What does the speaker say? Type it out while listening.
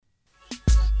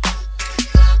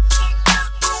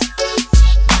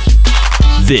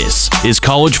This is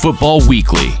College Football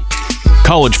Weekly.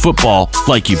 College football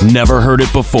like you've never heard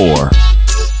it before.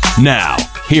 Now,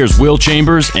 here's Will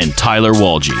Chambers and Tyler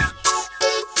Walgie.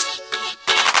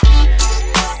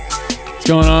 What's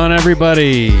going on,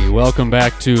 everybody? Welcome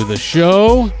back to the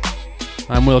show.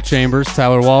 I'm Will Chambers,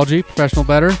 Tyler Walgie, professional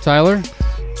bettor. Tyler.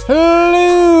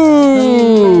 Hello.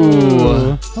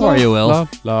 How are you, Will?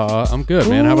 I'm good,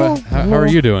 man. How are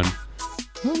you doing?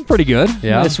 I'm pretty good.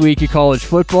 Yeah. This week of college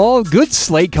football. Good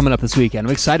slate coming up this weekend.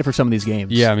 I'm excited for some of these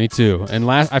games. Yeah, me too. And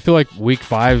I feel like week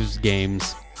 5's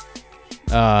games,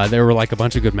 there were like a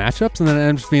bunch of good matchups, and then it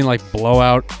ended up being like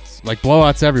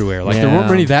blowouts everywhere. Like there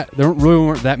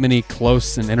weren't that many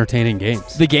close and entertaining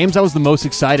games. The games I was the most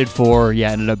excited for,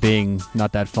 ended up being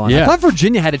not that fun. Yeah. I thought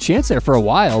Virginia had a chance there for a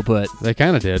while, but They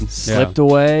kind of did. slipped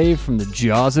away from the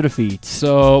jaws of defeat.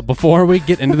 So before we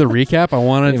get into the recap, I I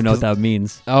wanted don't even know what that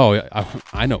means. Oh,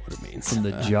 I know what it means. From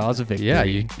the jaws of victory. Yeah,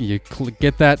 you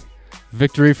get that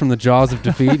victory from the jaws of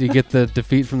defeat. You get the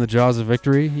defeat from the jaws of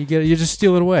victory. You just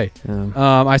steal it away.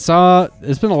 Yeah. I saw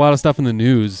there's been a lot of stuff in the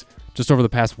news just over the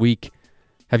past week.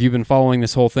 Have you been following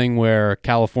this whole thing where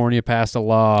California passed a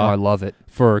law I love it.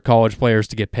 for college players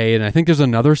to get paid? And I think there's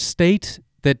another state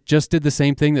that just did the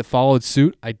same thing that followed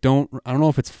suit. I don't know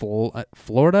if it's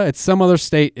Florida. It's some other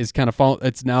state is kind of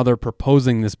it's now they're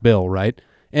proposing this bill, right?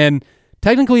 And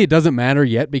technically it doesn't matter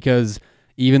yet because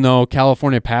even though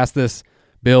California passed this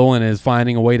bill and is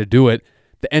finding a way to do it,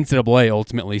 the NCAA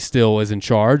ultimately still is in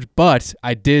charge. But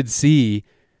I did see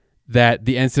that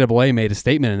the NCAA made a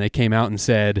statement and they came out and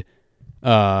said,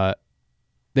 they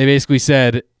basically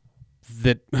said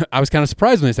that I was kind of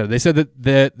surprised when they said it. They said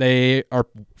that they are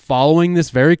following this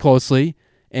very closely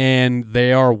and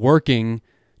they are working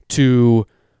to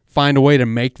find a way to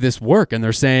make this work. And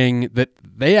they're saying that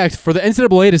for the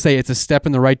NCAA to say it's a step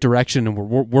in the right direction and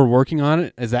we're working on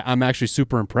it, is that I'm actually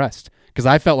super impressed because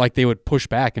I felt like they would push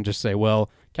back and just say, well,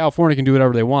 California can do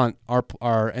whatever they want. Our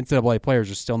NCAA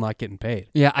players are still not getting paid.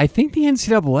 Yeah, I think the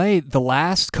NCAA, the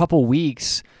last couple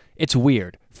weeks, it's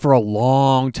weird. For a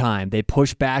long time, they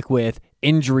push back with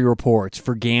injury reports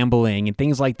for gambling and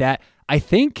things like that. I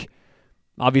think,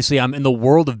 obviously, I'm in the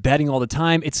world of betting all the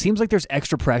time. It seems like there's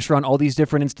extra pressure on all these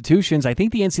different institutions. I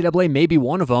think the NCAA may be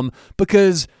one of them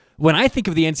because when I think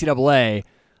of the NCAA,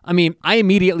 I mean, I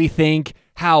immediately think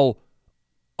how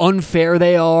unfair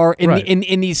they are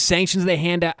in these sanctions they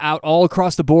hand out all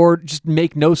across the board just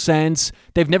make no sense.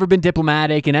 They've never been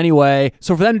diplomatic in any way.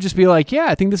 So for them to just be like, yeah,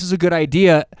 I think this is a good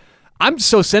idea. I'm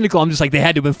so cynical. I'm just like, they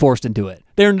had to have been forced into it.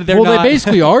 They're They not.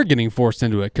 basically are getting forced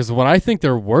into it because what I think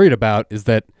they're worried about is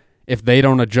that if they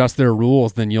don't adjust their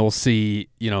rules, then you'll see,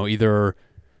 either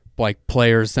like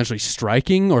players essentially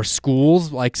striking or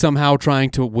schools like somehow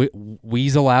trying to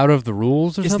weasel out of the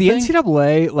rules or something. Is the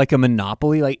NCAA like a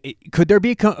monopoly? Like, could there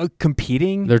be a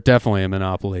competing? They're definitely a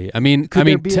monopoly.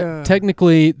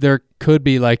 Technically there could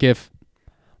be like if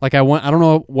like I don't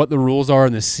know what the rules are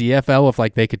in the CFL if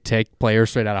like they could take players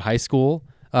straight out of high school.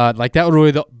 Like that would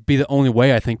really be the only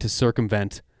way I think to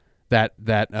circumvent that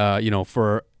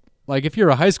for like if you're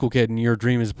a high school kid and your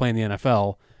dream is to play in the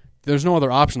NFL, there's no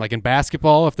other option. Like in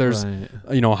basketball, if there's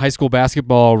high school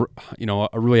basketball,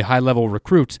 a really high level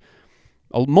recruit,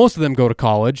 most of them go to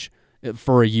college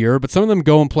for a year, but some of them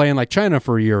go and play in like China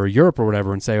for a year or Europe or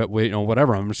whatever and say,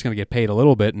 whatever, I'm just going to get paid a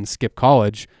little bit and skip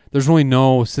college. There's really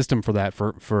no system for that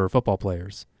for football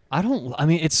players.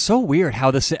 It's so weird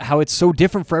how it's so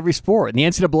different for every sport. And the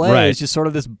NCAA is just sort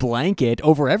of this blanket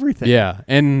over everything. Yeah,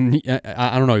 and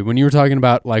I don't know, when you were talking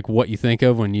about like what you think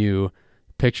of when you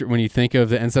think of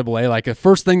the NCAA, like the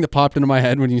first thing that popped into my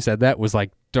head when you said that was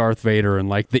like Darth Vader and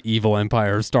like the evil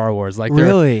empire of Star Wars. Like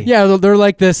really? Yeah, they're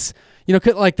like this,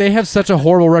 like they have such a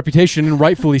horrible reputation and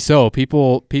rightfully so.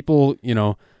 People,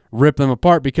 rip them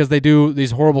apart because they do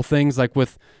these horrible things like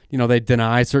with, they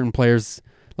deny certain players.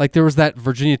 Like there was that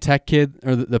Virginia Tech kid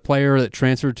or the player that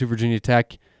transferred to Virginia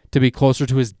Tech to be closer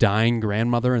to his dying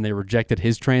grandmother, and they rejected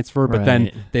his transfer. But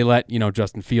then they let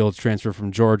Justin Fields transfer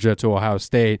from Georgia to Ohio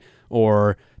State,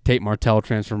 or Tate Martell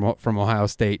transfer from Ohio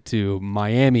State to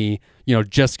Miami.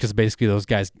 Just because basically those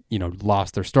guys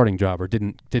lost their starting job or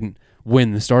didn't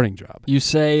win the starting job. You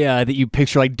say that you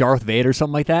picture like Darth Vader or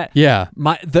something like that. Yeah,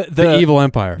 the evil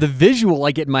empire. The visual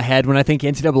I get in my head when I think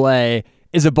NCAA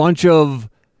is a bunch of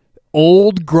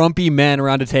old grumpy men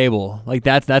around a table. Like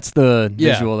that's the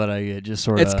visual that I get. Just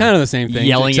sort of. It's kind of the same thing.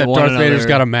 Yelling except at one Darth another. Vader's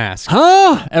got a mask.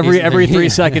 Huh? Every 3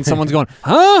 seconds, someone's going,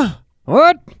 huh?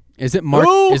 What? Is it Mark?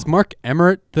 Who? Is Mark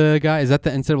Emmert the guy? Is that the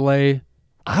NCAA?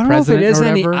 I don't know if it is president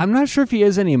or any. whatever? I'm not sure if he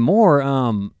is anymore.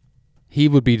 He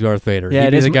would be Darth Vader. Yeah, He'd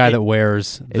it be is- the guy it- that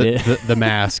wears it the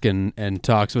mask and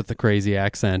talks with the crazy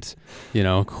accent. You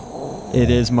know, It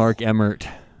is Mark Emmert.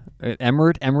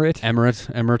 Emmert? Emmert,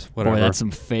 whatever. Boy, that's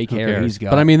some fake Who hair cares? he's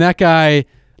got. But I mean, that guy,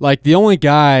 like the only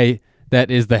guy that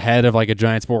is the head of like a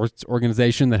giant sports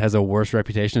organization that has a worse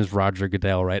reputation is Roger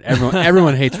Goodell, right?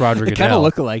 Everyone hates Roger they Goodell. kind of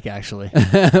look alike, actually.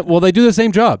 Well, they do the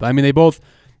same job. I mean,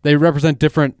 they represent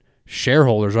different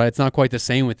shareholders, right? It's not quite the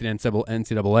same with the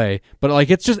NCAA, but like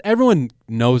it's just everyone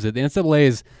knows it. The NCAA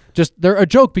is just they're a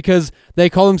joke because they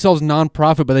call themselves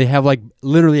nonprofit, but they have like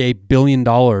literally $1 billion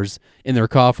in their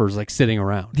coffers, like sitting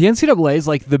around. The NCAA is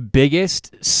like the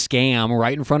biggest scam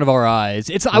right in front of our eyes.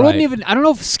 I Right. don't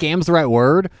know if scam's the right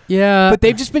word, Yeah, but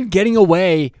they've just been getting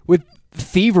away with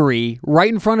thievery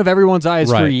right in front of everyone's eyes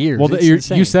for years. Well, It's you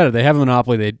insane. said it. They have a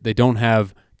monopoly. They don't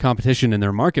have competition in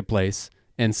their marketplace,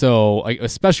 and so like,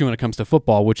 especially when it comes to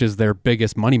football, which is their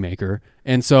biggest moneymaker,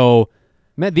 and so.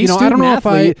 Man, these I student don't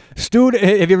know if student.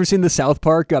 Have you ever seen the South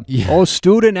Park? Yeah. Oh,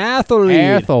 student athlete. Oh,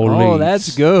 Athletes.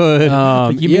 that's good.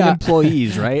 You mean yeah.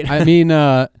 employees, right? I mean,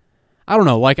 I don't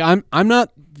know. Like, I'm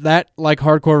not that like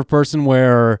hardcore person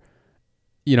where,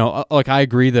 you know, like I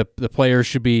agree that the players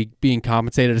should be being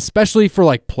compensated, especially for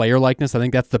like player likeness. I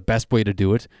think that's the best way to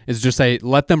do it. Is just say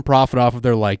let them profit off of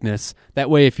their likeness. That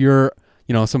way, if you're,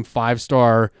 you know, some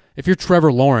 5-star, if you're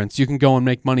Trevor Lawrence, you can go and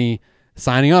make money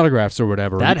signing autographs or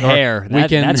whatever. That Or hair,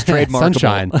 that's trademarkable.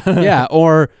 Sunshine. Yeah,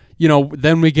 or you know,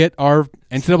 then we get our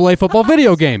NCAA football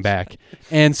video game back,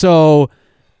 and so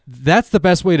that's the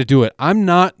best way to do it. I'm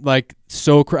not like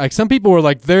like some people were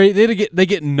like they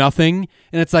get nothing,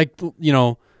 and it's like, you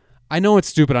know, I know it's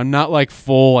stupid. I'm not like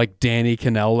full like Danny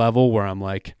Cannell level where I'm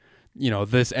like, you know,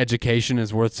 this education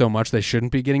is worth so much they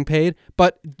shouldn't be getting paid,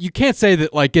 but you can't say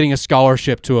that like getting a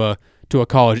scholarship to a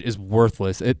college is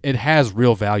worthless. It has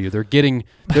real value. They're getting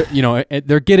I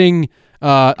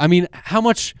mean, how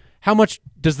much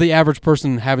does the average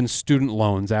person have in student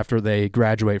loans after they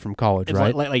graduate from college, It's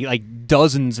right? like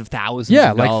dozens of thousands.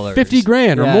 Yeah, of like dollars.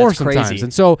 $50,000 or Yeah, more it's sometimes. crazy.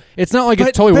 And so it's not like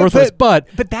it's totally worthless, but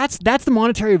that's the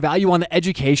monetary value on the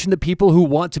education that people who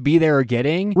want to be there are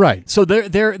getting. Right. So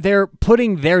they're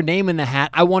putting their name in the hat.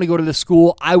 I want to go to the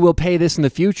school. I will pay this in the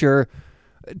future.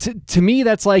 To me,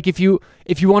 that's like if you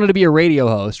wanted to be a radio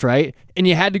host, right? And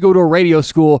you had to go to a radio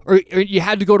school, or you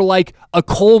had to go to like a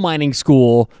coal mining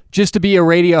school just to be a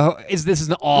radio. This is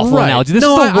an awful Right. analogy. This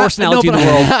No, is the worst analogy in the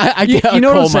world. I get you know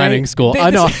a what I'm coal saying? mining school. They- I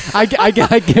know. I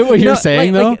get what you're No,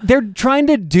 saying, like, though. like, they're trying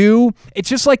to do. It's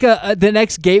just like the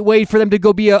next gateway for them to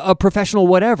go be a professional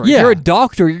whatever. Yeah. If you're a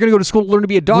doctor, you're going to go to school to learn to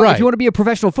be a doctor. Right. If you want to be a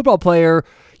professional football player,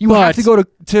 you But have to go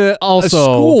to also, a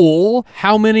school.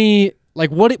 How many? Like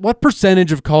what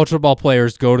percentage of college football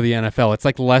players go to the NFL? It's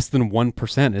like less than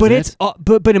 1%, isn't But it? it's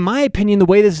but in my opinion, the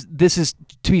way this is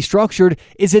to be structured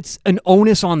is it's an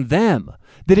onus on them.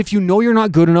 That if you know you're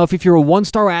not good enough, if you're a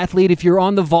 1-star athlete, if you're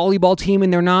on the volleyball team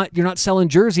and you're not selling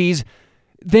jerseys,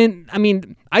 then I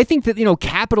mean, I think that, you know,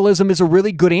 capitalism is a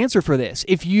really good answer for this.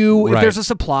 If Right. there's a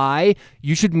supply,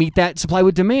 you should meet that supply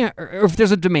with demand, or if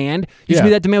there's a demand, you should Yeah. meet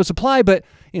that demand with supply. But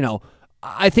you know,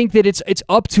 I think that it's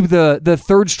up to the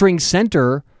third string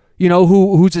center, you know,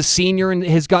 who's a senior and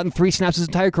has gotten 3 snaps his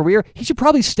entire career. He should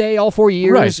probably stay all 4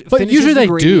 years. Right, but finish usually his they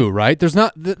degree. do, right? There's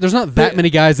not that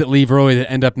many guys that leave early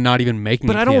that end up not even making.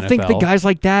 But it I to the don't think the NFL. guys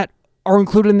like that are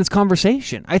included in this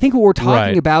conversation. I think what we're talking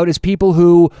Right. about is people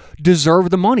who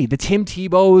deserve the money. The Tim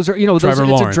Tebows, or, you know, Trevor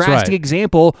it's Lawrence, a drastic right.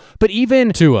 example. But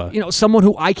even Tua. you know, someone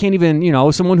who I can't even, you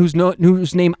know, someone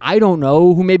whose name I don't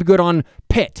know, who may be good on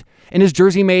Pitt, and his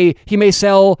jersey may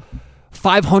sell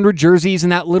 500 jerseys in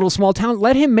that little small town.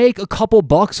 Let him make a couple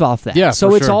bucks off that. Yeah, so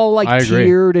for it's sure. all like I agree.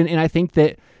 tiered, and I think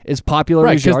that as popular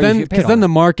Right, as you are, you should get paid on then it. the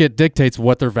market dictates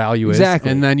what their value is,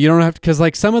 Exactly. and then you don't have to, because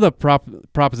like some of the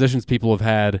propositions people have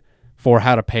had for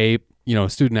how to pay, you know,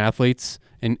 student athletes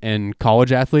and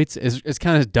college athletes is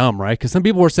kind of dumb, right? Because some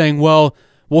people were saying, well,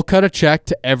 we'll cut a check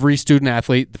to every student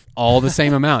athlete all the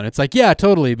same amount. It's like, yeah,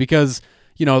 totally, because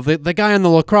you know the guy on the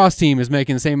lacrosse team is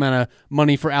making the same amount of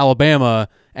money for Alabama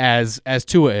as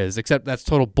Tua is, except that's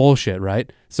total bullshit,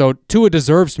 right? So Tua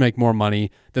deserves to make more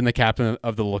money than the captain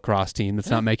of the lacrosse team that's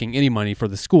not making any money for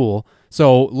the school.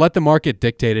 So let the market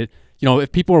dictate it. You know,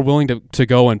 if people are willing to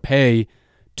go and pay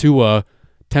Tua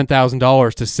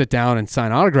 $10,000 to sit down and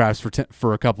sign autographs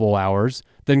for a couple of hours,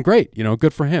 then great, you know,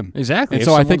 good for him. Exactly. And If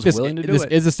so I think someone's willing to do this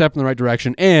it. is a step in the right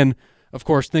direction. And of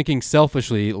course, thinking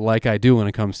selfishly like I do when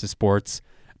it comes to sports,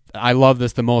 I love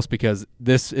this the most because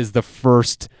this is the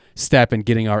first step in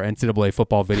getting our NCAA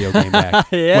football video game back.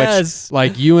 Yes. Which,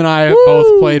 like you and I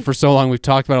both played for so long, we've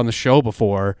talked about it on the show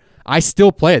before. I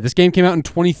still play it. This game came out in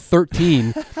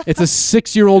 2013. It's a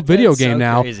 6-year-old video That's game so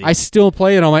now. crazy. I still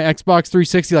play it on my Xbox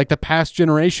 360, like the past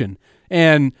generation.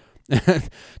 And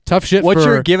tough shit. What's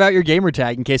your give out your gamer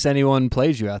tag in case anyone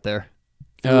plays you out there?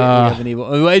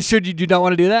 Should you do not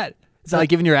want to do that? Is that like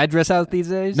giving your address out these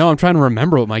days? No, I'm trying to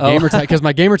remember what my gamer tag, because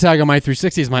my gamer tag on my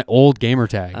 360 is my old gamer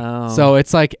tag. Oh. So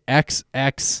it's like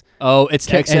XX. Oh, it's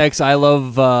XX. I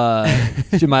love.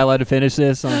 Am I allowed to finish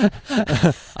this?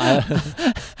 I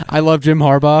love Jim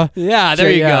Harbaugh. Yeah,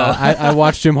 there you go. I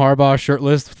watched Jim Harbaugh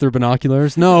shirtless through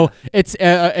binoculars. No, it's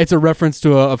a reference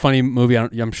to a funny movie.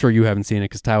 I'm sure you haven't seen it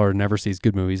because Tyler never sees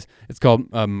good movies. It's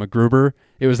called MacGruber.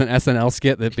 It was an SNL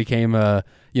skit that became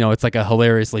it's like a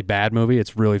hilariously bad movie.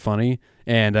 It's really funny,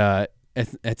 and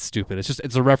it's stupid.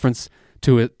 It's a reference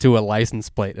to a license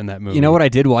plate in that movie. You know what I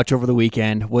did watch over the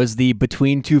weekend was the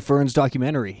Between Two Ferns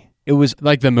documentary. It was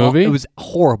like the movie. It was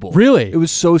horrible. Really? It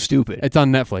was so stupid. It's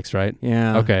on Netflix, right?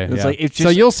 Yeah. Okay. It was yeah. like it's just,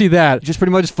 so you'll see that. Just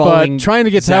pretty much following. But trying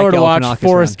to get Zach Tyler to watch Galifianakis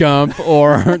Forrest Gump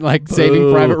or like Saving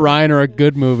Boo. Private Ryan or a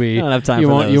good movie, I don't have time you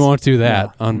for won't those. you won't do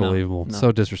that. No, Unbelievable. no.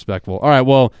 So disrespectful. All right.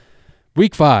 Well,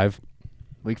 week 5.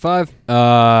 Week 5.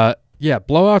 Yeah,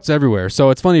 blowouts everywhere. So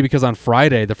it's funny because on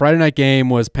Friday, the Friday night game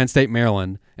was Penn State,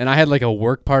 Maryland, and I had like a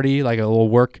work party, like a little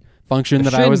work function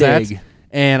that I was at,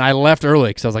 and I left early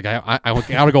because I was like, I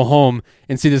got to go home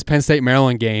and see this Penn State,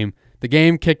 Maryland game. The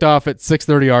game kicked off at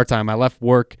 6:30 our time. I left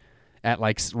work at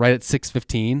right at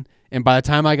 6:15, and by the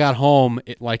time I got home,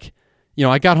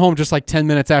 I got home just like 10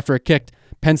 minutes after it kicked.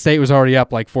 Penn State was already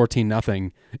up like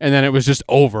 14-0, and then it was just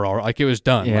over. Like it was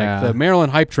done. Yeah. Like the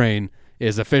Maryland hype train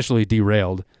is officially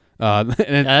derailed.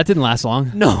 That didn't last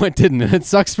long. No, it didn't. And it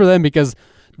sucks for them because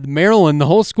Maryland, the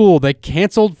whole school, they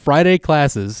canceled Friday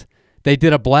classes. They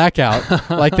did a blackout.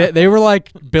 Like they were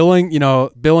like billing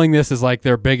this as like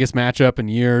their biggest matchup in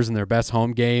years and their best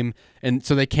home game. And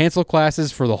so they canceled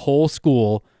classes for the whole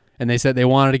school, and they said they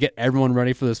wanted to get everyone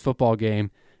ready for this football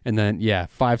game. And then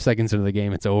 5 seconds into the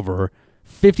game, it's over.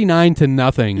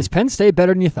 59-0. Is Penn State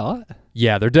better than you thought?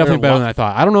 Yeah, they're definitely better than I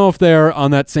thought. I don't know if they're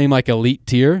on that same like elite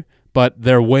tier, but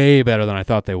they're way better than I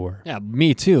thought they were. Yeah,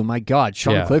 me too. My God,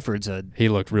 Sean Clifford's he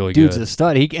looked really dude's good. a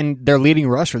stud. And their leading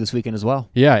rusher this weekend as well.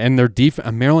 Yeah, and their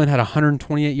Maryland had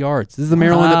 128 yards. This is the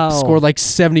Maryland that scored like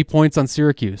 70 points on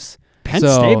Syracuse. Penn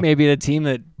State may be the team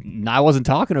that I wasn't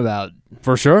talking about.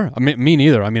 For sure. I mean, me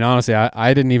neither. I mean, honestly,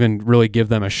 I didn't even really give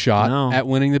them a shot at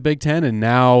winning the Big Ten, and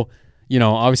now,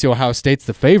 obviously Ohio State's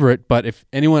the favorite, but if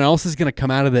anyone else is going to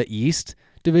come out of the East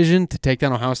Division to take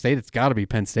down Ohio State, it's got to be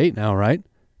Penn State now, right?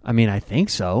 I mean, I think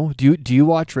so. Do you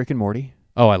watch Rick and Morty?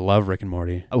 Oh, I love Rick and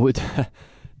Morty.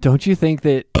 Don't you think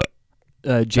that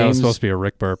James... That was supposed to be a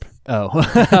Rick burp. Oh.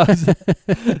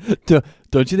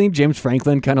 Don't you think James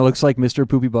Franklin kind of looks like Mr.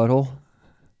 Poopy Butthole?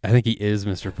 I think he is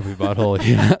Mr. Poopy Butthole.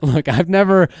 Yeah. Look,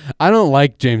 I don't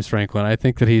like James Franklin. I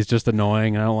think that he's just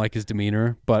annoying. I don't like his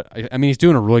demeanor. But, I mean, he's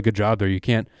doing a really good job there. You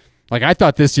can't... Like, I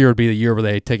thought this year would be the year where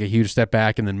they take a huge step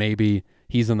back and then maybe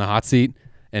he's in the hot seat.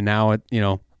 And now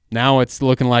it's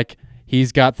looking like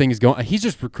he's got things going. He's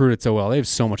just recruited so well. They have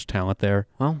so much talent there.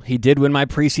 Well, he did win my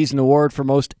preseason award for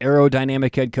most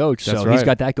aerodynamic head coach, so he's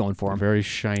got that going for him. Very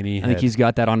shiny head. I think he's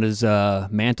got that on his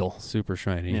mantle. Super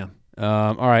shiny. Yeah.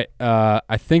 All right.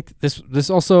 I think this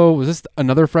also was this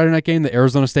another Friday night game, the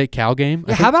Arizona State Cal game.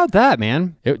 Yeah, how about that,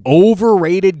 man?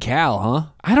 Overrated Cal, huh?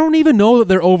 I don't even know that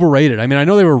they're overrated. I mean, I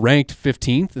know they were ranked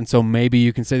 15th, and so maybe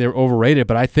you can say they were overrated.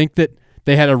 But I think that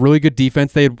they had a really good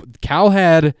defense. Cal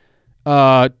had.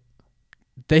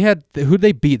 They had who'd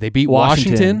they beat? They beat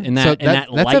Washington in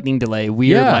that lightning delay.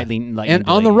 Weird lightning and delay.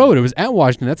 on the road, it was at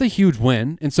Washington. That's a huge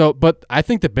win. And so, but I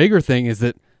think the bigger thing is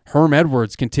that Herm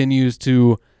Edwards continues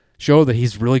to show that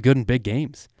he's really good in big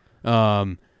games.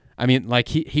 I mean, like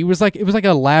he was like, it was like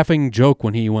a laughing joke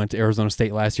when he went to Arizona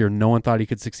State last year. No one thought he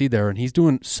could succeed there, and he's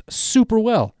doing super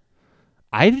well.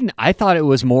 I thought it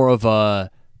was more of a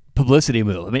publicity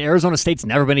move. I mean, Arizona State's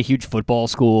never been a huge football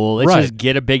school. Let's just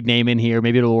get a big name in here.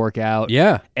 Maybe it'll work out.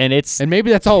 Yeah. And maybe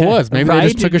that's all it was. Maybe they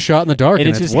just took a shot in the dark and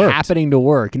it's just worked. happening to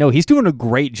work. No, he's doing a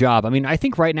great job. I mean, I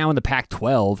think right now in the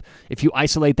Pac-12, if you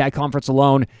isolate that conference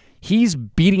alone, he's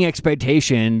beating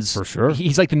expectations. For sure.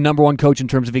 He's like the number one coach in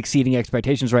terms of exceeding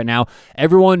expectations right now.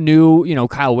 Everyone knew,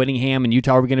 Kyle Whittingham and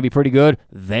Utah were going to be pretty good.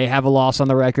 They have a loss on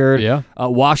the record. Yeah.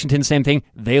 Washington, same thing.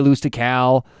 They lose to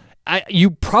Cal. You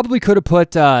probably could have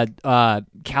put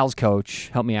Cal's coach,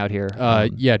 help me out here.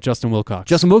 Justin Wilcox.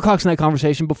 Justin Wilcox in that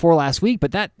conversation before last week,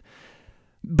 but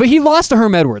But he lost to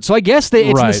Herm Edwards, so I guess it's in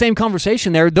the Right. same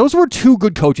conversation there. Those were two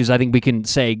good coaches, I think we can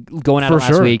say, going out For of last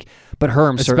sure. week. But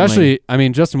Herm certainly. Especially, I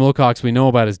mean, Justin Wilcox, we know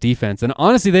about his defense. And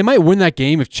honestly, they might win that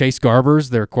game if Chase Garbers,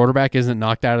 their quarterback, isn't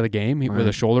knocked out of the game with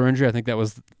a shoulder injury. I think that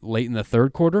was late in the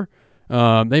third quarter.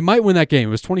 They might win that game.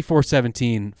 It was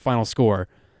 24-17 final score.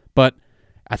 But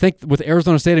I think with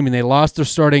Arizona State, I mean, they lost their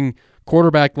starting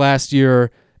quarterback last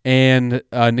year, and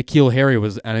N'Keal Harry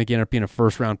was, I think, ended up being a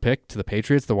first-round pick to the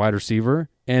Patriots, the wide receiver.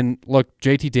 And look,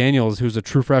 JT Daniels, who's a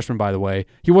true freshman, by the way,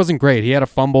 he wasn't great. He had a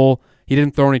fumble. He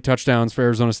didn't throw any touchdowns for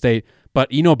Arizona State. But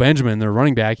Eno Benjamin, their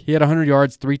running back, he had 100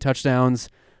 yards, 3 touchdowns.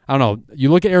 I don't know. You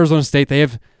look at Arizona State, they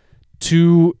have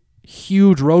 2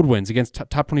 huge road wins against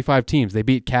top 25 teams. They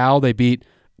beat Cal. They beat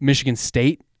Michigan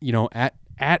State,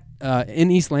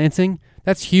 in East Lansing.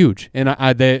 That's huge. And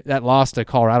that loss to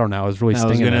Colorado now is really I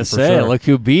was stinging going them to for say, sure. look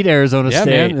who beat Arizona Yeah,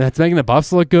 State. man, that's making the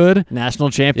Buffs look good.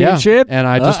 National championship. Yeah. And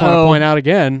I just want to point out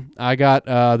again, I got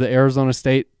the Arizona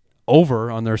State over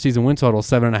on their season win total,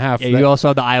 7.5. Yeah, you also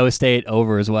have the Iowa State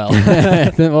over as well.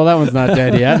 Well, that one's not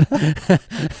dead yet.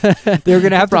 They're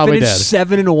going to have to Probably finish dead. 7-1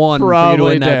 for you to Probably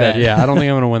win that dead. bet. Yeah, I don't think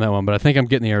I'm going to win that one, but I think I'm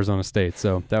getting the Arizona State,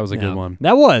 so that was a Yeah. good one.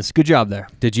 That was. Good job there.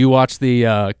 Did you watch the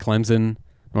Clemson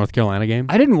North Carolina game?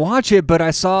 I didn't watch it, but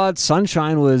I saw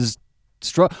Sunshine was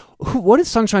what is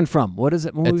Sunshine from? What is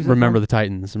it? What movie is it Remember from? the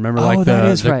Titans. Remember that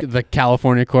is right. the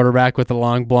California quarterback with the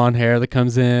long blonde hair that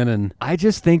comes in and I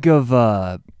just think of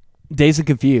Dazed and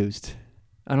Confused.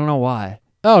 I don't know why.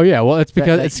 oh yeah, well it's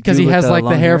because dude he with has the like the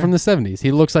long hair hair? from the 70s.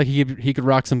 He looks like he could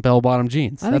rock some bell bottom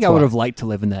jeans. I think That's I would why. have liked to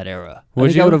live in that era. Would I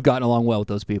think you? I would have gotten along well with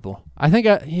those people. I think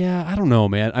I don't know,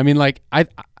 man. I mean, like I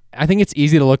think it's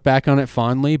easy to look back on it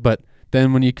fondly, but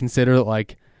then when you consider that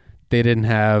like they didn't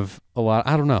have a lot,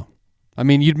 I don't know. I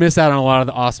mean, you'd miss out on a lot of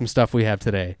the awesome stuff we have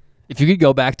today. If you could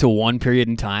go back to one period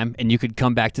in time and you could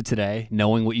come back to today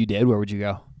knowing what you did, where would you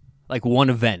go? Like one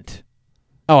event.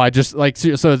 Oh, I just like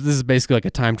so this is basically like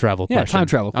a time travel Yeah, question. time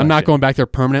travel I'm not question. going back there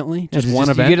permanently. Just one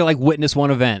event. You get to like witness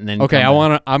one event and then Okay,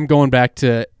 come back. I'm going back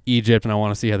to Egypt and I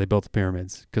want to see how they built the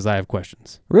pyramids because I have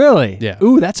questions. Really? Yeah.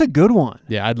 Ooh, that's a good one.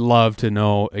 Yeah, I'd love to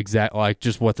know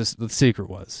just what the secret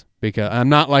was because I'm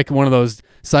not like one of those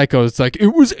psychos. It's like it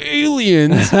was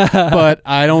aliens, but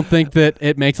I don't think that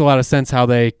it makes a lot of sense how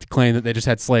they claim that they just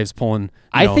had slaves pulling.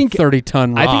 I think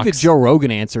 30-ton rocks. I think the Joe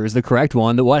Rogan answer is the correct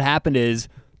one. That what happened is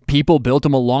people built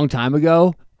them a long time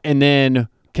ago, and then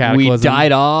Cataclysm. we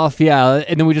died off. Yeah,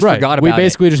 and then we just forgot about it. We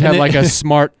basically just And had then- like a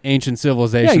smart ancient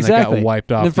civilization yeah, exactly. that got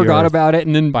wiped off. And then the forgot earth. about it,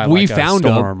 and then by, we like, a found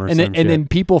storm them, or and some then, shit. and then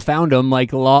people found them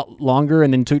like a lot longer,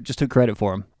 and then just took credit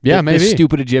for them. Yeah, The maybe.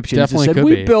 stupid Egyptians Definitely just said could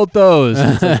we be. built those.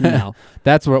 It's like, no.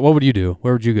 That's what would you do?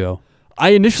 Where would you go?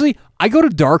 I go to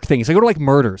dark things. I go to like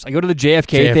murders. I go to the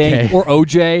JFK thing JFK. or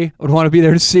OJ. I would want to be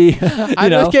there to see.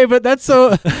 Okay, but that's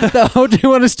so the OJ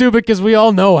one is stupid because we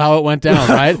all know how it went down,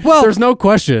 right? Well, there's no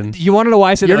question. You want to know why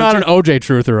I said You're not OJ? an OJ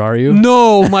truther, are you?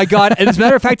 No, my God. And as a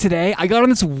matter of fact, today I got on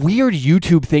this weird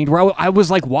YouTube thing where I was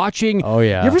like watching. Oh,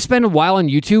 yeah. You ever spend a while on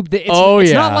YouTube? It's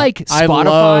Yeah. not like Spotify.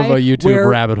 I love a YouTube where,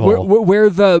 rabbit hole. Where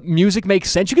the music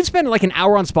makes sense. You can spend like an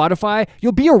hour on Spotify.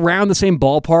 You'll be around the same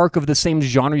ballpark of the same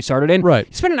genre you started in. Right.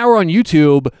 You spend an hour on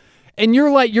YouTube. And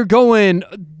you're going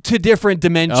to different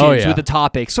dimensions Oh, yeah. with the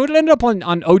topic. So it ended up on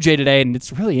OJ today, and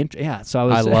it's really yeah. So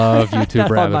I love YouTube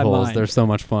on rabbit my holes. mind. They're so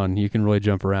much fun. You can really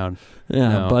jump around.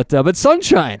 Yeah, No. but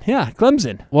Sunshine, yeah,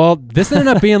 Clemson. Well, this ended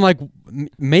up being like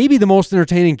maybe the most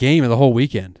entertaining game of the whole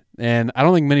weekend. And I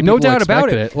don't think many people No doubt about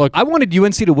expected it. Look, I wanted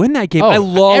UNC to win that game. I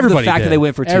love the everybody fact did. that they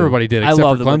went for 2. Everybody did, I except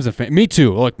love for Clemson fans. Me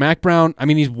too. Look, Mac Brown, I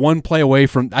mean, he's one play away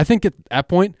from, I think at that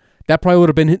point, that probably would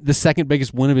have been the second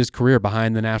biggest win of his career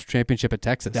behind the national championship at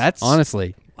Texas. That's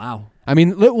honestly. Wow. I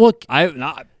mean, look,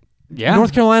 Yeah.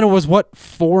 North Carolina was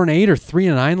 4-8 or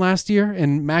 3-9 last year,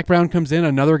 and Mac Brown comes in,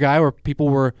 another guy where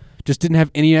people just didn't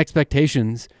have any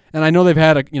expectations. And I know they've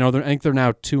had I think they're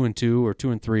now 2-2 or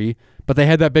 2-3, but they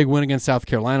had that big win against South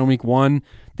Carolina week 1.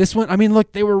 This one, I mean,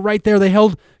 look, they were right there. They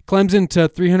held Clemson to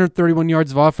 331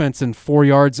 yards of offense and 4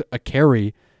 yards a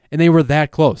carry, and they were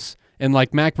that close. And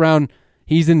like Mac Brown,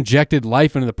 he's injected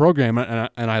life into the program, and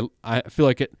I feel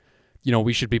like it.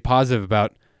 We should be positive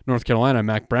about North Carolina and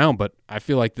Mac Brown, but I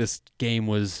feel like this game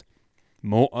was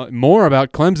more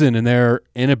about Clemson and their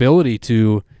inability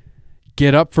to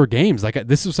get up for games. Like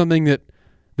this is something that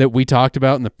we talked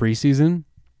about in the preseason,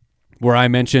 where I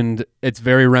mentioned it's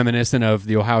very reminiscent of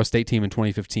the Ohio State team in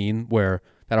 2015, where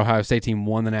that Ohio State team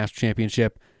won the national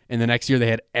championship, and the next year they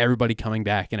had everybody coming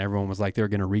back, and everyone was like they were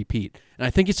going to repeat. And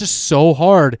I think it's just so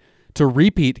hard to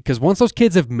repeat because once those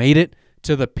kids have made it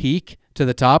to the peak, to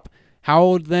the top,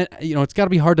 how then, it's got to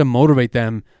be hard to motivate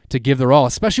them to give their all,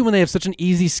 especially when they have such an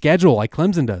easy schedule like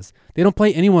Clemson does. They don't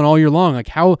play anyone all year long. Like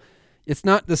how it's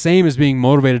not the same as being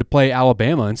motivated to play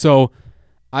Alabama. And so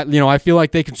I feel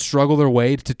like they can struggle their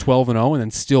way to 12-0 and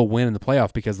then still win in the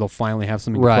playoff because they'll finally have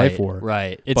something to play for.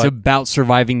 Right. It's about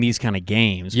surviving these kind of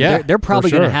games. Yeah, they're probably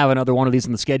for going to sure. have another one of these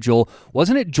in the schedule.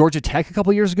 Wasn't it Georgia Tech a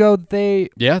couple years ago that they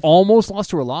almost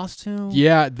lost or lost to?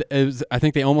 Yeah, I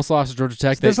think they almost lost to Georgia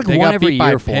Tech. So there's like they one got every beat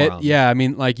by year for Pitt. them. Yeah, I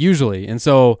mean, like usually. And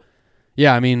so,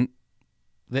 yeah, I mean,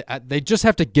 they just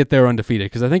have to get there undefeated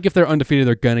because I think if they're undefeated,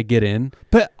 they're going to get in.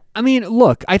 But I mean,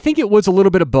 look, I think it was a little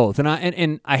bit of both, and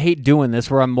I hate doing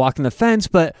this where I'm walking the fence,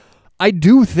 but I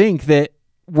do think that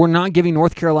we're not giving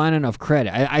North Carolina enough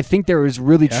credit. I think there is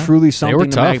really truly something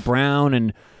to tough. Mack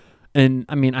Brown, and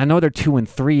I mean, I know they're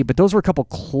 2-3, but those were a couple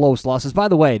close losses. By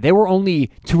the way, they were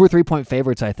only 2 or 3 point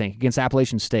favorites, I think, against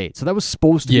Appalachian State, so that was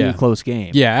supposed to be a close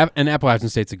game. Yeah, and Appalachian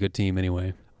State's a good team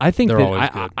anyway. I think They're always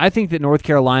that good. I think that North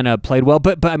Carolina played well,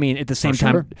 but I mean at the same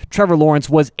time, sure. Trevor Lawrence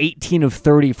was 18 of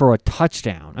 30 for a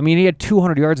touchdown. I mean he had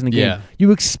 200 yards in the game. Yeah.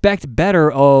 You expect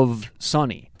better of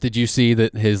Sonny. Did you see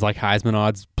that his Heisman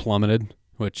odds plummeted?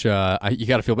 Which you got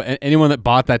to feel bad. Anyone that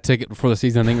bought that ticket before the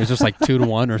season, I think it was just like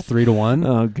 2-1 or 3-1.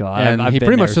 Oh God! And I've he been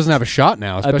pretty there. much doesn't have a shot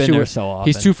now. I've been Especially there so often.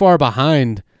 He's too far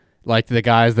behind, like the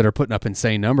guys that are putting up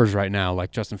insane numbers right now, like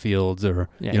Justin Fields or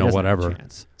he doesn't have a whatever.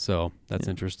 chance. So that's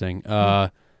interesting.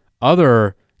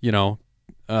 Other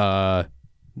national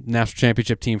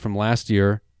championship team from last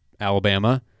year,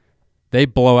 Alabama, they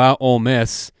blow out Ole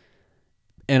Miss,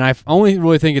 and I only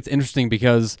really think it's interesting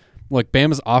because like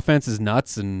Bama's offense is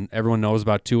nuts, and everyone knows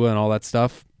about Tua and all that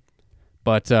stuff,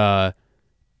 but their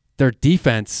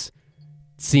defense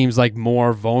seems like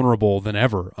more vulnerable than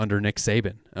ever under Nick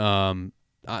Saban.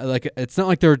 It's not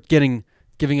like they're giving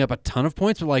up a ton of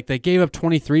points, but like they gave up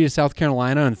 23 to South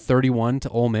Carolina and 31 to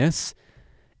Ole Miss,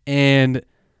 and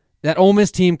that Ole Miss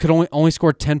team could only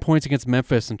score 10 points against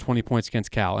Memphis and 20 points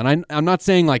against Cal. And I'm not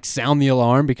saying like sound the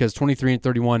alarm because 23 and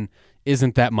 31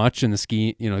 isn't that much in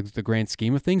the the grand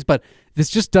scheme of things, but this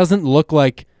just doesn't look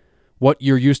like what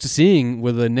you're used to seeing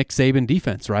with a Nick Saban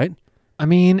defense, right? I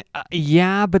mean,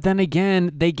 yeah, but then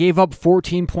again, they gave up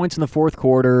 14 points in the fourth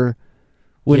quarter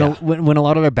when a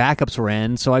lot of their backups were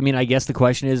in. So, I mean, I guess the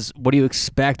question is, what do you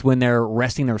expect when they're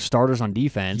resting their starters on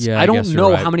defense? Yeah, I don't guess you're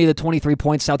know right. how many of the 23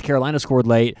 points South Carolina scored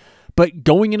late, but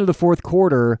going into the fourth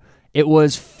quarter, it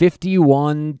was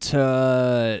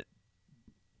 51-17.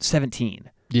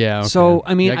 Yeah. Okay. So,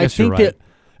 I mean, Yeah, I guess you're think right. that,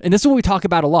 and this is what we talk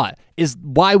about a lot, is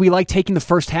why we like taking the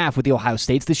first half with the Ohio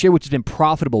States this year, which has been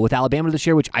profitable, with Alabama this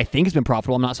year, which I think has been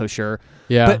profitable. I'm not so sure.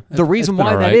 Yeah, But the reason it's been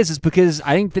why all that right. is because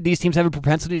I think that these teams have a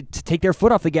propensity to take their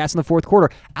foot off the gas in the fourth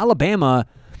quarter. Alabama,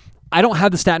 I don't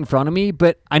have the stat in front of me,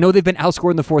 but I know they've been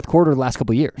outscored in the fourth quarter the last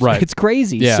couple of years. Right. It's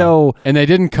crazy. Yeah. So, and they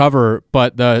didn't cover,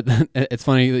 but it's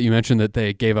funny that you mentioned that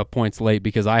they gave up points late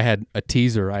because I had a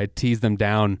teaser. I had teased them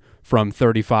down from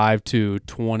 35 to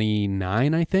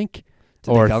 29, I think,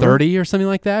 or cover? 30 or something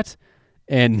like that.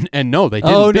 And no, they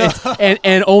didn't. Oh, no.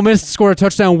 And Ole Miss scored a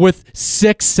touchdown with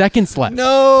 6 seconds left.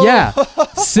 No. Yeah,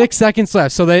 6 seconds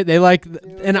left. So they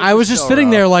and I was just sitting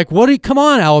there like, come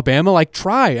on, Alabama, like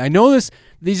try. I know this.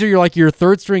 These are your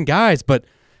third string guys, but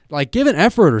like give an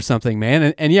effort or something,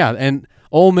 man. And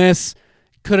Ole Miss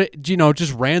could have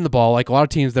just ran the ball like a lot of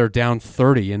teams that are down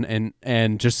 30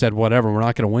 and just said whatever, we're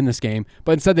not going to win this game.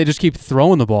 But instead they just keep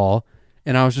throwing the ball.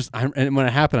 And and when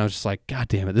it happened, I was just like, God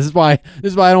damn it! This is why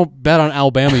I don't bet on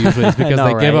Alabama usually, is because know,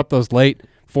 they give right? up those late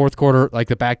fourth quarter, like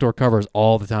the backdoor covers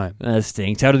all the time. that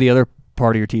stinks. How do the other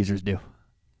part of your teasers do?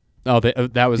 Oh,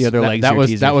 that was The other legs that are was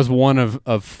teasers. that was one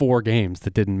of 4 games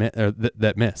that didn't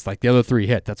that missed. Like the other 3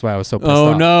 hit. That's why I was so pissed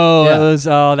Oh off. no! Yeah.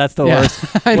 That's the Yeah. worst.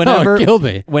 I know, it killed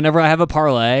me. Whenever I have a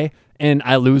parlay and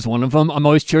I lose one of them, I'm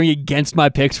always cheering against my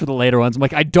picks for the later ones. I'm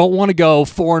like, I don't want to go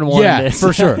 4-1. Yeah, in this.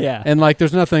 for sure. Yeah. And like,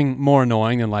 there's nothing more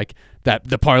annoying than like that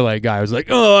the parlay guy was like,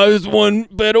 oh, I was 1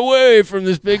 bet away from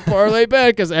this big parlay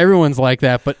bet, because everyone's like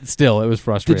that. But still, it was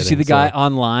frustrating. Did you see the guy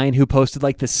online who posted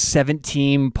like the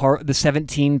 17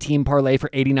 team parlay for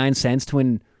 89 cents to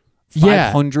win Yeah.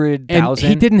 500,000? And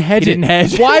he didn't hedge He it. didn't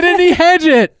hedge. Why didn't he hedge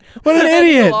it? What an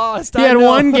idiot! lost, He I had know.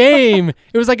 one game.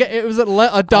 It was like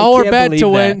a dollar can't bet believe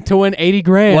to that. win 80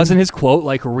 grand. Wasn't his quote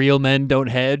like "real men don't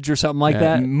hedge" or something like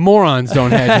that? Morons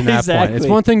don't hedge in that point. Exactly. It's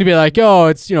one thing to be like, oh,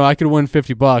 it's I could win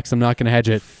 $50. I'm not going to hedge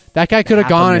it. That guy could have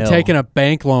gone and $500,000. taken a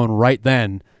bank loan right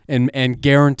then and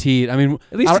guaranteed. I mean,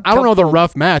 At least I don't know the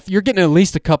rough math. You're getting at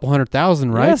least a couple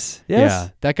 $100,000, right? Yes. Yeah.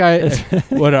 That guy.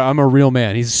 I'm a real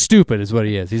man. He's stupid, is what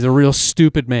he is. He's a real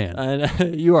stupid man.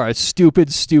 You are a stupid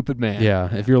man.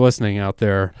 Yeah, if you're listening out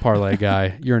there, parlay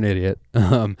guy, you're an idiot.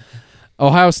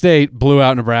 Ohio State blew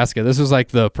out Nebraska. This was like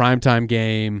the primetime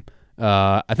game.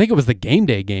 I think it was the game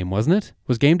day game, wasn't it?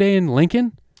 Was game day in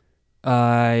Lincoln?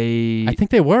 I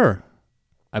think they were.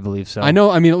 I believe so. I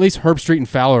know. I mean, at least Herb Street and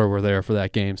Fowler were there for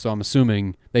that game, so I'm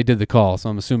assuming they did the call. So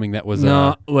I'm assuming that was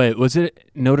no. Wait, was it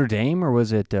Notre Dame or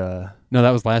was it? No,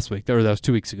 that was last week. That was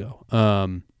 2 weeks ago.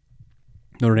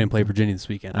 Notre Dame played Virginia this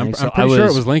weekend. I'm pretty sure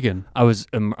it was Lincoln. I was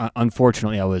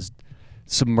unfortunately I was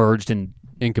submerged in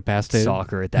incapacitated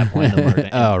soccer at that point in the morning.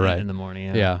 Right. In the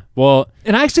morning. Yeah. Well,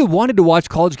 and I actually wanted to watch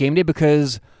College Game Day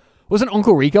because wasn't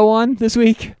Uncle Rico on this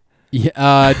week?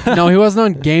 Yeah. No, he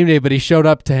wasn't on game day, but he showed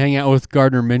up to hang out with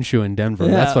Gardner Minshew in Denver.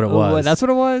 Yeah, that's what it was. That's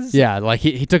what it was? Yeah. Like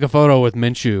he took a photo with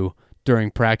Minshew during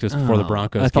practice before the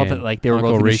Broncos I thought game. that like they were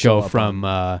Uncle both gonna show Rico up from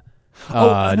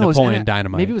no, Napoleon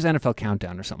Dynamite. Maybe it was NFL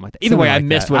Countdown or something like that. Either Something way, I like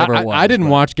missed that. whatever it was. I didn't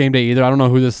watch game day either. I don't know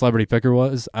who the celebrity picker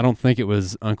was. I don't think it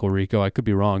was Uncle Rico. I could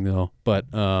be wrong though. But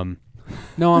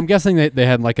no, I'm guessing they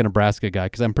had like a Nebraska guy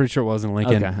because I'm pretty sure it wasn't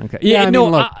Lincoln. Okay. Yeah, no,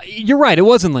 look, you're right. It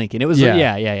wasn't Lincoln. It was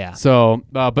yeah. So,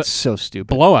 but So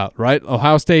stupid. blowout, right?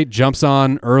 Ohio State jumps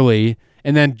on early,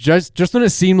 and then just when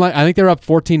it seemed like I think they were up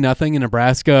 14-0, and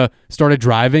Nebraska started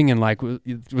driving and like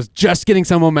was just getting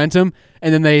some momentum,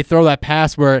 and then they throw that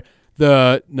pass where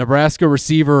the Nebraska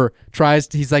receiver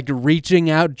he's like reaching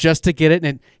out just to get it,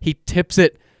 and he tips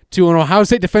it to an Ohio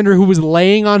State defender who was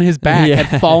laying on his back,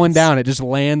 had fallen down. It just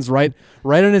lands right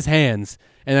in his hands,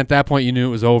 and at that point you knew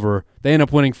it was over. They end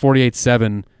up winning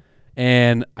 48-7,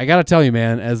 and I got to tell you,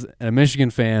 man, as a Michigan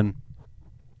fan,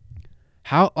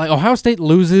 how like Ohio State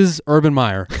loses Urban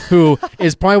Meyer, who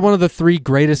is probably one of the 3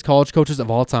 greatest college coaches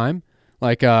of all time.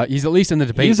 Like he's at least in the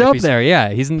debate. He's up there, yeah.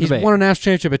 He's in the debate. He's won a national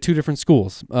championship at 2 different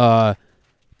schools.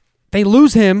 They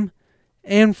lose him.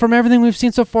 And from everything we've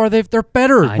seen so far, they're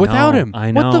better without him.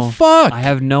 I know. What the fuck? I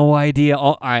have no idea.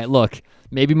 All right, look,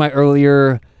 maybe my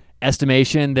earlier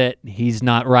estimation that he's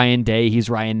not Ryan Day, he's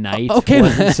Ryan Knight.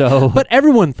 Okay, so but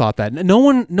everyone thought that. No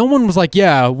one was like,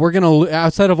 yeah, we're gonna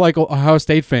outside of like Ohio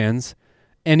State fans,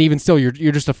 and even still, you're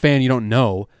just a fan. You don't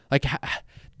know. Like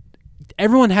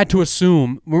everyone had to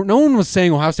assume. No one was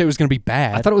saying Ohio State was going to be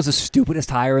bad. I thought it was the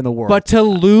stupidest hire in the world. But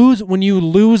when you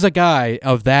lose a guy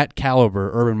of that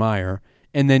caliber, Urban Meyer,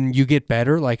 and then you get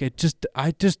better, like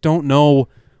I just don't know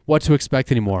what to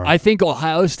expect anymore. I think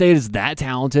Ohio State is that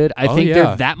talented. I think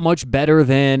they're that much better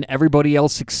than everybody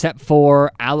else except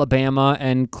for Alabama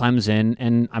and Clemson.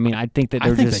 And I mean, I think that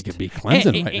they're they could beat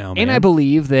Clemson right now, man. And I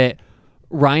believe that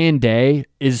Ryan Day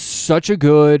is such a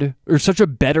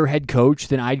better head coach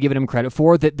than I'd given him credit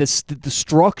for. That the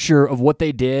structure of what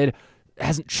they did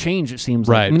hasn't changed. It seems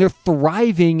like. I mean, they're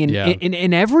thriving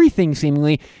in everything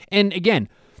seemingly. And again,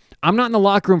 I'm not in the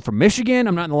locker room for Michigan.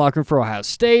 I'm not in the locker room for Ohio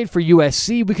State, for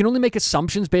USC. We can only make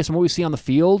assumptions based on what we see on the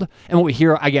field and what we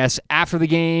hear, I guess, after the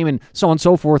game and so on and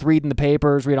so forth, read in the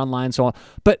papers, read online, so on.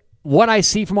 But what I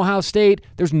see from Ohio State,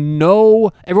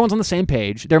 everyone's on the same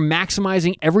page. They're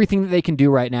maximizing everything that they can do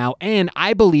right now, and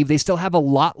I believe they still have a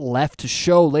lot left to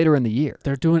show later in the year.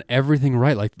 They're doing everything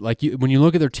right. When you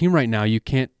look at their team right now, you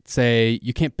can't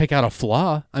pick out a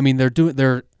flaw. I mean,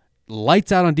 they're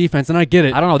lights out on defense, and I get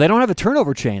it. I don't know. They don't have a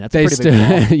turnover chain. That's a pretty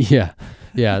big flaw.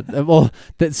 Yeah. Well,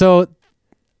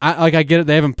 I get it.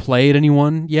 They haven't played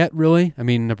anyone yet, really. I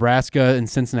mean, Nebraska and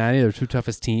Cincinnati, they're 2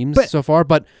 toughest teams so far,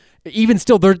 but even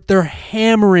still, they're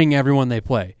hammering everyone they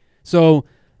play. So,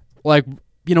 like,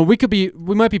 we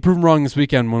might be proven wrong this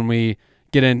weekend when we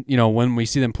get in, when we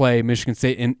see them play Michigan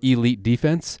State in elite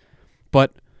defense.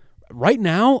 But right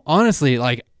now, honestly,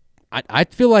 like, I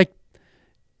feel like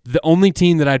the only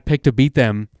team that I'd pick to beat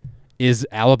them is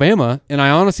Alabama, and I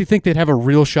honestly think they'd have a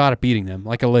real shot at beating them,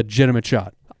 like a legitimate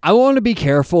shot. I want to be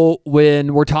careful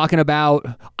when we're talking about.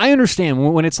 I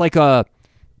understand when it's like a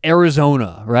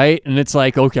Arizona, right? And it's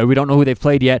like, okay, we don't know who they've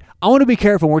played yet. I want to be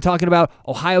careful when we're talking about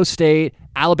Ohio State,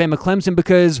 Alabama, Clemson,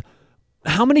 because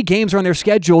how many games are on their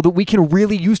schedule that we can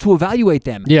really use to evaluate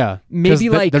them? Yeah, maybe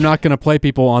like they're not going to play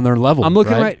people on their level. I'm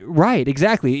looking right,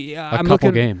 exactly. I'm couple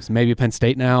games, maybe Penn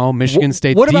State now, Michigan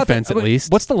State defense at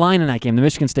least. What's the line in that game? The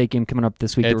Michigan State game coming up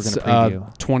this week that we're going to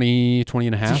preview. 20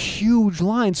 and a half. It's a huge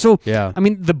line. So yeah, I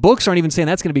mean, the books aren't even saying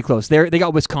that's going to be close. They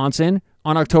got Wisconsin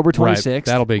on October 26th. Right.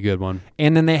 That'll be a good one.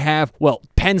 And then they have,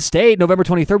 Penn State, November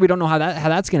 23rd. We don't know how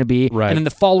that's going to be. Right. And then the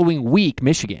following week,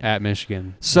 Michigan. At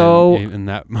Michigan. So and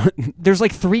that there's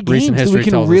like 3 games that we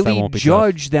can really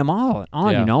judge them on,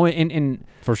 and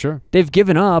for sure. They've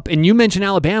given up. And you mentioned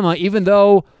Alabama, even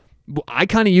though I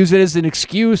kind of use it as an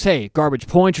excuse. Hey, garbage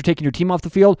points. You're taking your team off the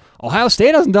field. Ohio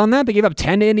State hasn't done that. They gave up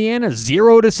 10 to Indiana,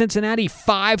 0 to Cincinnati,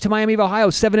 5 to Miami of Ohio,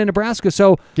 7 to Nebraska.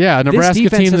 So yeah, Nebraska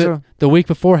team the week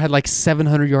before had like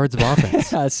 700 yards of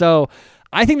offense. So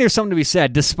I think there's something to be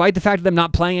said, despite the fact of them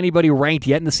not playing anybody ranked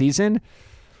yet in the season.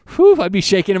 Whew, I'd be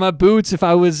shaking in my boots if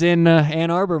I was in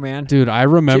Ann Arbor, man. Dude, I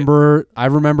remember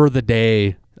the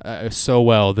day so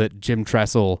well that Jim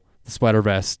Tressel, the sweater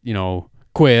vest,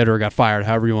 quit or got fired,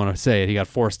 however you want to say it. He got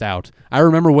forced out. I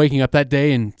remember waking up that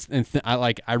day and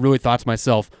I really thought to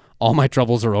myself, all my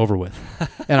troubles are over with.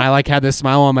 And I had this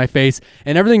smile on my face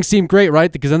and everything seemed great,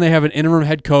 right? Because then they have an interim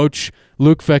head coach,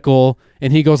 Luke Fickell,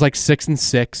 and he goes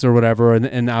 6-6 or whatever.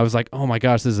 And I was like, oh my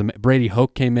gosh, this is Brady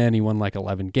Hoke came in. He won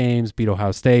 11 games, beat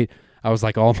Ohio State. I was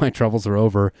like, all my troubles are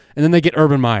over. And then they get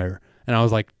Urban Meyer. And I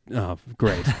was like, oh,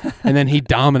 great. And then he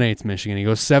dominates Michigan. He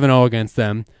goes 7-0 against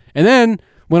them. And then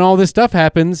when all this stuff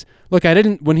happens, look,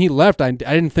 when he left, I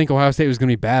didn't think Ohio State was going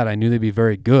to be bad. I knew they'd be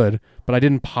very good, but I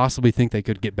didn't possibly think they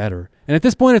could get better. And at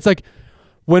this point, it's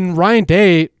when Ryan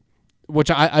Day,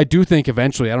 which I do think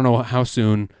eventually, I don't know how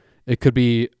soon, it could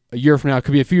be a year from now, it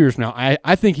could be a few years from now.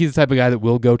 I think he's the type of guy that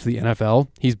will go to the NFL.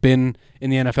 He's been in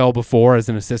the NFL before as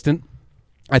an assistant.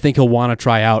 I think he'll want to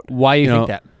try out. Why do you think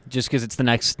that? Just because it's the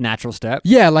next natural step?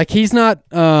 Yeah, he's not.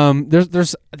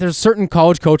 There's certain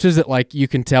college coaches that you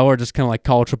can tell are just kind of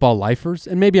college football lifers,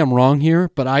 and maybe I'm wrong here,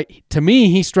 but to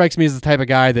me he strikes me as the type of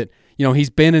guy that he's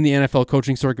been in the NFL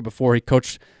coaching circuit before.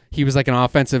 He was an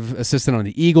offensive assistant on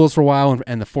the Eagles for a while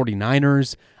and the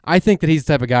 49ers. I think that he's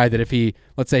the type of guy that if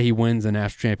let's say he wins a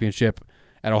national championship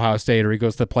at Ohio State or he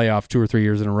goes to the playoff 2 or 3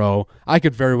 years in a row, I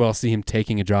could very well see him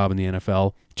taking a job in the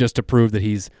NFL just to prove that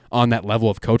he's on that level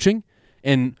of coaching.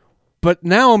 But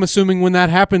now I'm assuming when that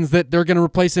happens that they're going to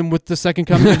replace him with the second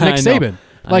coming of Nick Saban.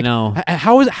 I know.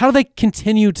 How do they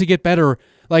continue to get better?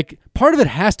 Part of it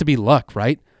has to be luck,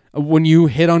 right? When you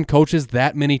hit on coaches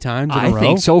that many times in a row? I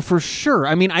think so for sure.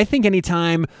 I mean, I think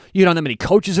anytime you don't have that many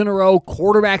coaches in a row,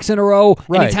 quarterbacks in a row,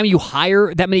 anytime you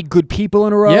hire that many good people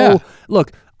in a row.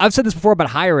 Look, I've said this before about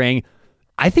hiring.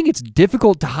 I think it's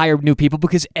difficult to hire new people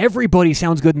because everybody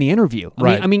sounds good in the interview.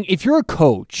 I mean, if you're a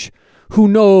coach who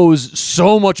knows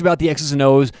so much about the X's and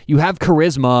O's, you have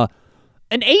charisma,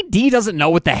 an AD doesn't know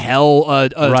what the hell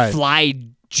a fly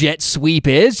jet sweep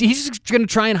is. He's just going to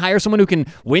try and hire someone who can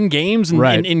win games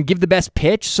and give the best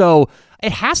pitch. So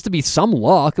it has to be some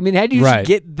luck. I mean, how do you just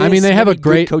get this they have a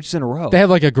great coaches in a row? They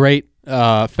have a great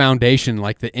foundation,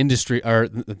 the industry or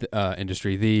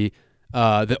the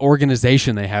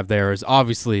organization they have there is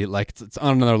obviously it's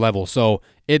on another level. So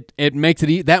it makes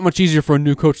it that much easier for a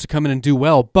new coach to come in and do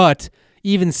well. But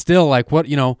even still, what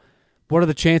are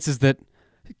the chances that?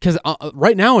 Because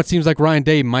right now it seems like Ryan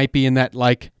Day might be in that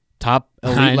top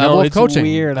elite level of coaching.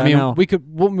 Weird. I mean,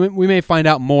 we may find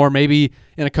out more maybe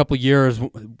in a couple of years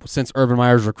since Urban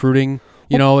Meyer's recruiting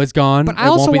is gone. But it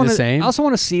won't be the same. I also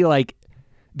want to see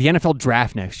the NFL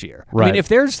draft next year. Right. I mean, if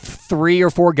there's 3 or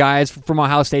 4 guys from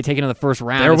Ohio State taken in the first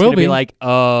round, there it's will going to be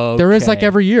okay. There is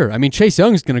every year. I mean, Chase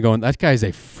Young's going to go in. That guy's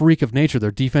a freak of nature.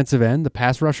 Their defensive end, the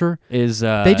pass rusher, they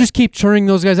just keep churning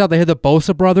those guys out. They had the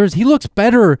Bosa brothers. He looks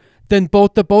better than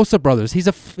both the Bosa brothers. He's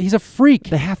a freak.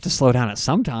 They have to slow down at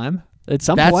some time. At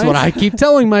some That's point. what I keep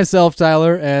telling myself,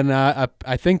 Tyler. And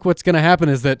I think what's going to happen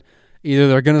is that either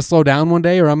they're going to slow down one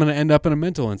day or I'm going to end up in a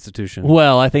mental institution.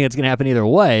 Well, I think it's going to happen either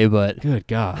way, but... Good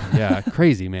God. Yeah,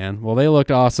 crazy, man. Well, they looked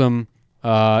awesome.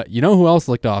 You know who else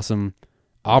looked awesome?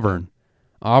 Auburn,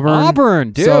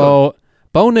 dude. So,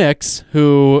 Bo Nix,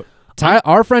 who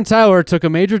our friend Tyler took a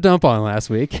major dump on last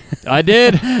week. I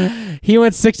did. He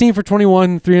went 16 for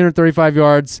 21, 335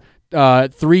 yards,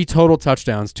 3 total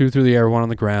touchdowns, 2 through the air, 1 on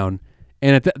the ground.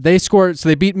 And they scored, so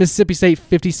they beat Mississippi State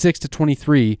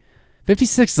 56-23.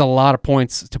 56 is a lot of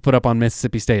points to put up on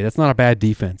Mississippi State. That's not a bad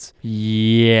defense.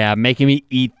 Yeah, making me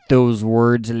eat those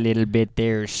words a little bit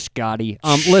there, Scotty.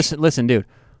 Listen, dude.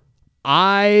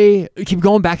 I keep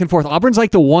going back and forth. Auburn's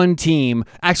the one team.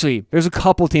 Actually, there's a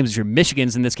couple teams this year.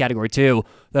 Michigan's in this category too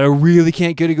that I really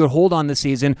can't get a good hold on this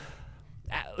season.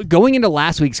 Going into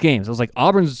last week's games, I was like,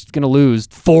 Auburn's going to lose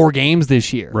 4 games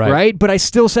this year, right? But I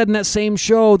still said in that same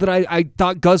show that I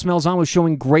thought Gus Malzahn was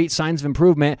showing great signs of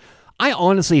improvement. I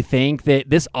honestly think that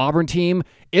this Auburn team,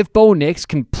 if Bo Nix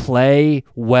can play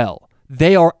well,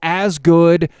 they are as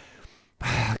good,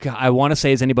 God, I want to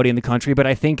say as anybody in the country, but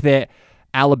I think that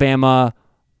Alabama,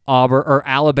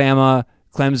 Clemson,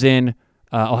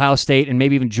 Ohio State, and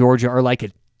maybe even Georgia are a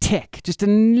tick, just a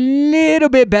little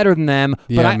bit better than them.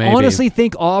 Yeah, but I maybe. honestly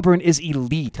think Auburn is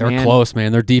elite. They're close,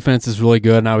 man. Their defense is really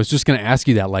good, and I was just going to ask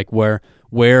you that,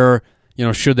 where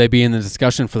should they be in the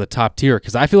discussion for the top tier?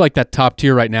 Because I feel like that top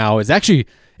tier right now is actually,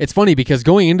 it's funny because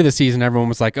going into the season, everyone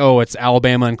was like, oh, it's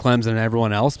Alabama and Clemson and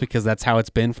everyone else because that's how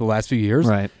it's been for the last few years.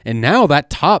 Right. And now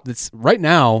that's right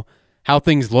now how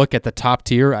things look at the top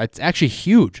tier, it's actually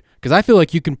huge because I feel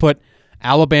like you can put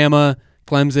Alabama,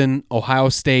 Clemson, Ohio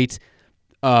State,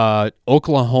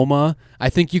 Oklahoma. I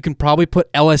think you can probably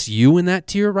put LSU in that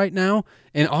tier right now.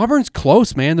 And Auburn's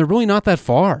close, man. They're really not that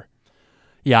far.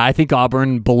 Yeah, I think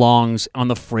Auburn belongs on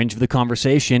the fringe of the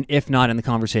conversation, if not in the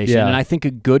conversation. Yeah. And I think a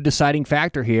good deciding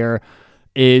factor here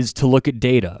is to look at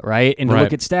data, right? And to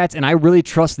look at stats. And I really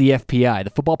trust the FPI, the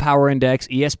Football Power Index,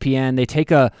 ESPN. They take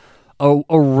a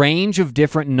range of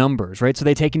different numbers, right? So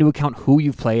they take into account who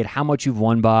you've played, how much you've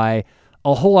won by,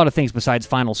 a whole lot of things besides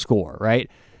final score, right?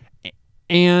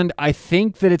 And I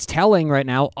think that it's telling right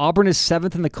now. Auburn is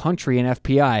 7th in the country in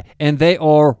FPI, and they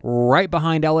are right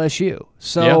behind LSU.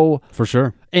 So, for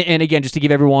sure. And again, just to give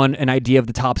everyone an idea of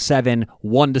the top 7,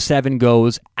 1 to 7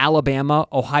 goes Alabama,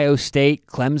 Ohio State,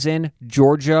 Clemson,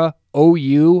 Georgia,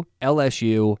 OU,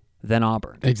 LSU, then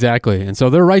Auburn. Exactly. And so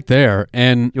they're right there.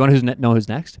 And you want to know who's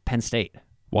next? Penn State.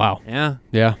 Wow. Yeah.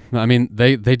 Yeah. I mean,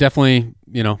 they definitely,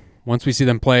 once we see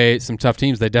them play some tough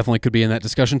teams, they definitely could be in that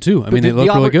discussion too. I mean, they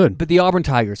look really good. But the Auburn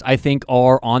Tigers, I think,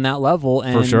 are on that level.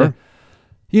 And for sure.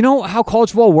 You know how college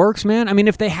football works, man? I mean,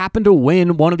 if they happen to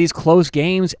win one of these close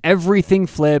games, everything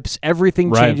flips,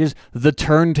 everything changes. The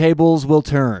turntables will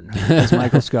turn, as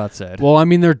Michael Scott said. Well, I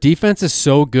mean, their defense is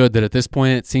so good that at this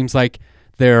point it seems like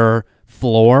their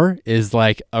floor is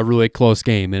like a really close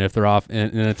game, and if they're off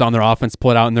and it's on their offense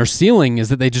split out, and their ceiling is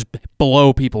that they just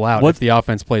blow people out if the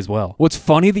offense plays well. What's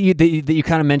funny that you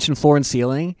kind of mentioned floor and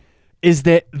ceiling is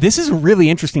that this is really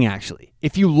interesting, actually.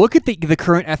 If you look at the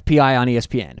current FPI on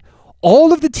ESPN,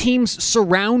 all of the teams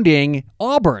surrounding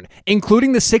Auburn,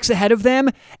 including the 6 ahead of them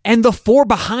and the 4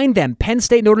 behind them, Penn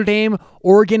State, Notre Dame,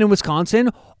 Oregon, and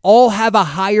Wisconsin, all have a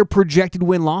higher projected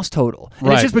win-loss total.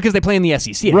 And it's just because they play in the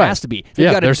SEC. It has to be.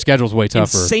 They've got their schedule's way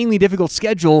tougher. Insanely difficult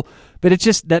schedule, but it's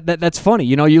just that's funny.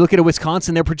 You look at a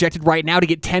Wisconsin, they're projected right now to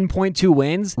get 10.2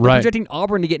 wins. They're projecting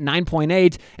Auburn to get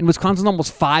 9.8, and Wisconsin's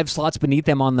almost 5 slots beneath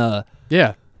them on the...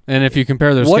 Yeah. And if you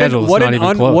compare their schedules, it's not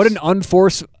even close.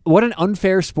 What an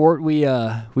unfair sport we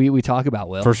talk about,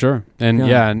 Will. For sure. And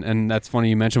and that's funny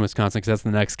you mentioned Wisconsin, because that's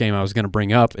the next game I was going to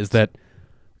bring up, is that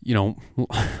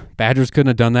Badgers couldn't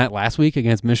have done that last week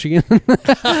against Michigan.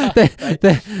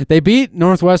 they beat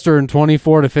Northwestern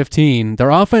 24-15.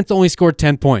 Their offense only scored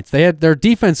 10 points. Their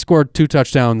defense scored 2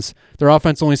 touchdowns. Their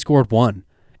offense only scored 1.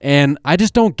 And I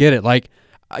just don't get it. Like,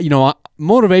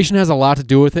 motivation has a lot to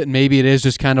do with it, and maybe it is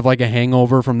just kind of like a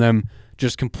hangover from them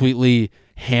just completely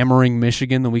hammering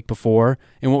Michigan the week before,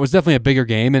 and what was definitely a bigger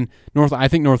game. And I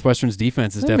think Northwestern's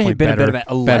defense is definitely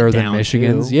better than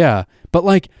Michigan's. Too. Yeah, but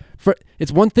like,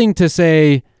 it's one thing to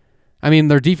say, I mean,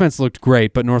 their defense looked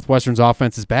great, but Northwestern's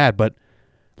offense is bad. But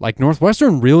like,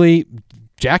 Northwestern really,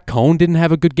 Jack Cohn didn't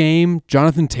have a good game.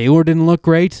 Jonathan Taylor didn't look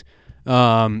great.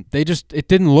 It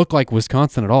didn't look like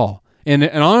Wisconsin at all. And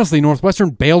honestly,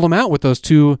 Northwestern bailed them out with those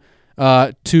two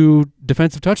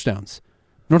defensive touchdowns.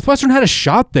 Northwestern had a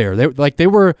shot there. They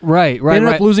were right. They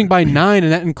ended up losing by 9,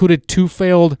 and that included 2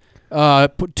 failed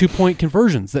 2-point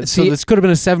conversions. So this could have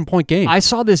been a 7-point game. I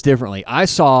saw this differently. I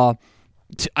saw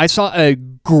a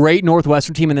great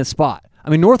Northwestern team in this spot. I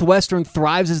mean, Northwestern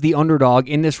thrives as the underdog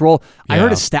in this role. Yeah.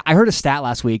 I heard a stat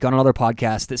last week on another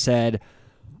podcast that said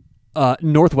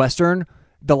Northwestern,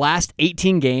 the last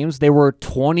 18 games, they were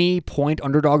 20-point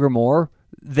underdog or more.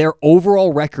 Their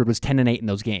overall record was 10-8 in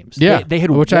those games. Yeah, they had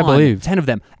which won I believe 10 of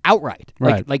them outright.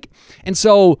 Right. And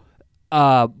so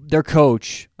their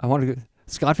coach,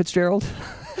 Scott Fitzgerald.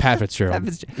 Pat Fitzgerald.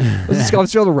 Was it Scott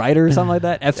Fitzgerald a writer or something like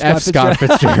that? F. Scott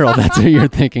Fitzgerald. That's who you're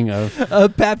thinking of.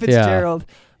 Pat Fitzgerald.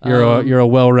 Yeah. You're a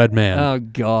well-read man. Oh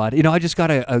God! I just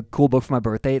got a cool book for my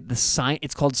birthday.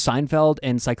 It's called Seinfeld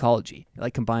and Psychology. It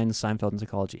like combines Seinfeld and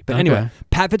psychology. But anyway,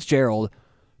 Pat Fitzgerald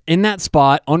in that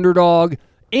spot, underdog,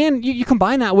 and you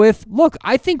combine that with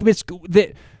I think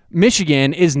that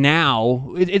Michigan is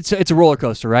now it's a roller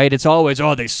coaster, right? It's always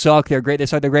they suck, they're great, they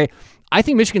suck, they're great. I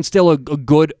think Michigan's still a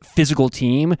good physical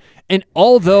team, and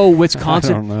although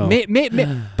Wisconsin, I don't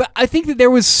know. but I think that there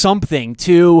was something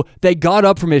to they got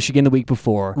up for Michigan the week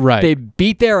before. Right, they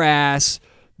beat their ass.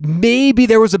 Maybe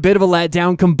there was a bit of a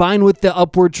letdown combined with the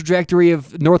upward trajectory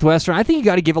of Northwestern. I think you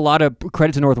got to give a lot of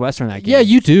credit to Northwestern in that game. Yeah,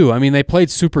 you do. I mean, they played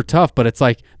super tough, but it's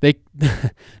like they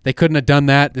couldn't have done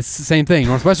that. It's the same thing.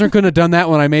 Northwestern couldn't have done that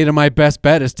when I made my best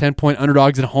bet as 10-point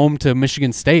underdogs at home to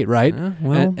Michigan State, right?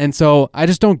 And so I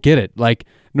just don't get it. Like,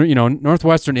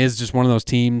 Northwestern is just one of those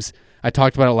teams. I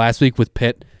talked about it last week with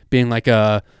Pitt being like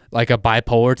a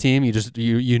bipolar team.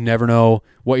 You never know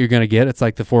what you're going to get. It's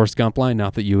like the Forrest Gump line,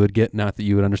 not that you would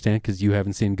understand because you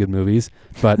haven't seen good movies.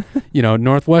 But,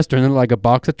 Northwestern, they're like a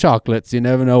box of chocolates. You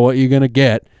never know what you're going to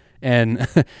get. And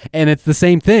and it's the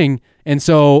same thing. And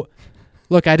so,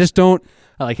 look, I just don't.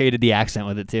 I like how you did the accent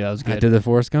with it too. That was good. I did the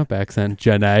Forrest Gump accent,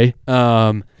 Jenny.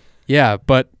 Yeah,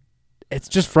 but it's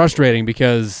just frustrating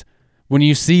because when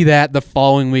you see that the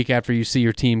following week after you see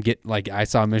your team get, like I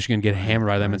saw Michigan get hammered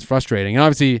by them, it's frustrating. And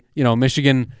obviously,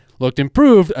 Michigan looked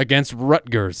improved against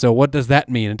Rutgers. So what does that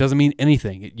mean? It doesn't mean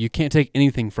anything. You can't take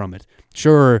anything from it.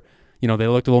 Sure, they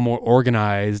looked a little more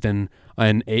organized and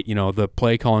the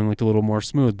play calling looked a little more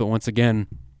smooth. But once again,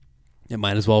 it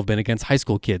might as well have been against high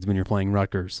school kids when you're playing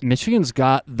Rutgers. Michigan's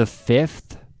got the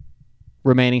 5th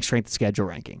remaining strength of schedule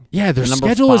ranking. Yeah, their The number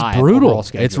schedule is 5 brutal. overall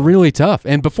schedule. It's really tough.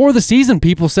 And before the season,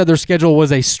 people said their schedule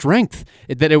was a strength,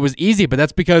 that it was easy, but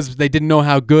that's because they didn't know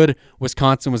how good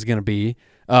Wisconsin was going to be.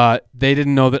 They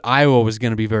didn't know that Iowa was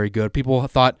going to be very good. People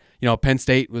thought, Penn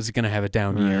State was going to have a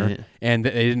down year, and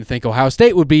they didn't think Ohio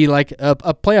State would be like a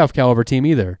playoff caliber team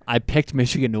either. I picked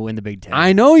Michigan to win the Big Ten.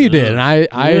 I know you did, and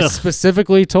I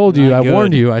specifically told you, Not I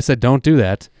warned good. you, I said don't do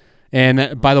that.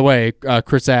 And by the way,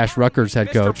 Chris Ash, Rutgers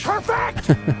head coach. Perfect!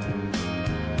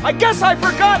 I guess I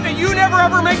forgot that you never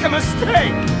ever make a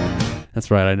mistake!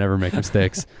 That's right, I never make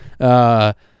mistakes.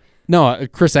 No,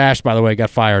 Chris Ash, by the way, got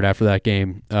fired after that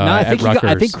game at Rutgers.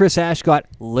 I think Chris Ash got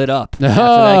lit up. after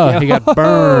Oh, that game. he got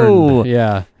burned.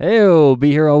 Yeah. Ew,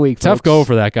 be here all week. Tough folks. go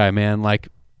for that guy, man. Like,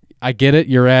 I get it.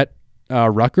 You're at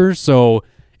Rutgers, so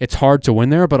it's hard to win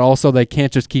there, but also they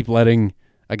can't just keep letting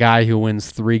a guy who wins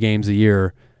 3 games a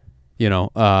year,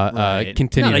 Right.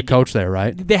 continue No, to coach there,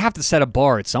 right? They have to set a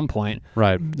bar at some point.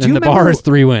 Right. you And the bar remember- is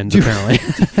 3 wins, apparently.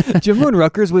 Do you remember when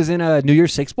Rutgers was in a New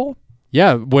Year's Six Bowl?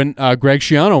 Yeah, when Greg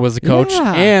Schiano was the coach,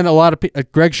 Yeah. and a lot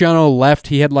of Greg Schiano left.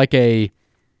 He had like an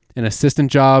assistant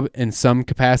job in some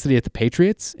capacity at the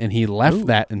Patriots, and he left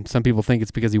that. And some people think it's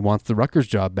because he wants the Rutgers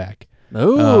job back.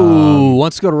 Oh,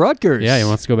 wants to go to Rutgers. Yeah, he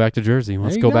wants to go back to Jersey. He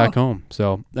wants There to you go back go. home.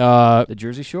 So the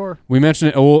Jersey Shore. we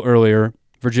mentioned it a little earlier.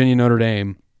 Virginia, Notre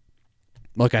Dame.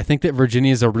 Look, I think that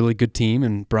Virginia is a really good team,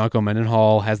 and Bronco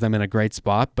Mendenhall has them in a great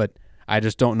spot. But I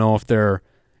just don't know if they're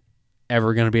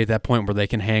ever going to be at that point where they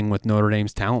can hang with Notre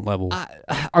Dame's talent level.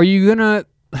 Are you gonna?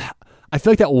 I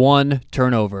feel like that one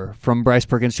turnover from Bryce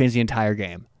Perkins changed the entire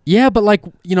game. Yeah, but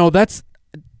that's.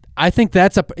 I think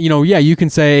that's yeah, you can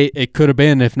say it could have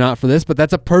been if not for this, but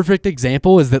that's a perfect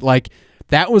example. Is that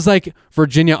that was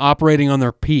Virginia operating on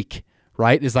their peak,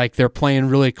 right? Is they're playing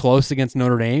really close against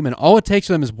Notre Dame, and all it takes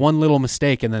for them is one little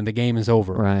mistake, and then the game is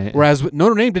over. Right. Whereas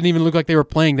Notre Dame didn't even look like they were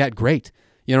playing that great.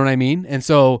 You know what I mean? And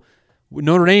so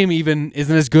Notre Dame even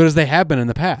isn't as good as they have been in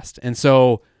the past, and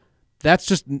so that's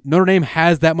just Notre Dame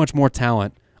has that much more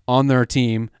talent on their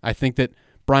team. I think that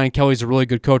Brian Kelly's a really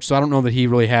good coach, so I don't know that he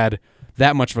really had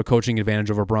that much of a coaching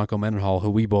advantage over Bronco Mendenhall, who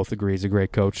we both agree is a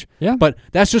great coach. Yeah. But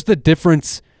that's just the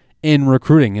difference in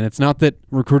recruiting, and it's not that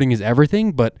recruiting is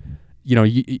everything, but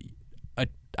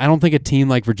I don't think a team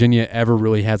like Virginia ever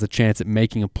really has a chance at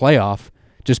making a playoff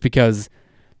just because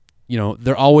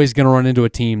they're always going to run into a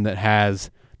team that has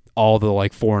all the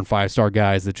 4 and 5 star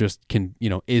guys that just can,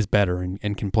 is better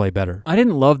and can play better. I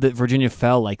didn't love that Virginia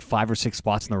fell 5 or 6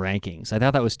 spots in the rankings. I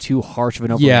thought that was too harsh of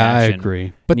an overreaction. Yeah, I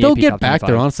agree. But in the they'll AP get Top back 25.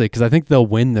 there, honestly, because I think they'll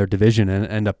win their division and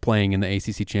end up playing in the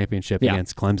ACC championship Yeah.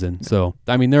 against Clemson. So,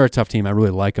 I mean, they're a tough team. I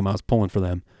really like them. I was pulling for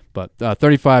them. But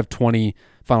 35-20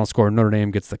 final score. Notre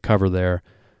Dame gets the cover there.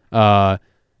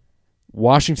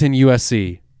 Washington,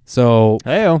 USC. So,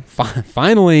 Hey-o.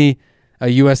 finally, a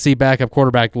USC backup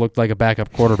quarterback looked like a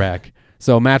backup quarterback.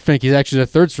 So Matt Fink, he's actually the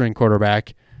third-string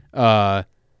quarterback.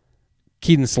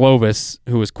 Keaton Slovis,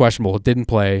 who was questionable, didn't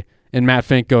play. And Matt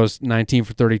Fink goes 19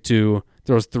 for 32,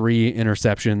 throws 3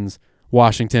 interceptions.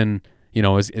 Washington,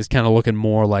 is kind of looking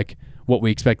more like what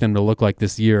we expect them to look like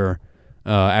this year.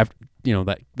 After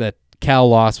that Cal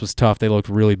loss was tough. They looked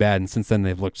really bad, and since then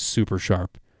they've looked super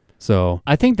sharp. So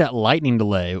I think that lightning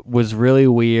delay was really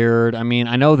weird. I mean,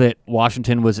 I know that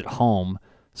Washington was at home,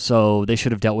 so they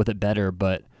should have dealt with it better.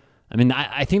 But, I mean,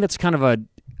 I think that's kind of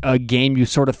a game you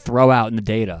sort of throw out in the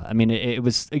data. I mean, it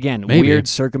was, again, Maybe. weird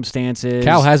circumstances.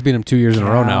 Cal has beat them 2 years in a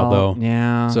row now, though.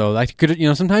 Yeah. So that could,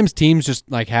 sometimes teams just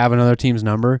have another team's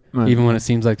number, even when it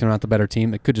seems like they're not the better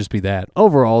team. It could just be that.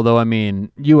 Overall, though, I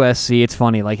mean, USC, it's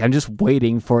funny. I'm just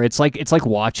waiting for it's like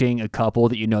watching a couple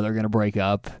that they're going to break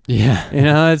up.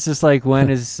 Yeah. It's just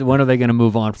when are they going to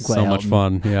move on from Clay So much Helton?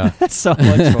 fun. Yeah. It's so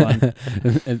much fun.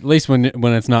 At least when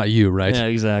it's not you, right? Yeah,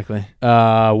 exactly.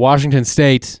 Washington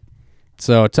State.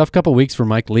 So a tough couple weeks for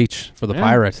Mike Leach for the Yeah.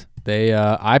 Pirate. They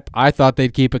I thought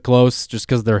they'd keep it close just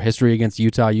because of their history against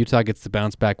Utah. Utah gets the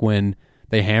bounce back win.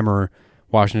 They hammer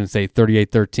Washington State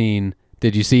 38-13.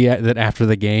 Did you see that after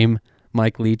the game,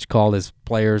 Mike Leach called his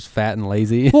players fat and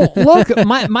lazy? Well, look,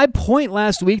 my point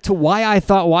last week to why I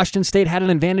thought Washington State had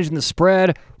an advantage in the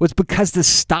spread was because the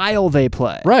style they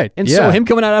play. Right, And yeah. so him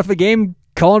coming out after the game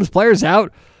calling his players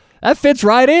out. That fits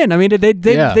right in. I mean,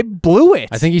 they blew it.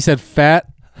 I think he said fat,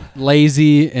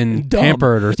 lazy, and Dumb.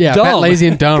 pampered, or Dumb. fat, lazy,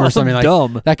 and dumb, or something like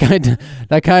Dumb.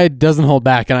 that guy doesn't hold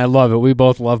back, and I love it. We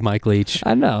both love Mike Leach.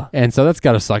 I know. And so that's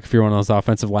got to suck if you're one of those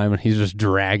offensive linemen. He's just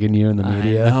dragging you in the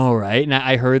media. I know, right? And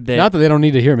I heard that. Not that they don't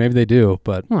need to hear. Maybe they do,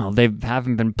 but Well, they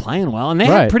haven't been playing well, and they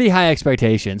Right. had pretty high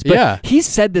expectations. But Yeah. he's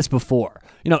said this before.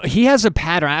 He has a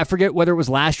pattern. I forget whether it was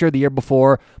last year or the year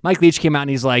before. Mike Leach came out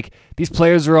and he's like, these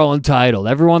players are all entitled.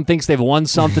 Everyone thinks they've won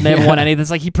something. They haven't won anything.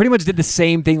 It's like he pretty much did the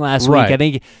same thing last Right. week. I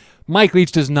think Mike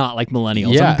Leach does not like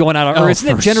millennials. Yeah. I'm going out on, Oh, or isn't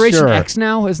it for Generation sure. X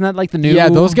now? Isn't that like the new? yeah,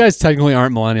 those guys technically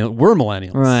aren't millennials. We're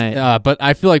millennials, Right. But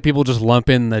I feel like people just lump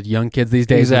in the young kids these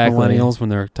days Exactly. with millennials when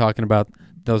they're talking about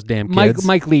those damn kids.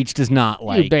 Mike Leach does not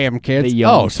like you damn kids. the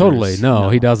Oh, youngsters. totally. No,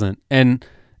 he doesn't. And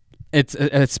it's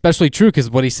especially true because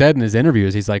what he said in his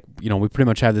interviews, he's like, we pretty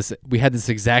much had this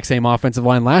exact same offensive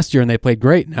line last year and they played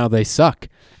great. Now they suck.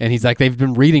 And he's like, they've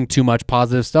been reading too much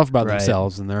positive stuff about Right.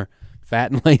 themselves and they're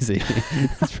fat and lazy.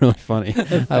 It's really funny.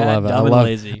 I love it. dumb, and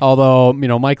lazy. Although,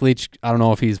 Mike Leach, I don't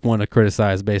know if he's one to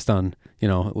criticize based on,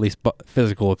 at least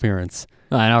physical appearance.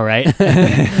 I know, right?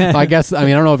 I guess, I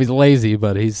don't know if he's lazy,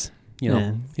 but he's,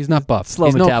 Yeah. he's not buff. Slow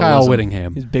He's no Kyle metabolism.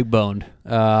 Whittingham. He's big boned.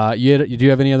 You do you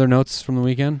have any other notes from the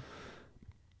weekend?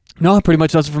 No, pretty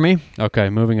much that's it for me. Okay,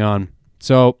 moving on.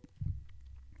 So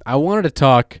I wanted to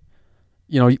talk,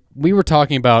 we were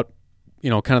talking about,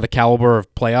 kind of the caliber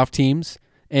of playoff teams.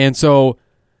 And so,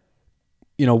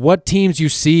 what teams you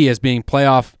see as being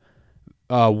playoff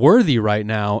worthy right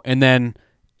now, and then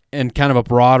in kind of a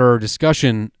broader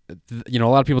discussion, a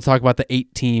lot of people talk about the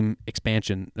 8-team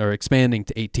expansion or expanding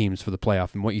to 8 teams for the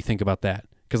playoff and what you think about that.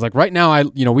 Because like right now,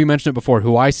 we mentioned it before,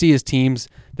 who I see as teams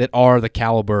that are the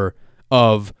caliber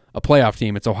of a playoff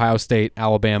team. It's Ohio State,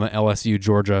 Alabama, LSU,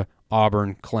 Georgia,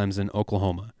 Auburn, Clemson,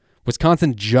 Oklahoma.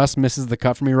 Wisconsin just misses the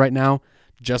cut for me right now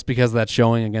just because of that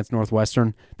showing against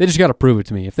Northwestern. They just got to prove it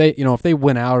to me. If they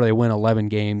win out or they win 11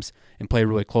 games and play a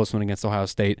really close one against Ohio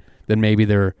State, then maybe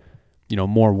they're,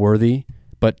 more worthy.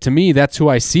 But to me, that's who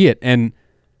I see it. And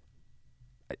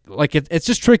like it's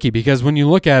just tricky because when you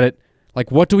look at it,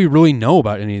 like what do we really know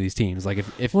about any of these teams? Like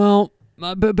if Well,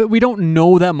 but we don't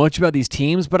know that much about these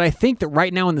teams, but I think that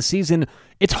right now in the season,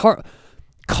 it's hard.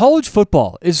 College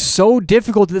football is so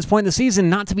difficult at this point in the season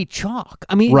not to be chalk.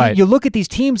 I mean, Right. you look at these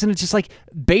teams and it's just like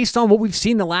based on what we've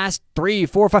seen the last 3,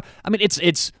 4, 5. I mean,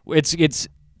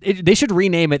 they should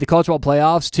rename it the college football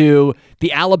playoffs to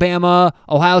the Alabama,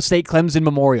 Ohio State, Clemson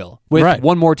Memorial with Right.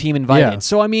 one more team invited. Yeah.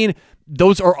 So I mean,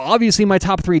 those are obviously my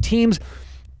top 3 teams.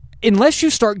 Unless you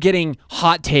start getting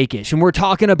hot take-ish, and we're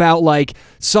talking about like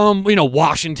some,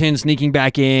 Washington sneaking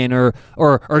back in, or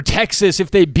Texas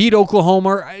if they beat Oklahoma,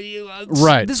 or,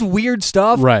 Right. this weird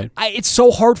stuff. Right. It's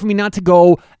so hard for me not to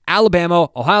go Alabama,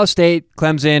 Ohio State,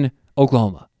 Clemson,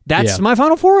 Oklahoma. That's Yeah. my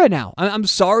Final Four right now. I'm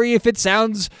sorry if it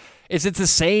sounds, it's the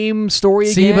same story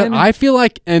See, again. but I feel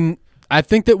like, and I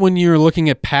think that when you're looking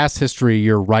at past history,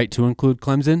 you're right to include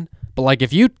Clemson. But like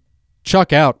if you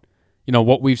chuck out,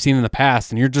 what we've seen in the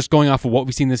past, and you're just going off of what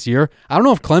we've seen this year, I don't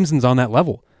know if Clemson's on that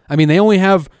level. I mean, they only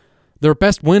have their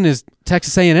best win is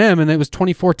Texas A&M, and it was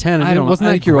 24-10, and I it don't wasn't I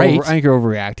that think you're great. I think you're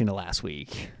overreacting to last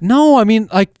week. No, I mean,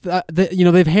 like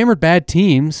they've hammered bad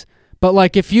teams, but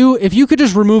like if you could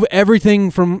just remove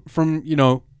everything from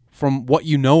what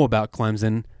you know about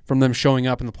Clemson, from them showing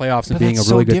up in the playoffs and But being a that's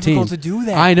really so good team. difficult to do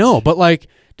that. I know, but like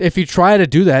if you try to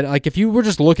do that, like if you were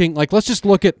just looking, like let's just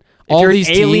look at If all you're these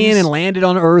an alien teams and landed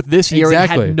on Earth this year and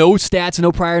Exactly. had no stats,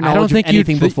 no prior I knowledge don't think of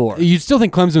anything before. You'd still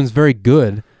think Clemson's very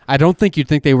good. I don't think you'd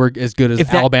think they were as good as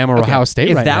Alabama or okay, Ohio State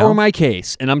if right that now. were my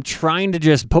case, and I'm trying to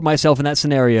just put myself in that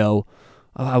scenario,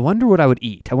 I wonder what I would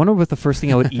eat. I wonder what the first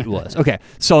thing I would eat was. Okay,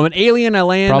 so I'm an alien. I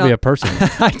land. Probably a person.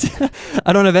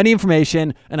 I don't have any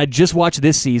information, and I just watched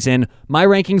this season. My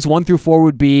rankings 1 through 4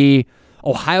 would be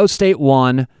Ohio State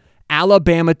 1,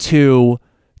 Alabama 2,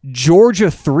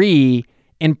 Georgia 3,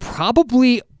 and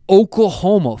probably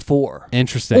Oklahoma 4.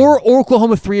 Interesting. Or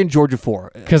Oklahoma 3 and Georgia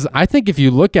 4. Because I think if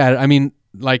you look at it, I mean,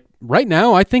 like right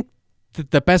now, I think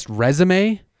that the best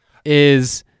resume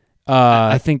is.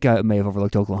 I think I may have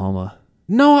overlooked Oklahoma.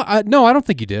 No, I don't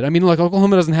think you did. I mean, like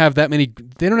Oklahoma doesn't have that many.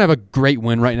 They don't have a great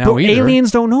win right now But either.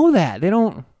 aliens don't know that. They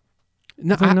don't.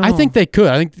 No, I don't I know. think they could.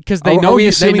 I think because they Are know we they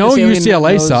assuming know this alien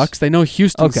UCLA knows- sucks. They know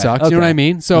Houston Okay, sucks. You know what I okay,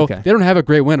 mean? So okay. they don't have a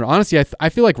great winner. Honestly, I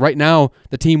feel like right now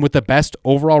the team with the best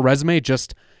overall resume,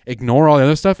 just ignore all the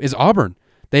other stuff, is Auburn.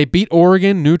 They beat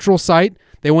Oregon, neutral site.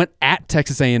 They went at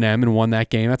Texas A&M and won that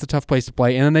game. That's a tough place to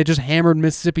play. And then they just hammered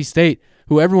Mississippi State,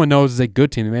 who everyone knows is a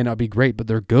good team. They may not be great, but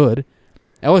they're good.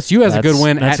 LSU has a good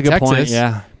win That's at a good Texas. point,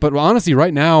 yeah. But honestly,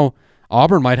 right now,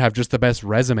 Auburn might have just the best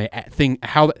resume at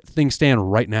how things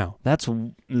stand right now. That's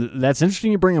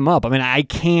interesting you bring them up. I mean, I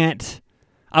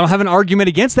don't have an argument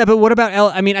against that, but what about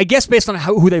I guess based on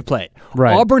who they played.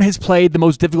 Right. Auburn has played the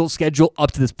most difficult schedule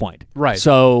up to this point. Right.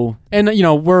 So, and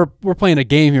we're playing a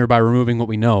game here by removing what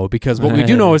we know, because what we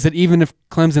do know is that even if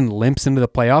Clemson limps into the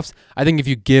playoffs, I think if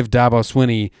you give Dabo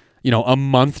Swinney, a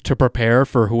month to prepare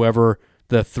for whoever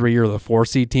the 3 or the 4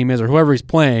 seed team is, or whoever he's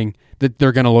playing, that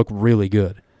they're going to look really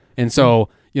good. And so,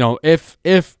 if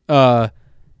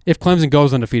Clemson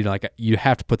goes undefeated, you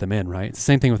have to put them in, right? It's the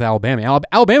same thing with Alabama.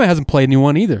 Alabama hasn't played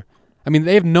anyone either. I mean,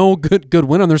 they have no good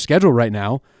win on their schedule right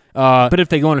now. But if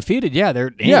they go undefeated, they're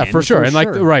in. Yeah, for sure.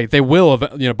 They will,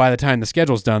 by the time the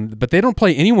schedule's done. But they don't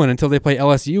play anyone until they play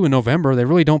LSU in November. They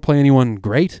really don't play anyone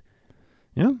great.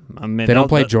 Yeah, I mean, they don't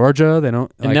play Georgia. They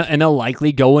don't, and they'll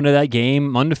likely go into that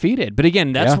game undefeated. But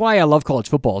again, that's why I love college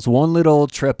football. It's one little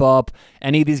trip up.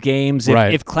 Any of these games,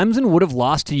 if Clemson would have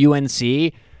lost to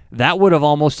UNC, that would have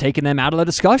almost taken them out of the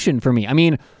discussion for me. I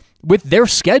mean, with their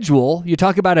schedule, you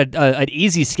talk about an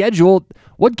easy schedule.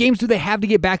 What games do they have to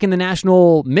get back in the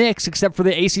national mix except for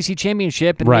the ACC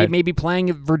championship and maybe playing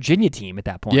a Virginia team at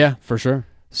that point? Yeah, for sure.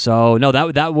 So no,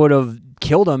 that would have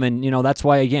killed them, and that's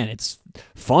why again it's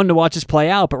fun to watch this play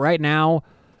out. But right now,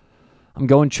 I'm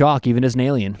going chalk, even as an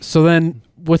alien. So then,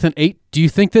 with an 8, do you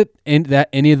think that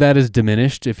any of that is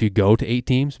diminished if you go to 8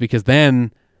 teams? Because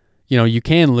then, you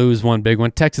can lose one big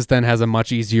one. Texas then has a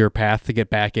much easier path to get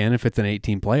back in if it's an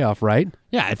 8-team playoff, right?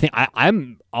 Yeah, I think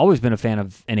I'm always been a fan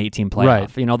of an 8-team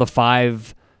playoff. Right. The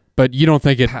 5. But you don't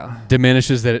think it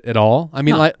diminishes it at all? I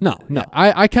mean, no.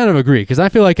 I kind of agree, because I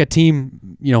feel like a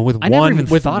team, with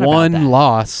one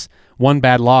loss, one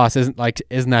bad loss isn't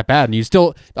that bad, and you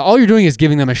still all you're doing is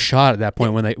giving them a shot at that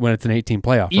point when it's an 8-team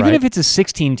playoff. Even if it's a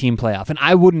 16-team playoff, and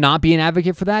I would not be an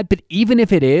advocate for that, but even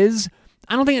if it is,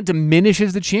 I don't think it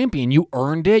diminishes the champion. You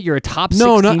earned it. You're a top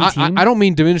 16 team. I don't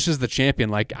mean diminishes the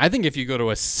champion. I think if you go to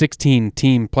a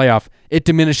 16-team playoff, it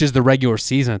diminishes the regular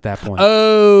season at that point.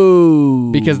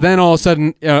 Oh. Because then all of a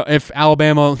sudden, if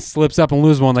Alabama slips up and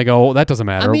loses one, they go, that doesn't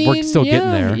matter. We're still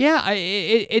getting there. Yeah.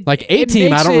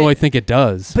 8-team, I don't really think it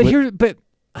does. But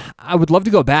I would love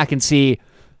to go back and see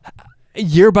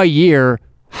year by year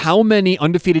how many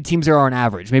undefeated teams there are on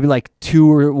average. Maybe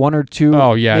 2 or 1 or 2.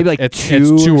 Oh, yeah. Maybe it's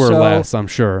 2 or less, I'm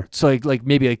sure. So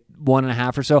maybe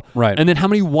 1.5 or so. Right. And then how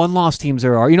many one-loss teams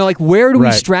there are. Where do we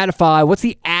stratify? What's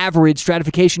the average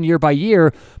stratification year by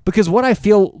year? Because what I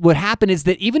feel would happen is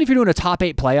that even if you're doing a top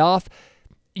 8 playoff,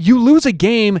 you lose a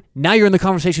game, now you're in the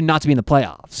conversation not to be in the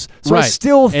playoffs. So I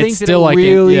still think that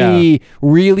it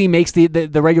really makes the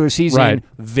regular season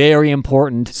very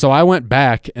important. So I went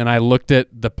back and I looked at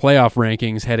the playoff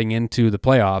rankings heading into the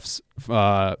playoffs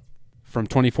from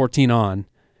 2014 on,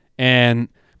 and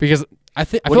because I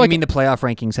feel what do you mean the playoff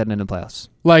rankings heading into the playoffs?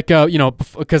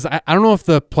 Because I don't know if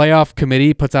the playoff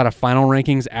committee puts out a final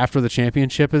rankings after the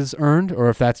championship is earned, or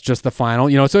if that's just the final.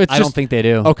 So it's I don't think they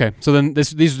do. Okay, so then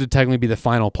these would technically be the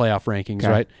final playoff rankings,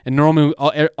 right? And normally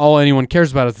all anyone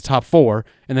cares about is the top 4,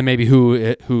 and then maybe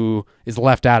who is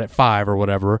left out at 5 or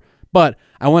whatever. But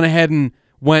I went ahead and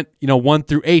went 1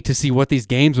 through 8 to see what these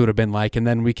games would have been like, and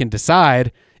then we can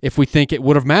decide if we think it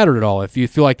would have mattered at all. If you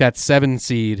feel like that 7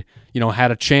 seed,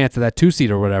 had a chance at that 2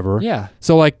 seed or whatever. Yeah.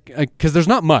 So because there's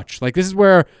not much. This is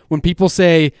where when people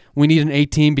say we need an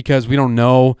 8-team because we don't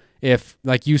know if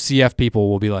UCF people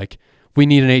will be like, we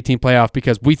need an 8-team playoff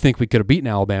because we think we could have beaten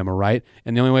Alabama, right?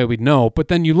 And the only way we'd know. But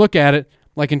then you look at it,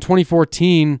 in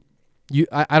 2014,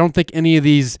 I don't think any of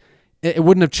these, it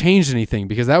wouldn't have changed anything,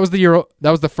 because that was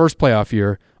the first playoff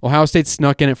year. Ohio State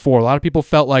snuck in at 4. A lot of people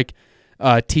felt like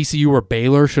TCU or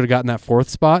Baylor should have gotten that 4th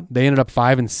spot. They ended up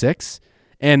 5 and 6,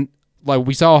 and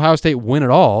we saw Ohio State win it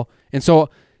all. And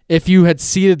so if you had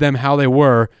seeded them how they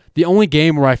were, the only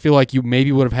game where I feel like you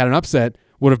maybe would have had an upset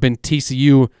would have been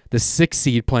TCU, the 6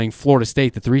 seed, playing Florida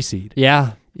State, the 3 seed.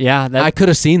 Yeah. I could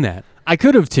have seen that. I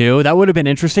could have too. That would have been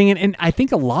interesting. And I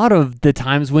think a lot of the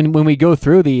times when we go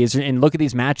through these and look at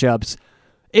these matchups,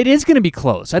 it is going to be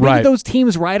close. I think that those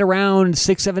teams right around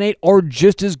 6, 7, 8 are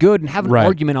just as good and have an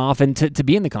argument often to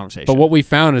be in the conversation. But what we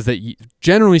found is that,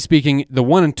 generally speaking, the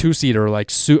 1 and 2 seed are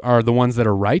the ones that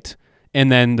are right, and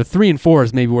then the 3 and 4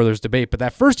 is maybe where there's debate. But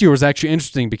that first year was actually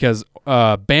interesting because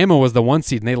Bama was the 1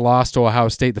 seed, and they lost to Ohio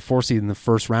State, the 4 seed, in the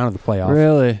first round of the playoff.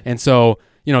 Really? And so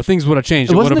things would have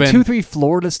changed. It wasn't the 2-3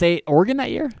 Florida State, Oregon that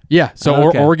year? Yeah.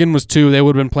 So Oregon was 2. They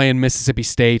would have been playing Mississippi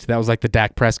State. That was the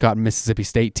Dak Prescott Mississippi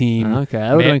State team. Okay,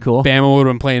 that would have been cool. Bama would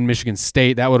have been playing Michigan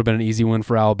State. That would have been an easy win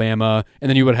for Alabama. And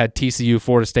then you would have had TCU,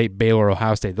 Florida State, Baylor,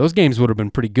 Ohio State. Those games would have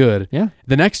been pretty good. Yeah.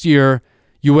 The next year,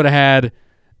 you would have had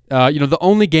the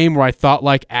only game where I thought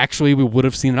like actually we would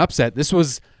have seen an upset. This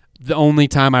was the only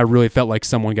time I really felt like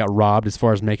someone got robbed as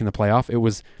far as making the playoff.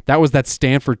 That was that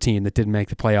Stanford team that didn't make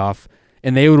the playoff,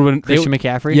 and they would have been Christian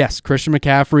McCaffrey. Yes, Christian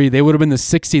McCaffrey. They would have been the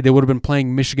 6th seed. They would have been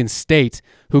playing Michigan State,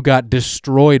 who got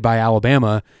destroyed by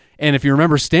Alabama. And if you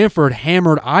remember, Stanford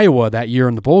hammered Iowa that year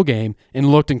in the bowl game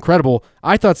and looked incredible.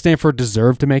 I thought Stanford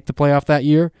deserved to make the playoff that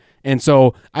year. And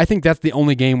so I think that's the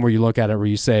only game where you look at it where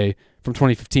you say from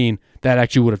 2015 that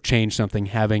actually would have changed something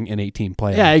having an 18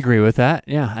 playoff. Yeah, I agree with that.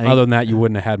 Yeah. Other than that, you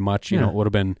wouldn't have had much. It would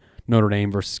have been Notre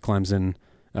Dame versus Clemson.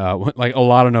 Like a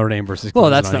lot of Notre Dame versus Clemson. Well,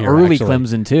 that's the early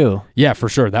Clemson too. Yeah, for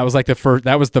sure. That was like the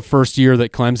first year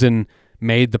that Clemson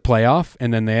made the playoff,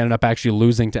 and then they ended up actually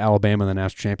losing to Alabama in the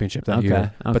national championship that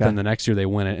year. But then the next year they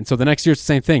win it. And so the next year it's the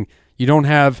same thing. You don't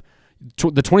have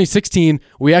the 2016,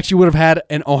 we actually would have had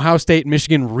an Ohio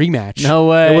State-Michigan rematch. No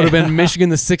way. It would have been Michigan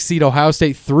the 6th seed, Ohio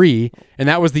State 3, and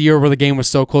that was the year where the game was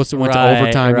so close it went to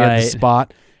overtime. You had the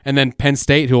spot. And then Penn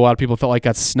State, who a lot of people felt like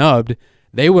got snubbed,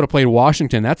 they would have played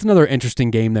Washington. That's another interesting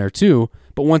game there too.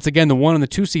 But once again, the 1 and the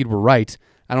 2 seed were right.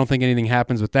 I don't think anything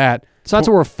happens with that. So that's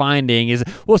what we're finding so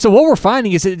what we're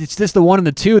finding is it's just the 1 and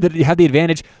the 2 that have the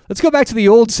advantage. Let's go back to the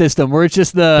old system where it's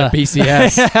just the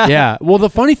BCS. Yeah. Well,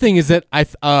 the funny thing is that I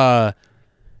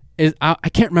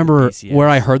can't remember BCS. Where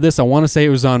I heard this. I want to say it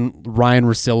was on Ryan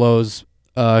Russillo's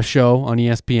show on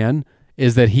ESPN,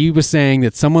 is that he was saying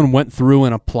that someone went through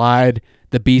and applied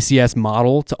the BCS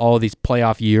model to all of these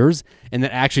playoff years and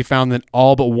that actually found that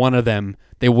all but one of them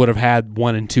they would have had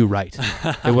 1 and 2 right.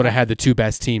 They would have had the 2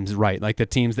 best teams right, like the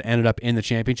teams that ended up in the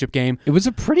championship game. It was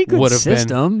a pretty good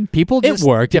system. It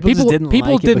worked.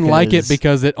 People didn't like it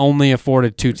because it only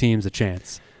afforded 2 teams a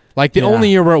chance. Like the only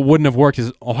year where it wouldn't have worked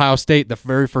is Ohio State, the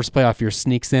very first playoff year,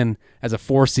 sneaks in as a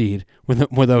 4 seed with a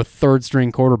 3rd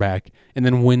string quarterback and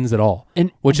then wins it all,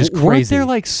 which is crazy. Weren't there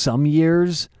like some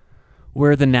years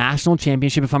where the national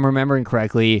championship, if I'm remembering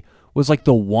correctly, was like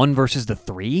the 1 versus the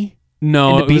 3?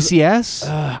 No, in the BCS?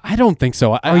 I don't think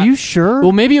so. Are you sure?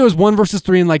 Well, maybe it was 1 versus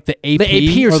 3 in like the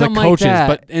AP or the coaches, like that.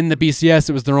 But in the BCS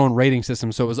it was their own rating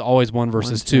system, so it was always 1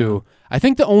 versus 2. I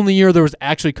think the only year there was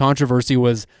actually controversy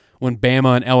was when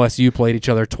Bama and LSU played each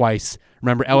other twice.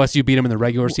 Remember, LSU beat them in the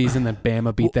regular season, then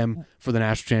Bama beat them for the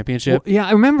national championship. Well, yeah,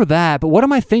 I remember that, but what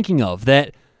am I thinking of?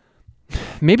 That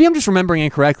maybe I'm just remembering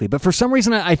incorrectly, but for some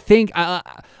reason I think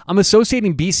I'm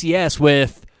associating BCS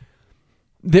with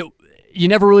that. You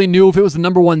never really knew if it was the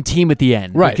number 1 team at the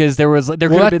end, right? Because that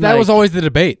was always the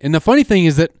debate. And the funny thing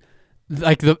is that,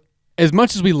 like as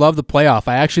much as we love the playoff,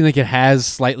 I actually think it has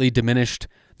slightly diminished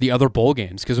the other bowl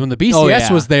games, because when the BCS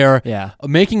was there,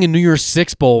 making a New Year's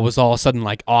Six bowl was all of a sudden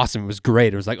like awesome. It was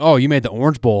great. It was like, oh, you made the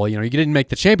Orange Bowl. You didn't make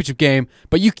the championship game,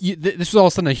 but this was all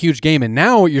of a sudden a huge game. And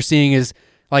now what you're seeing is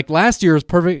like last year's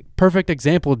perfect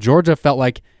example. Georgia felt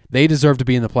like they deserved to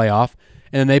be in the playoff.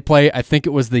 And then they play, I think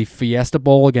it was the Fiesta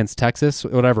Bowl against Texas,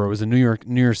 whatever. It was a New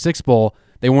Year's Six Bowl.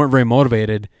 They weren't very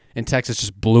motivated, and Texas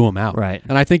just blew them out. Right.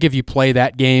 And I think if you play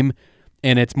that game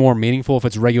and it's more meaningful if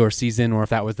it's regular season or if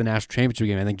that was the national championship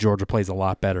game, I think Georgia plays a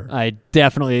lot better. I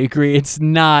definitely agree. It's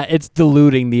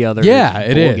diluting the other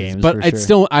it is. games. But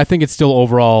I think it's still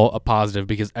overall a positive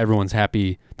because everyone's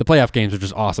happy. The playoff games are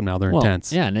just awesome now. They're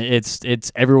intense. Yeah, and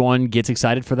it's everyone gets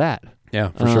excited for that.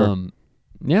 Yeah, for sure.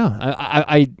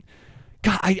 Yeah,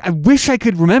 God, I wish I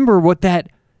could remember what that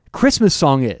Christmas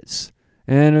song is.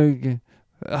 And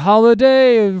a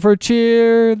holiday for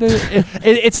cheer.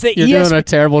 It's the You're doing a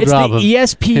terrible job of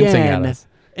hinting at us.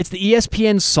 It's the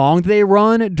ESPN song they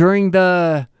run during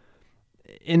the.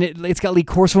 And it's got Lee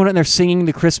Corso in it, and they're singing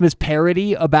the Christmas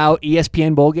parody about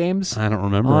ESPN bowl games. I don't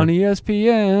remember. On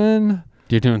ESPN.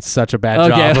 You're doing such a bad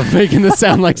job of making this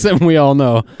sound like something we all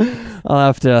know.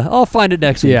 I'll find it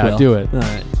next week. Yeah, do it. All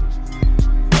right.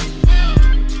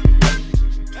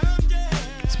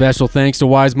 Special thanks to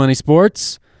Wise Money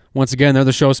Sports. Once again, they're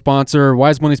the show sponsor.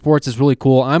 Wise Money Sports is really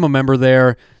cool. I'm a member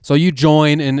there, so you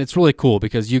join, and it's really cool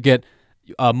because you get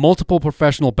multiple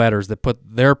professional bettors that put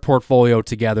their portfolio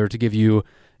together to give you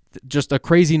just a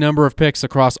crazy number of picks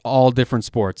across all different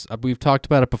sports. We've talked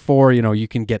about it before. You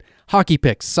can get hockey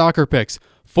picks, soccer picks,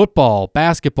 football,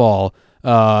 basketball,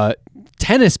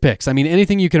 tennis picks. I mean,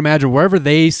 anything you can imagine. Wherever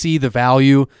they see the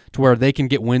value to where they can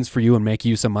get wins for you and make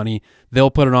you some money,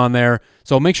 they'll put it on there.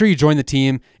 So make sure you join the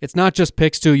team. It's not just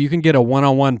picks too. You can get a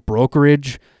one-on-one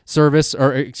brokerage service,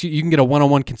 or you can get a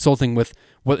one-on-one consulting with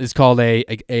what is called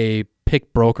a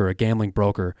pick broker, a gambling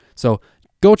broker. So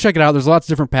go check it out. There's lots of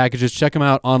different packages. Check them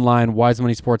out online,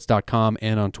 wisemoneysports.com,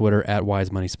 and on Twitter at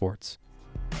wisemoneysports.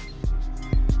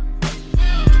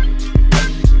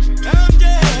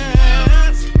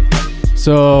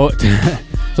 So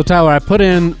Tyler, I put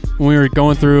in when we were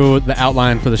going through the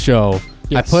outline for the show,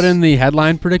 Yes. I put in the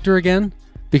headline predictor again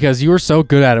because you were so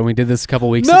good at it when we did this a couple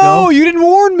weeks ago. No, you didn't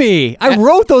warn me. I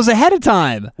wrote those ahead of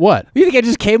time. What? You think I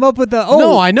just came up with the? Oh,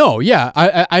 No, I know. Yeah,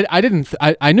 I didn't.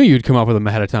 I knew you'd come up with them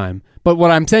ahead of time. But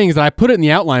what I'm saying is that I put it in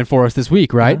the outline for us this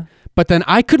week, right? But then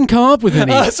I couldn't come up with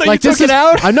any. So you took it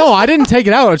out? I know I didn't take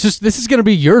it out. It's just this is gonna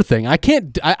be your thing. I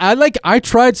can't. I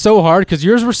tried so hard because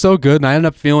yours were so good, and I ended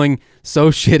up feeling so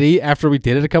shitty after we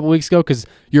did it a couple weeks ago because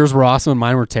yours were awesome and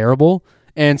mine were terrible.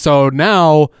 And so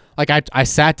now, like I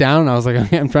sat down and I was like,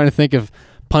 okay, I'm trying to think of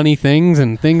punny things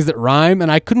and things that rhyme,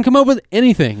 and I couldn't come up with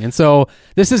anything. And so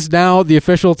this is now the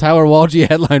official Tyler Walgie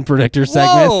headline predictor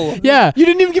segment. Whoa. Yeah. You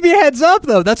didn't even give me a heads up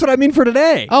though. That's what I mean for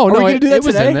today. Oh Are no, we gonna do that it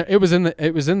was today? in there. It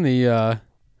was in the.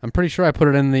 I'm pretty sure I put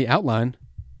it in the outline,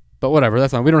 but whatever.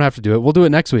 That's fine. We don't have to do it. We'll do it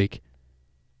next week.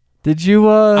 Did you?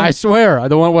 I swear. I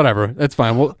don't want whatever. That's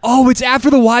fine. Well, Oh, it's after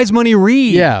the Wise Money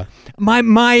read. yeah.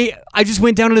 My I just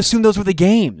went down and assumed those were the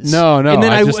games. No, And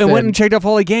then I I just went did. and checked off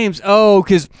all the games. Oh,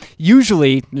 because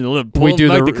usually We we do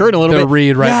the curtain a little the bit.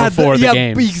 read right before the yeah,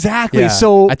 game. Exactly. Yeah.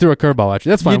 So I threw a curveball at you.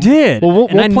 That's fine. You did. Well,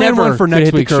 And I we'll plan never one for could next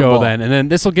hit the week's show curveball. then, and then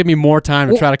this will give me more time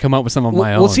to try to come up with some of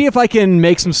my own. we'll see if I can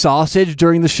make some sausage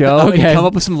during the show Okay. and come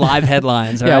up with some live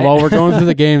headlines. All Yeah, right? while we're going through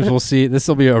the games, we'll see. This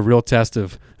will be a real test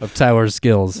of Tyler's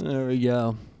skills. There we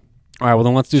go. All right, well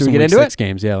then let's do Should we some get week into 6 it?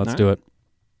 games. Yeah, let's All do it.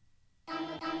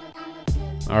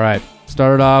 All right,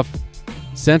 started off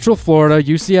Central Florida,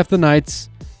 UCF the Knights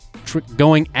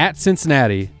going at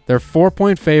Cincinnati. They're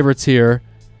 4-point favorites here.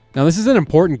 Now this is an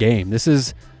important game. This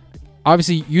is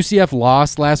obviously UCF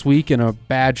lost last week in a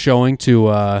bad showing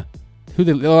to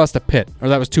they lost to Pitt, or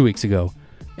that was 2 weeks ago,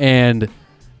 and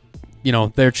you know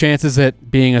their chances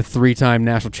at being a 3-time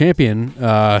national champion,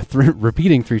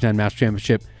 repeating 3-time national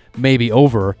championship, may be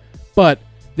over. But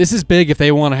this is big if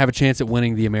they want to have a chance at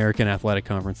winning the American Athletic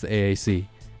Conference, the AAC.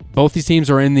 Both these teams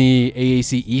are in the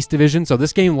AAC East Division, so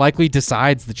this game likely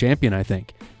decides the champion, I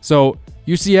think. So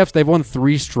UCF, they've won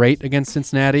 3 straight against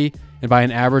Cincinnati, and by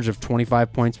an average of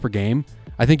 25 points per game.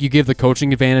 I think you give the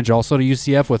coaching advantage also to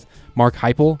UCF with Mark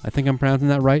Heupel. I think I'm pronouncing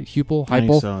that right. Heupel?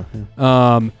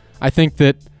 Heupel? I think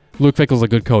that Luke Fickell's a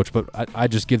good coach, but I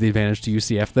just give the advantage to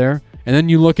UCF there. And then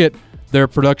you look at their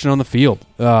production on the field.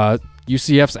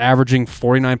 UCF's averaging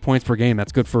 49 points per game.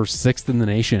 That's good for 6th in the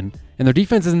nation. And their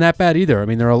defense isn't that bad either. I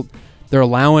mean, they're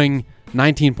allowing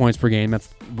 19 points per game.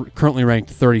 That's currently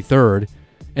ranked 33rd.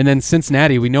 And then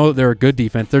Cincinnati, we know that they're a good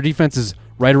defense. Their defense is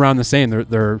right around the same.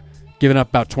 They're giving up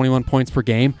about 21 points per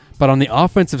game. But on the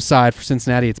offensive side for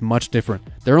Cincinnati, it's much different.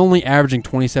 They're only averaging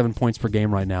 27 points per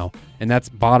game right now. And that's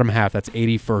bottom half. That's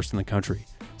 81st in the country.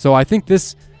 So I think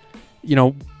this,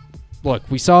 look,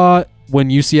 we saw when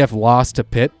UCF lost to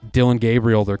Pitt, Dylan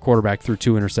Gabriel, their quarterback, threw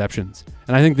 2 interceptions.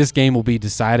 And I think this game will be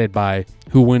decided by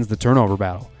who wins the turnover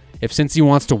battle. If Cincy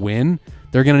wants to win,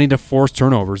 they're going to need to force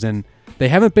turnovers. And they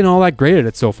haven't been all that great at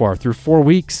it so far. Through 4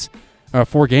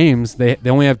 games, they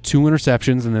only have 2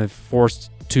 interceptions and they've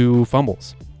forced 2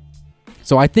 fumbles.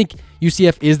 So I think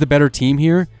UCF is the better team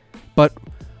here. But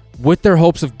with their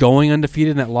hopes of going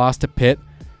undefeated in that loss to Pitt,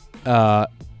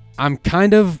 I'm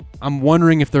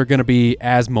wondering if they're going to be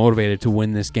as motivated to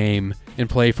win this game and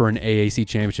play for an AAC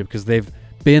championship because they've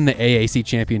been the AAC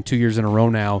champion 2 years in a row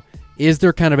now. Is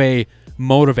there kind of a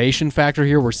motivation factor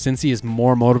here where Cincy is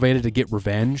more motivated to get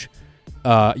revenge?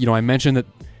 I mentioned that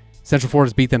Central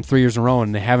Florida's beat them 3 years in a row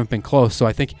and they haven't been close. So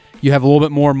I think you have a little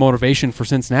bit more motivation for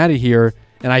Cincinnati here.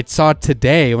 And I saw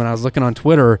today when I was looking on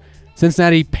Twitter,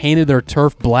 Cincinnati painted their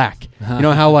turf black. You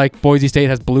know how like Boise State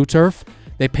has blue turf?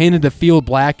 They painted the field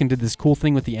black and did this cool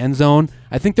thing with the end zone.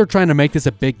 I think they're trying to make this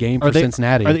a big game for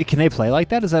Cincinnati. Can they play like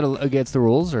that? Is that against the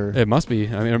rules? Or it must be.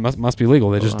 I mean, it must be legal.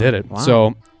 They just did it. Wow.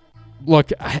 So,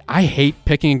 look, I hate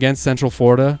picking against Central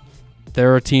Florida.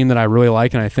 They're a team that I really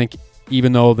like, and I think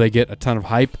even though they get a ton of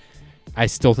hype, I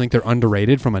still think they're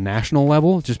underrated from a national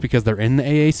level just because they're in the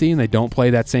AAC and they don't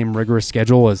play that same rigorous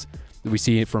schedule as we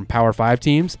see from Power 5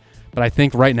 teams. But I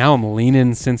think right now I'm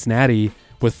leaning Cincinnati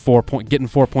with getting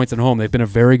 4 points at home. They've been a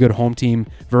very good home team,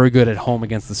 very good at home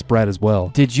against the spread as well.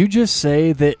 did you just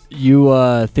say that you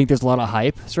think there's a lot of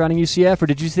hype surrounding UCF, or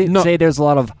did you say there's a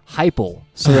lot of hypel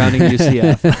surrounding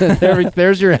UCF?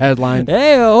 There's your headline.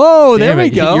 Hey, there we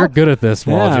go. You're good at this,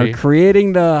 Walgie. Yeah,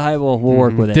 creating the hypel. We'll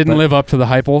work with it. Didn't live up to the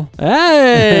hypel.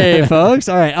 Hey, folks.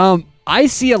 All right. I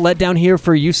see a letdown here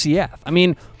for UCF. I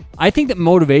mean, I think that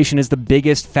motivation is the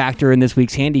biggest factor in this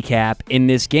week's handicap in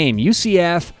this game.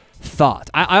 UCF thought.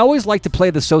 I always like to play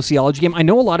the sociology game. I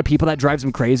know a lot of people that drives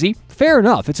them crazy. Fair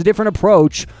enough. It's a different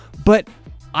approach. But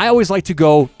I always like to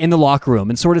go in the locker room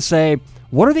and sort of say,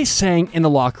 what are they saying in the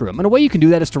locker room? And a way you can do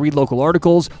that is to read local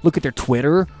articles, look at their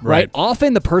Twitter, right?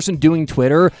 Often the person doing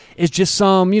Twitter is just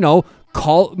some,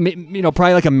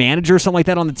 probably like a manager or something like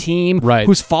that on the team, right,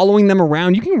 who's following them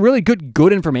around. You can really get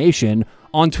good information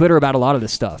on Twitter about a lot of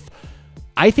this stuff.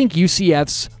 I think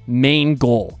UCF's main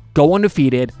goal, go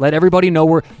undefeated, let everybody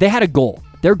know they had a goal.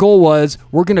 Their goal was,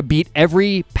 we're going to beat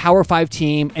every Power 5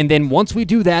 team, and then once we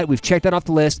do that, we've checked that off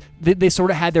the list. They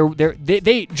sort of had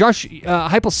Josh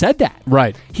Heupel said that.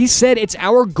 Right. He said it's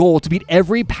our goal to beat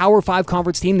every Power 5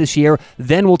 conference team this year,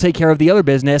 then we'll take care of the other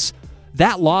business.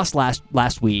 That lost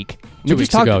last week. 2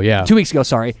 weeks ago, yeah. 2 weeks ago,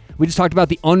 sorry. We just talked about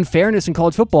the unfairness in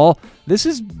college football. This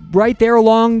is right there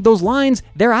along those lines.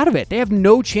 They're out of it. They have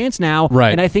no chance now.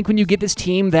 Right. And I think when you get this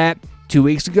team that 2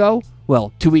 weeks ago,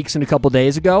 2 weeks and a couple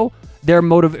days ago, their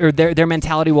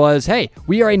mentality was, hey,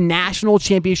 we are a national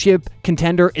championship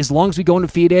contender as long as we go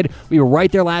undefeated. We were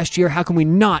right there last year. How can we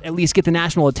not at least get the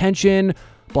national attention?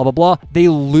 Blah, blah, blah. They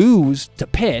lose to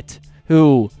Pitt,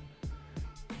 who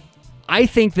I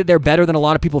think that they're better than a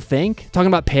lot of people think, talking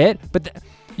about Pitt, but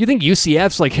you think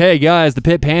UCF's like, hey, guys, the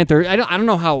Pitt Panthers, I don't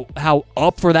know how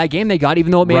up for that game they got,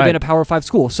 even though it may have been a Power 5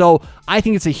 school. So I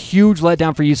think it's a huge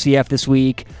letdown for UCF this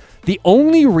week. The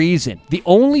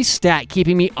only stat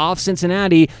keeping me off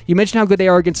Cincinnati, you mentioned how good they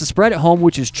are against the spread at home,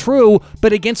 which is true,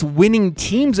 but against winning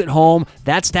teams at home,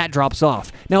 that stat drops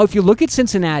off. Now, if you look at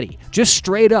Cincinnati, just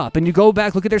straight up, and you go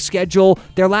back, look at their schedule,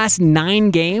 their last 9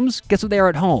 games, guess what they are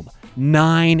at home?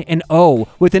 9-0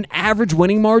 with an average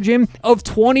winning margin of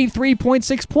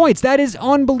 23.6 points. That is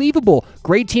unbelievable.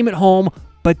 Great team at home,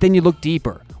 but then you look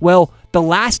deeper. Well, the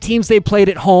last teams they played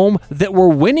at home that were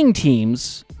winning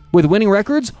teams with winning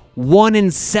records,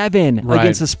 1-7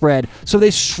 against the spread. So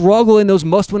they struggle in those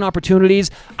must-win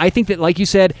opportunities. I think that, like you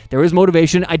said, there is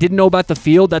motivation. I didn't know about the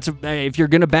field. If you're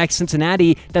going to back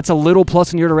Cincinnati, that's a little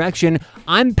plus in your direction.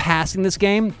 I'm passing this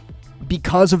game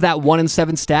because of that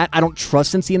 1-7 stat. I don't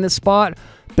trust Cincy in this spot,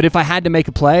 but if I had to make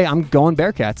a play, I'm going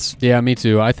Bearcats. Yeah, me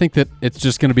too. I think that it's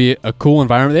just going to be a cool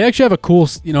environment. They actually have a cool,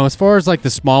 as far as like the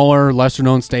smaller,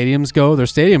 lesser-known stadiums go, their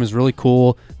stadium is really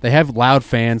cool. They have loud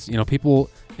fans. People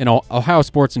in Ohio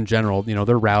sports in general,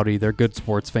 they're rowdy. They're good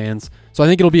sports fans. So I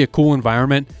think it'll be a cool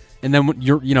environment. And then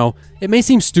it may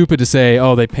seem stupid to say,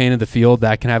 oh, they painted the field.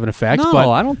 That can have an effect. No, but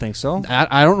I don't think so.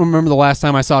 I don't remember the last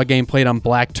time I saw a game played on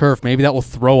black turf. Maybe that will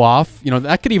throw off.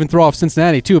 That could even throw off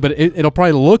Cincinnati too. But it'll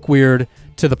probably look weird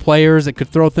to the players. It could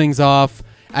throw things off.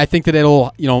 I think that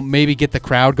it'll, maybe get the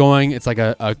crowd going. It's like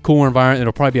a cooler environment.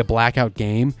 It'll probably be a blackout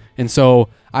game. And so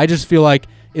I just feel like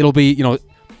it'll be,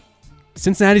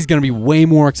 Cincinnati's going to be way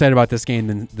more excited about this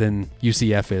game than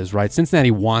UCF is, right?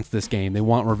 Cincinnati wants this game. They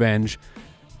want revenge.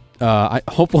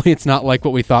 Hopefully it's not like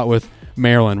what we thought with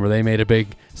Maryland, where they made a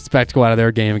big spectacle out of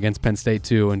their game against Penn State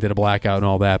too and did a blackout and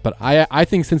all that. But I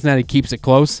think Cincinnati keeps it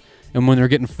close, and when they're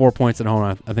getting 4 points at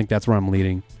home, I think that's where I'm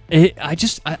leading. I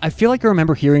feel like I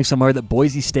remember hearing somewhere that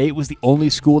Boise State was the only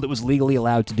school that was legally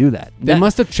allowed to do that. They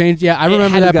must have changed. Yeah, I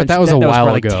remember that, but that was a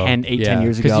while ago. 10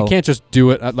 years ago. Because you can't just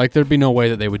do it. Like, there'd be no way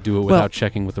that they would do it without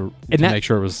checking with to make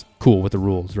sure it was cool with the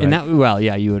rules, right?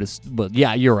 You would have. But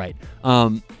yeah, you're right.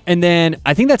 And then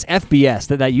I think that's FBS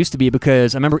that used to be,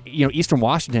 because I remember Eastern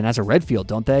Washington has a red field,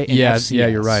 don't they? And yeah, FCS. yeah,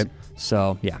 you're right.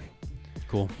 So yeah,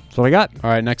 cool. That's what I got. All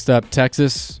right, next up,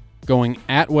 Texas going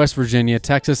at West Virginia.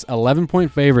 Texas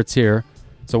 11-point favorites here.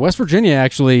 So West Virginia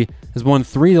actually has won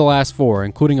 3 of the last 4,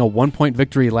 including a 1-point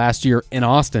victory last year in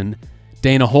Austin.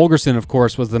 Dana Holgorsen, of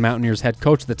course, was the Mountaineers' head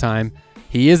coach at the time.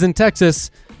 He is in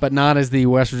Texas, but not as the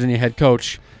West Virginia head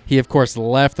coach. He, of course,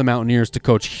 left the Mountaineers to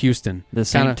coach Houston.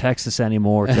 This ain't Texas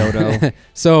anymore, Toto.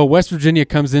 So West Virginia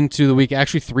comes into the week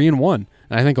actually 3-1. And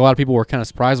I think a lot of people were kind of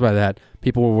surprised by that.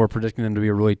 People were predicting them to be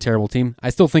a really terrible team. I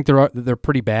still think they're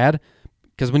pretty bad,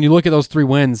 because when you look at those 3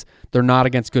 wins, they're not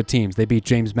against good teams. They beat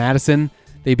James Madison.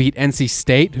 They beat NC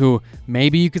State, who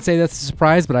maybe you could say that's a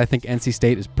surprise, but I think NC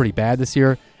State is pretty bad this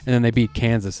year. And then they beat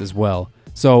Kansas as well.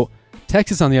 So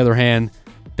Texas, on the other hand,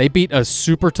 they beat a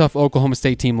super tough Oklahoma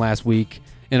State team last week.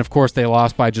 And, of course, they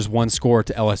lost by just 1 score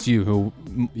to LSU, who,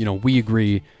 we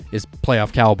agree is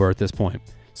playoff caliber at this point.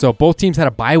 So both teams had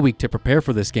a bye week to prepare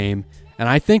for this game. And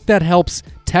I think that helps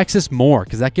Texas more,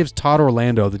 because that gives Todd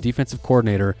Orlando, the defensive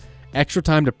coordinator, extra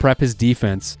time to prep his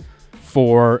defense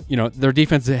for, their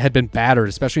defense had been battered,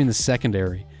 especially in the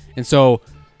secondary. And so,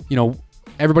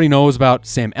 everybody knows about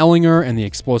Sam Ehlinger and the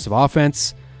explosive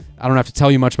offense. I don't have to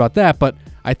tell you much about that, but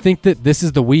I think that this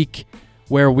is the week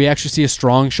where we actually see a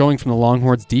strong showing from the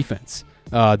Longhorns defense.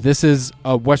 This is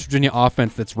a West Virginia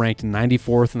offense that's ranked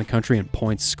 94th in the country in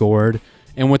points scored.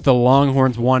 And with the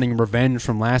Longhorns wanting revenge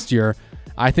from last year,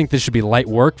 I think this should be light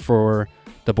work for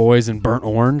the boys in Burnt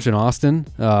Orange in Austin.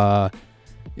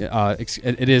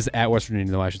 It is at West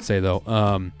Virginia, though, I should say,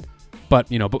 though. But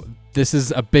this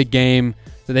is a big game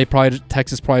that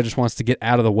Texas probably just wants to get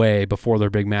out of the way before their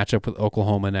big matchup with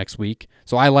Oklahoma next week.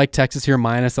 So I like Texas here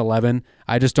minus 11.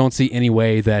 I just don't see any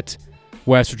way that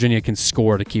West Virginia can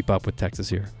score to keep up with Texas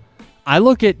here. I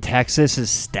look at Texas's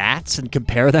stats and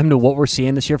compare them to what we're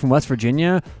seeing this year from West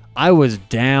Virginia. I was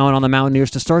down on the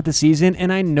Mountaineers to start the season,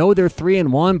 and I know they're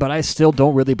 3-1, but I still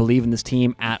don't really believe in this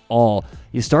team at all.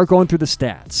 You start going through the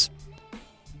stats.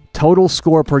 Total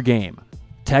score per game.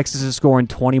 Texas is scoring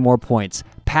 20 more points.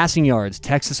 Passing yards,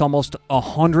 Texas almost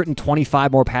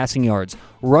 125 more passing yards.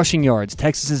 Rushing yards,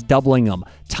 Texas is doubling them.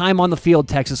 Time on the field,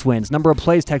 Texas wins. Number of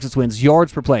plays, Texas wins.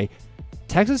 Yards per play.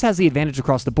 Texas has the advantage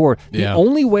across the board. The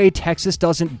only way Texas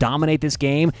doesn't dominate this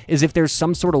game is if there's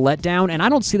some sort of letdown, and I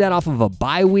don't see that off of a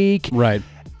bye week. Right.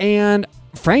 And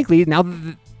frankly, now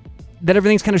that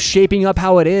everything's kind of shaping up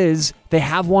how it is, they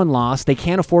have one loss. They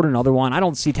can't afford another one. I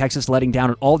don't see Texas letting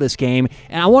down at all this game.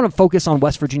 And I want to focus on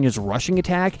West Virginia's rushing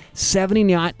attack.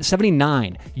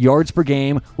 79 yards per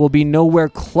game will be nowhere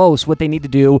close what they need to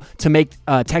do to make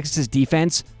Texas's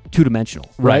defense two-dimensional,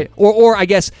 right? Or I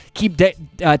guess keep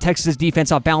Texas's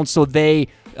defense off balance so they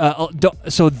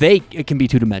can be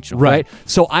two-dimensional, right?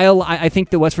 So I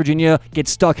think that West Virginia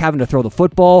gets stuck having to throw the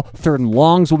football. 3rd and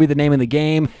longs will be the name of the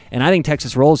game, and I think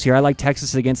Texas rolls here. I like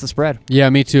Texas against the spread. Yeah,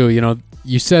 me too.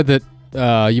 You said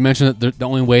that you mentioned that the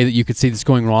only way that you could see this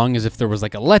going wrong is if there was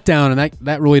like a letdown, and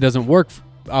that really doesn't work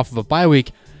off of a bye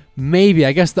week. Maybe,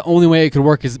 I guess the only way it could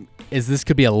work is this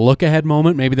could be a look-ahead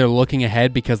moment. Maybe they're looking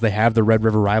ahead because they have the Red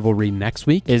River rivalry next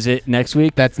week. Is it next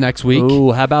week? That's next week.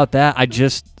 Ooh, how about that? I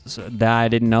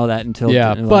didn't know that until...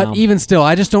 Yeah, but even still,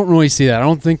 I just don't really see that. I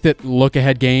don't think that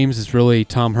look-ahead games is really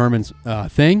Tom Herman's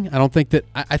thing. I don't think that...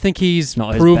 I think he's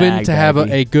proven to have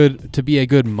be a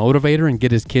good motivator and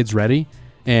get his kids ready.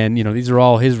 And, these are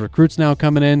all his recruits now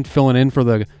coming in, filling in for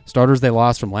the starters they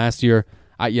lost from last year.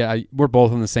 We're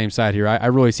both on the same side here. I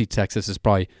really see Texas as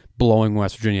probably blowing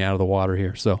West Virginia out of the water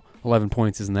here. So 11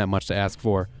 points isn't that much to ask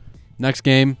for. Next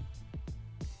game,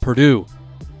 Purdue.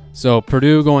 So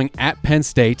Purdue going at Penn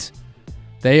State.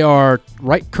 They are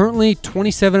currently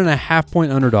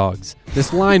 27.5-point underdogs.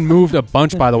 This line moved a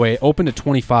bunch, by the way. It opened at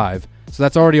 25. So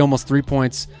that's already almost 3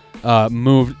 points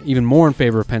moved even more in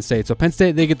favor of Penn State. So Penn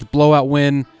State, they get the blowout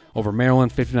win over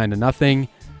Maryland, 59-0.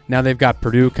 Now they've got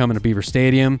Purdue coming to Beaver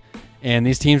Stadium. And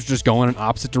these teams are just going in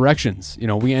opposite directions.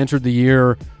 We entered the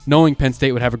year knowing Penn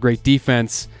State would have a great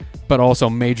defense, but also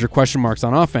major question marks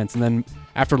on offense. And then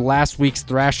after last week's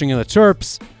thrashing of the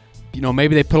Terps,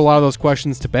 maybe they put a lot of those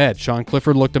questions to bed. Sean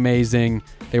Clifford looked amazing.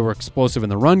 They were explosive in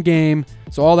the run game.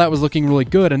 So all that was looking really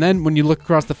good. And then when you look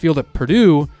across the field at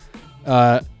Purdue,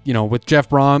 with Jeff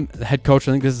Brom, the head coach,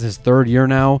 I think this is his 3rd year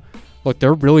now. Look,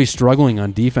 they're really struggling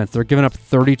on defense. They're giving up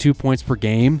 32 points per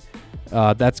game.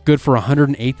 That's good for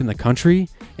 108th in the country,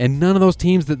 and none of those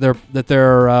teams that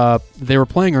they were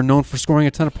playing are known for scoring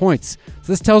a ton of points.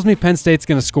 So this tells me Penn State's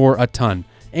going to score a ton.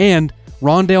 And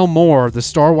Rondale Moore, the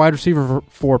star wide receiver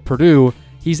for Purdue,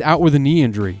 he's out with a knee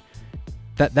injury.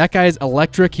 That guy is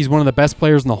electric. He's one of the best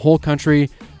players in the whole country.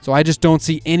 So I just don't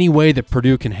see any way that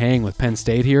Purdue can hang with Penn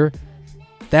State here.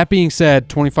 That being said,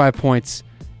 25 points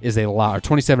is a lot, or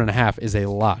 27.5 is a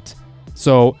lot.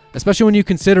 So especially when you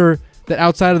consider that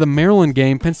outside of the Maryland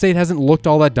game, Penn State hasn't looked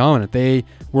all that dominant. They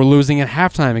were losing at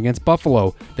halftime against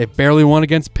Buffalo. They barely won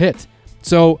against Pitt.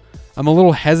 So I'm a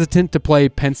little hesitant to play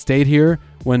Penn State here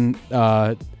when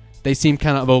they seem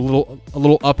kind of a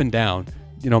little up and down.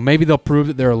 Maybe they'll prove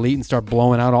that they're elite and start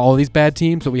blowing out all of these bad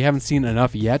teams, but we haven't seen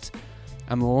enough yet.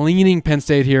 I'm leaning Penn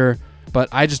State here, but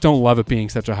I just don't love it being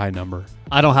such a high number.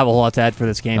 I don't have a whole lot to add for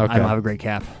this game. Okay. I don't have a great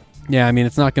cap. Yeah, I mean,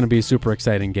 it's not going to be a super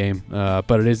exciting game,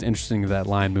 but it is interesting that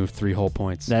line moved 3 whole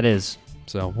points. That is.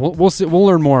 So we'll see. We'll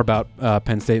learn more about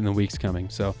Penn State in the weeks coming.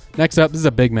 So next up, this is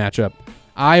a big matchup.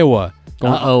 Iowa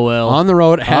going on the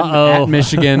road at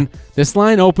Michigan. This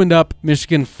line opened up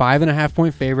Michigan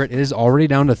 5.5-point favorite. It is already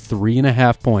down to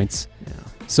 3.5 points. Yeah.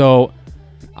 So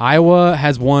Iowa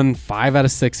has won 5 out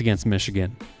of 6 against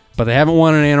Michigan, but they haven't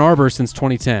won in Ann Arbor since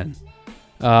 2010.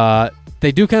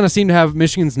 They do kind of seem to have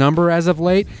Michigan's number as of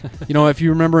late. If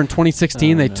you remember in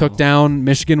 2016, they took down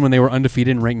Michigan when they were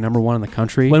undefeated and ranked number 1 in the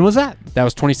country. When was that? That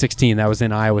was 2016. That was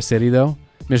in Iowa City, though.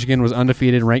 Michigan was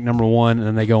undefeated, ranked number 1, and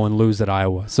then they go and lose at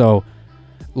Iowa. So,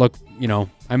 look,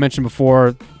 I mentioned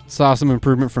before, saw some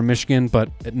improvement from Michigan, but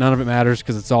none of it matters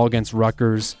because it's all against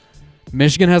Rutgers.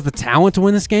 Michigan has the talent to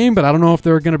win this game, but I don't know if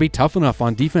they're going to be tough enough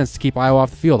on defense to keep Iowa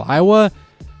off the field. Iowa,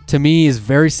 to me, is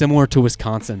very similar to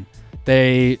Wisconsin.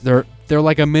 They're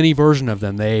like a mini version of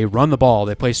them. They run the ball.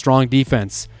 They play strong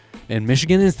defense. And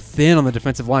Michigan is thin on the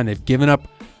defensive line. They've given up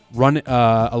run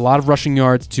a lot of rushing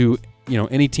yards to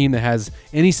any team that has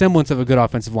any semblance of a good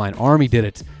offensive line. Army did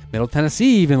it. Middle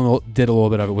Tennessee even did a little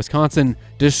bit of it. Wisconsin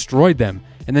destroyed them.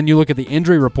 And then you look at the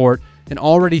injury report, an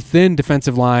already thin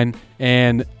defensive line,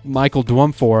 and Michael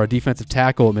Dwumfor, a defensive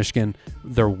tackle at Michigan,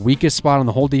 their weakest spot on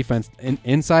the whole defense,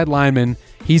 inside lineman.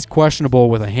 He's questionable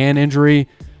with a hand injury.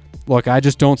 Look, I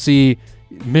just don't see.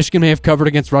 Michigan may have covered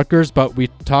against Rutgers, but we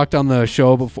talked on the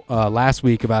show last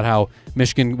week about how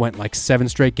Michigan went like 7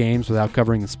 straight games without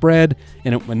covering the spread,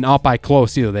 and it went not by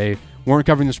close either. They weren't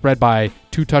covering the spread by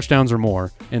 2 touchdowns or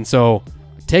more. And so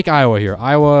take Iowa here.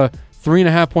 Iowa,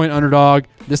 3.5-point underdog.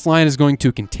 This line is going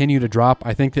to continue to drop.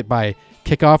 I think that by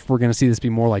kickoff, we're going to see this be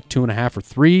more like 2.5 or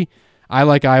 3. I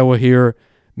like Iowa here.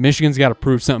 Michigan's got to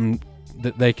prove something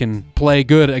that they can play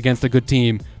good against a good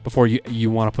team before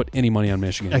you want to put any money on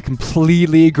Michigan. I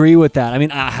completely agree with that. I mean,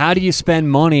 how do you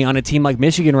spend money on a team like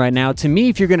Michigan right now? To me,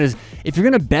 if you're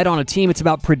gonna bet on a team, it's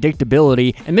about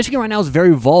predictability. And Michigan right now is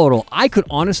very volatile. I could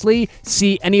honestly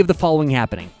see any of the following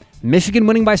happening: Michigan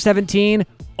winning by 17,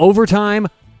 overtime,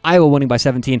 Iowa winning by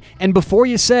 17. And before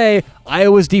you say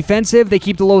Iowa's defensive, they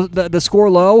keep the score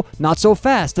low, not so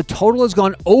fast. The total has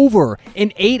gone over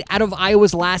in 8 out of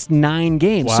Iowa's last 9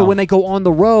 games. Wow. So when they go on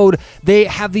the road, they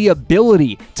have the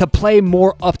ability to play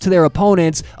more up to their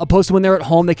opponents, opposed to when they're at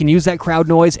home, they can use that crowd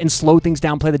noise and slow things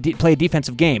down, play a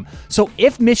defensive game. So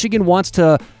if Michigan wants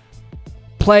to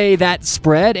play that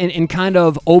spread and kind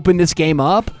of open this game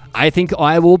up, I think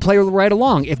Iowa will play right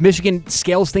along. If Michigan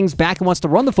scales things back and wants to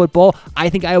run the football, I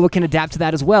think Iowa can adapt to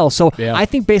that as well. So yeah. I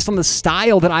think based on the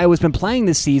style that Iowa's been playing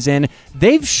this season,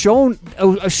 they've shown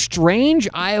a strange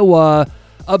Iowa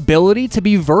ability to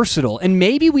be versatile. And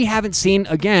maybe we haven't seen,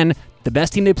 again, the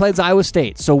best team they played is Iowa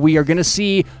State. So we are going to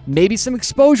see maybe some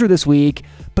exposure this week.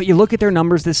 But you look at their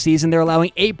numbers this season, they're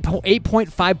allowing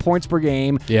 8.5 points per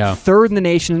game, third in the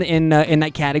nation in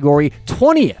that category,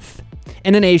 20th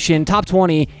in the nation, top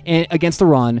 20 against the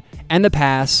run and the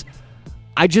pass.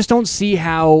 I just don't see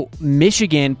how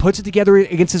Michigan puts it together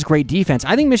against this great defense.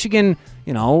 I think Michigan,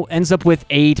 ends up with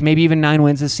 8, maybe even 9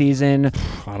 wins this season.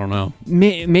 I don't know.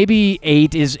 Maybe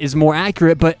 8 is more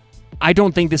accurate, but I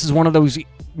don't think this is one of those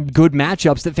good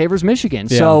matchups that favors Michigan.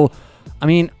 Yeah. So, I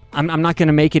mean, I'm not going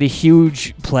to make it a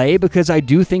huge play because I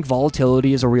do think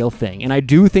volatility is a real thing. And I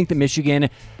do think that Michigan,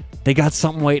 they got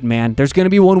something waiting, man. There's going to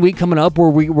be one week coming up where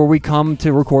we come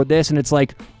to record this and it's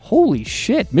like, holy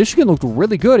shit, Michigan looked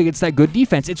really good against that good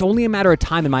defense. It's only a matter of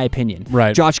time, in my opinion.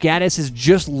 Right. Josh Gaddis is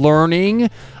just learning,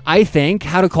 I think,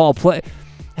 how to call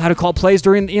plays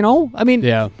during,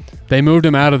 Yeah. They moved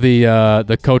him out of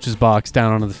the coach's box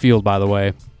down onto the field, by the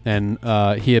way. And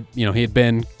he had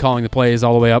been calling the plays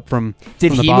all the way up from the box.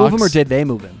 Did he move him or did they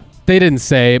move him? They didn't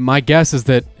say. My guess is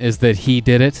that he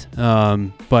did it.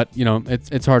 But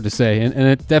it's hard to say. And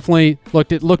it definitely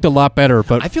looked a lot better.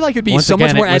 But I feel like it'd be so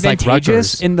much more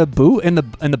advantageous in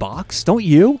the box. Don't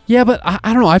you? Yeah, but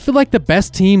I don't know. I feel like the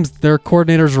best teams, their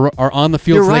coordinators are on the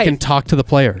field so they can talk to the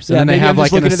players, and then they have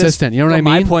like an assistant. You know what I mean?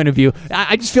 My point of view,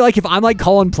 I just feel like if I'm like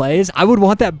calling plays, I would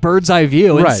want that bird's eye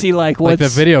view and see like what's the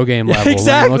video game level.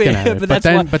 Exactly. When you're looking at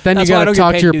it. But then you got to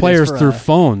talk to your players through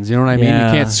phones. You know what I mean? You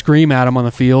can't scream at them on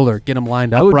the field or get them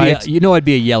lined up right. I'd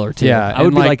be a yeller too. Yeah, I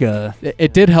would be like a.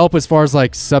 It did help as far as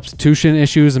like substitution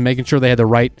issues and making sure they had the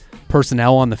right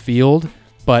personnel on the field.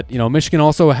 But Michigan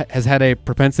also has had a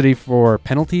propensity for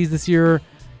penalties this year.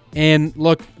 And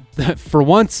look, for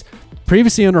once,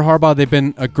 previously under Harbaugh, they've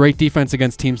been a great defense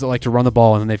against teams that like to run the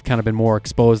ball, and then they've kind of been more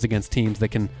exposed against teams that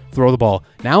can throw the ball.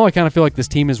 Now I kind of feel like this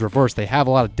team is reversed. They have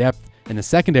a lot of depth in the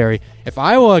secondary. If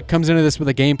Iowa comes into this with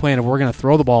a game plan of we're going to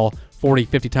throw the ball 40,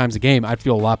 50 times a game, I'd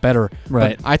feel a lot better.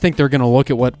 Right. But I think they're going to look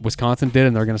at what Wisconsin did,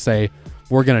 and they're going to say,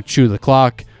 we're going to chew the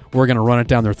clock. We're going to run it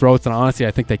down their throats. And honestly,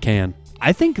 I think they can.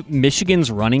 I think Michigan's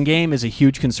running game is a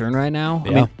huge concern right now.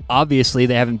 Yeah. I mean, obviously,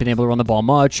 they haven't been able to run the ball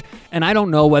much. And I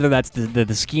don't know whether that's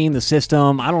the scheme, the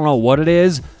system. I don't know what it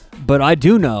is. But I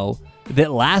do know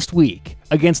that last week,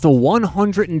 against the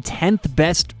 110th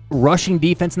best rushing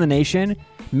defense in the nation,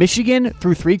 Michigan,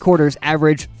 through 3 quarters,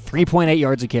 averaged 3.8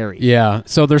 yards a carry. Yeah,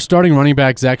 so their starting running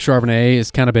back, Zach Charbonnet,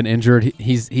 has kind of been injured.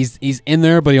 He's in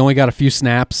there, but he only got a few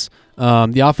snaps.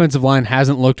 The offensive line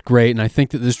hasn't looked great, and I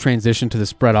think that this transition to the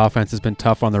spread offense has been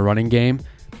tough on their running game.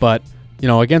 But,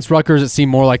 against Rutgers, it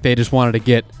seemed more like they just wanted to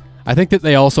get – I think that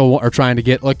they also are trying to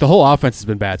get – like, the whole offense has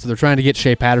been bad, so they're trying to get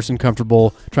Shea Patterson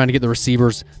comfortable, trying to get the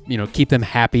receivers, keep them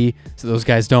happy so those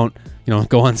guys don't –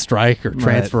 go on strike or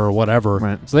transfer or whatever.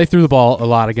 Right. So they threw the ball a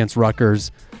lot against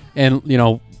Rutgers. And,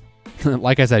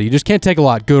 like I said, you just can't take a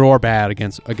lot, good or bad,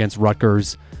 against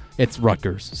Rutgers. It's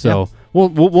Rutgers. So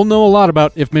we'll know a lot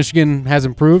about if Michigan has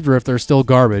improved or if they're still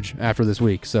garbage after this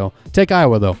week. So take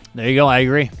Iowa, though. There you go. I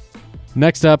agree.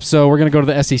 Next up, so we're going to go to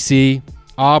the SEC.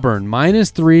 Auburn,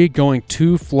 -3 going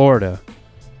to Florida.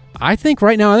 I think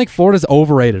Florida's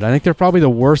overrated. I think they're probably the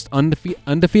worst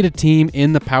undefeated team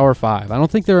in the Power 5. I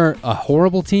don't think they're a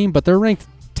horrible team, but they're ranked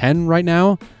 10 right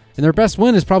now. And their best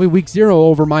win is probably week 0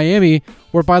 over Miami,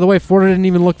 where, by the way, Florida didn't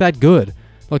even look that good.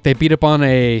 Look, they beat up on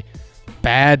a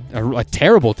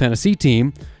terrible Tennessee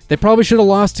team. They probably should have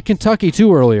lost to Kentucky,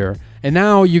 too, earlier. And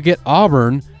now you get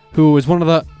Auburn, who is one of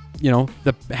the,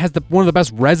 one of the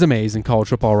best resumes in college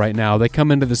football right now. They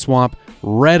come into the Swamp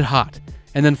red hot.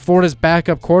 And then Florida's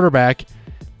backup quarterback,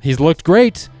 he's looked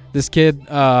great. This kid,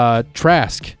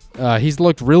 Trask, he's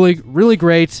looked really, really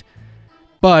great.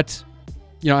 But,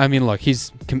 look,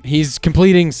 he's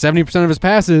completing 70% of his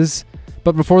passes.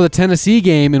 But before the Tennessee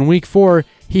game in week 4,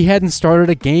 he hadn't started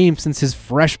a game since his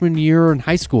freshman year in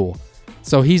high school.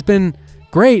 So he's been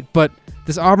great, but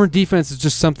this Auburn defense is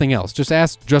just something else. Just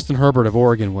ask Justin Herbert of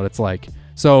Oregon what it's like.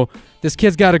 So this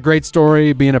kid's got a great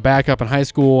story being a backup in high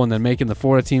school and then making the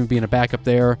Florida team being a backup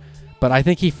there. But I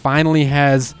think he finally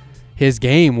has his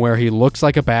game where he looks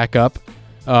like a backup.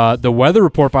 The weather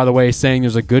report, by the way, is saying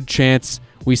there's a good chance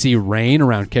we see rain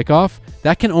around kickoff.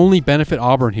 That can only benefit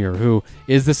Auburn here, who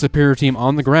is the superior team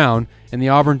on the ground, and the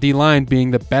Auburn D-line,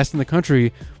 being the best in the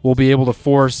country, will be able to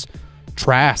force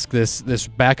Trask, this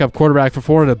backup quarterback for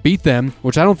Florida, to beat them,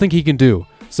 which I don't think he can do.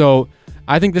 So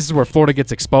I think this is where Florida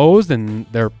gets exposed, and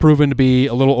they're proven to be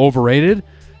a little overrated.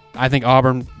 I think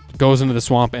Auburn goes into the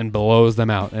Swamp and blows them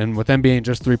out. And with them being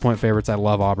just 3-point favorites, I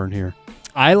love Auburn here.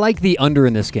 I like the under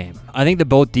in this game. I think that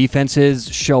both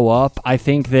defenses show up. I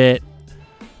think that,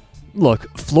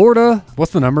 look, Florida...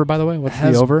 What's the number, by the way? What's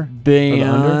the over?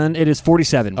 It is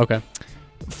 47. Okay.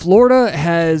 Florida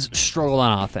has struggled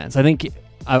on offense. I think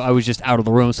I was just out of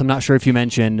the room, so I'm not sure if you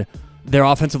mentioned their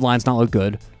offensive line's not look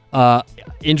good.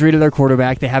 Injury to their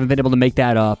quarterback. They haven't been able to make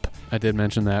that up. I did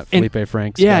mention that. Felipe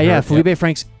Franks. Felipe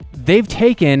Franks. They've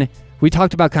taken... We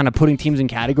talked about kind of putting teams in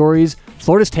categories.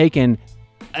 Florida's taken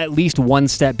at least one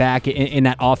step back in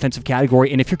that offensive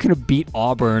category. And if you're going to beat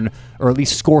Auburn or at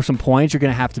least score some points, you're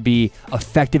going to have to be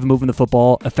effective moving the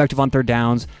football, effective on third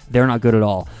downs. They're not good at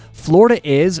all. Florida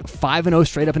is 5-0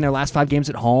 straight up in their last 5 games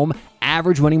at home.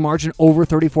 Average winning margin over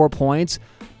 34 points.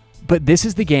 But this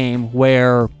is the game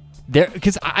where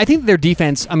because I think their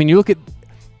defense, you look at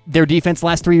their defense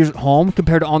last 3 years at home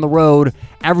compared to on the road,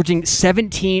 allowing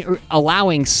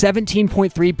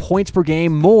 17.3 points per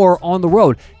game more on the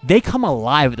road. They come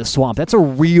alive at the Swamp. That's a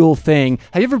real thing.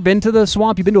 Have you ever been to the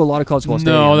Swamp? You've been to a lot of college football stadiums.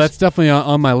 No, that's definitely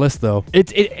on my list, though.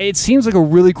 It seems like a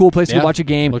really cool place to watch a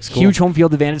game. Looks cool. Huge home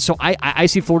field advantage. So I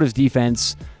see Florida's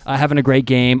defense having a great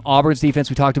game. Auburn's defense,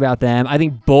 we talked about them. I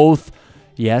think both...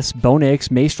 Yes, Bo Nix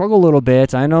may struggle a little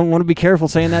bit. I don't want to be careful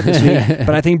saying that this week,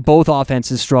 but I think both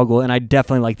offenses struggle, and I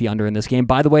definitely like the under in this game.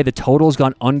 By the way, the total's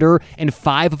gone under in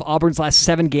 5 of Auburn's last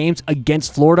 7 games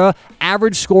against Florida.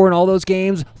 Average score in all those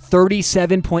games,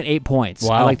 37.8 points.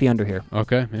 Wow. I like the under here.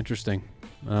 Okay, interesting.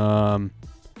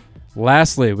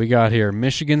 Lastly, we got here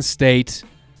Michigan State,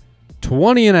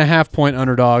 20.5-point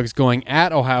underdogs going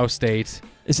at Ohio State.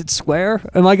 Is it square?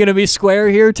 Am I going to be square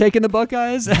here taking the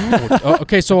Buckeyes?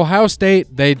 Okay, so Ohio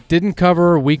State, they didn't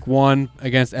cover week 1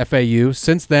 against FAU.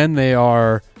 Since then, they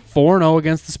are 4-0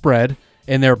 against the spread,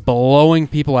 and they're blowing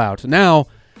people out. Now,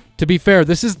 to be fair,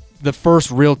 this is the first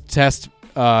real test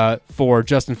for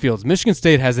Justin Fields. Michigan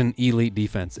State has an elite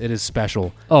defense. It is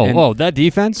special. That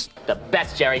defense? The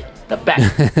best, Jerry. The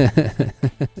best.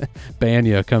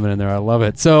 Banya coming in there. I love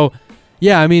it. So,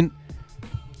 yeah,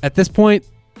 at this point,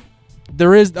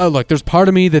 there's part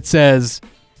of me that says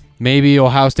maybe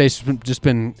Ohio State's just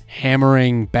been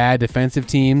hammering bad defensive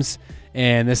teams,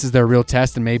 and this is their real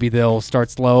test, and maybe they'll start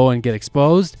slow and get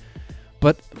exposed.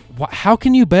 But how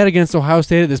can you bet against Ohio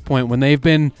State at this point when they've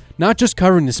been not just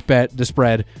covering the spread,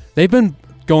 they've been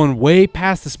going way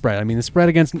past the spread? The spread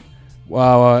against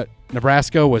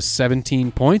Nebraska was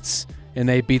 17 points, and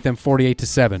they beat them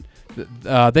 48-7.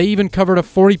 They even covered a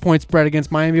 40-point spread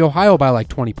against Miami, Ohio by like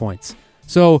 20 points.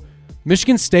 So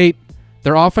Michigan State,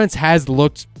 their offense has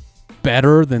looked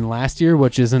better than last year,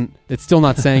 it's still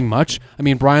not saying much.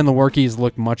 Brian Lewerke has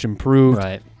looked much improved.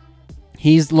 Right.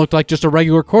 He's looked like just a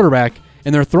regular quarterback,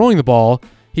 and they're throwing the ball.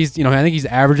 I think he's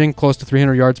averaging close to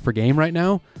 300 yards per game right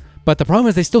now. But the problem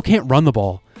is they still can't run the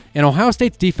ball. And Ohio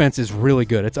State's defense is really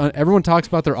good. Everyone talks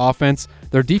about their offense.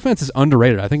 Their defense is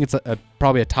underrated. I think it's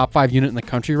probably a top 5 unit in the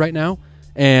country right now.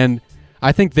 And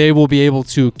I think they will be able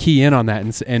to key in on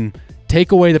that and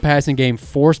take away the passing game,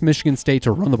 force Michigan State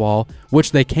to run the ball,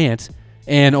 which they can't.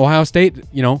 And Ohio State,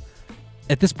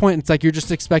 at this point, it's like you're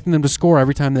just expecting them to score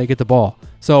every time they get the ball.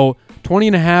 So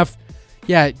 20.5,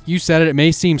 yeah, you said it. It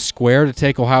may seem square to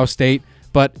take Ohio State,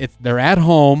 but they're at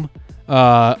home.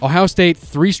 Ohio State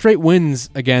 3 straight wins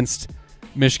against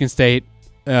Michigan State,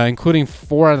 including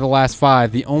 4 out of the last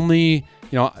 5. The only,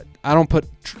 I don't put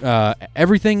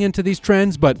everything into these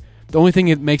trends, but the only thing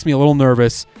that makes me a little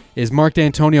nervous is Mark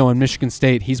D'Antonio in Michigan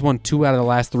State. He's won 2 out of the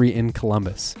last 3 in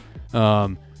Columbus.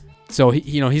 So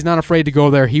he's not afraid to go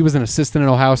there. He was an assistant at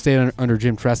Ohio State under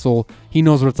Jim Tressel. He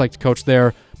knows what it's like to coach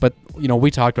there. But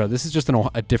we talked about it. This is just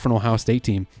a different Ohio State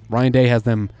team. Ryan Day has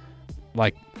them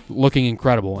like looking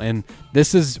incredible, and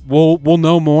this is we'll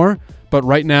know more. But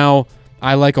right now,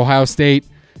 I like Ohio State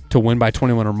to win by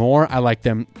 21 or more. I like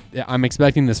them. I'm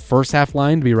expecting this first half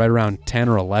line to be right around 10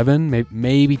 or 11,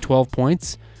 maybe 12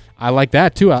 points. I like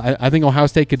that too. I think Ohio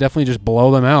State could definitely just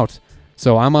blow them out.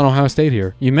 So I'm on Ohio State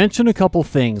here. You mentioned a couple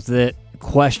things that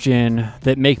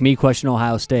make me question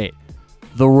Ohio State.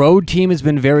 The road team has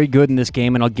been very good in this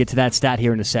game, and I'll get to that stat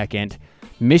here in a second.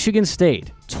 Michigan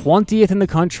State, 20th in the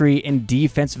country in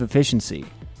defensive efficiency.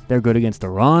 They're good against the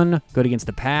run, good against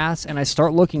the pass, and I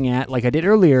start looking at, like I did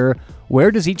earlier, where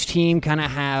does each team kind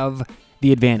of have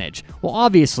the advantage? Well,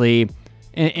 obviously,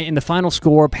 in the final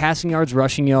score, passing yards,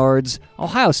 rushing yards,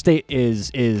 Ohio State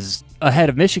is ahead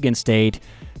of Michigan State.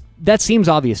 That seems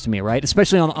obvious to me, right?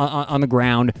 Especially on the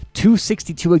ground.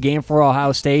 262 a game for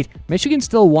Ohio State. Michigan's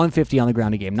still 150 on the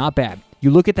ground a game. Not bad.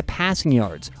 You look at the passing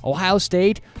yards. Ohio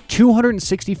State,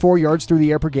 264 yards through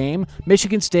the air per game.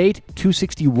 Michigan State,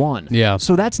 261. Yeah.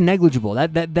 So that's negligible.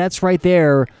 That's right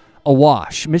there a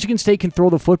wash. Michigan State can throw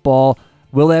the football.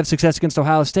 Will they have success against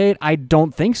Ohio State? I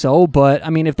don't think so. But, I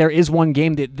mean, if there is one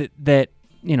game that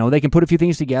they can put a few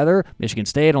things together, Michigan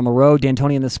State on the road,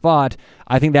 D'Antoni in the spot,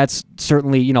 I think that's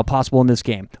certainly, possible in this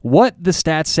game. What the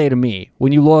stats say to me,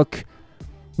 when you look,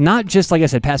 not just, like I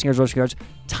said, passing yards, rushing yards,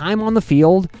 time on the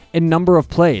field and number of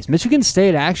plays. Michigan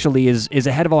State actually is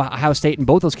ahead of Ohio State in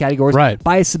both those categories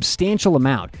by a substantial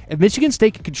amount. If Michigan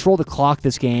State can control the clock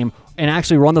this game and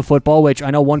actually run the football, which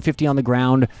I know 150 on the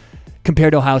ground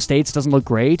compared to Ohio State's doesn't look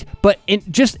great, but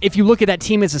if you look at that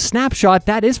team as a snapshot,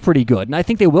 that is pretty good, and I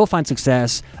think they will find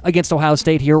success against Ohio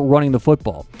State here running the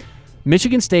football.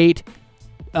 Michigan State,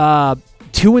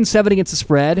 2-7 against the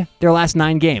spread their last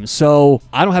 9 games, so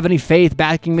I don't have any faith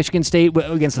backing Michigan State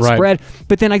against the spread,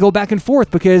 but then I go back and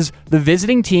forth because the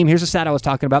visiting team, here's a stat I was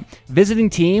talking about, visiting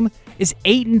team is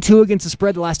 8-2 against the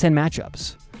spread the last 10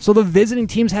 matchups, so the visiting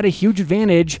team's had a huge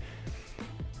advantage.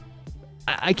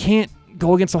 I can't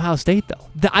go against Ohio State,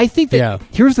 though. I think that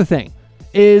here's the thing,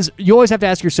 is you always have to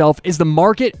ask yourself, is the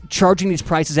market charging these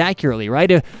prices accurately,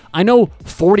 right? I know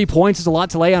 40 points is a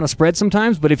lot to lay on a spread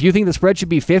sometimes, but if you think the spread should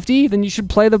be 50, then you should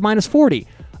play the minus 40.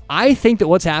 I think that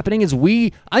what's happening is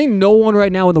I think no one right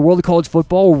now in the world of college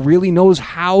football really knows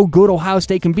how good Ohio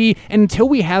State can be, and until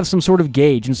we have some sort of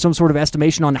gauge and some sort of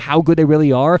estimation on how good they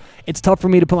really are, it's tough for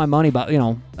me to put my money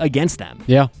against them.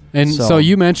 Yeah. And so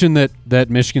you mentioned that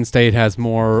Michigan State has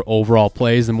more overall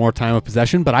plays and more time of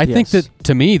possession, but I think that,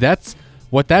 to me, that's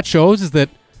what that shows is that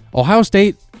Ohio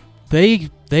State,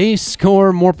 they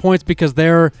score more points because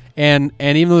and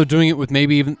even though they're doing it with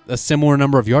maybe even a similar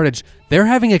number of yardage, they're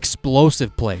having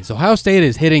explosive plays. Ohio State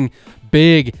is hitting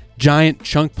big, giant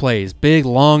chunk plays, big,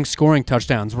 long scoring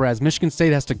touchdowns, whereas Michigan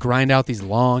State has to grind out these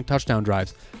long touchdown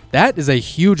drives. That is a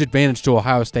huge advantage to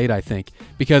Ohio State, I think,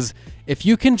 because if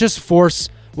you can just force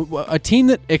a team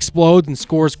that explodes and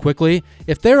scores quickly,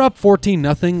 if they're up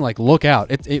 14-0, like, look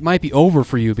out. It might be over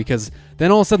for you because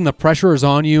then all of a sudden the pressure is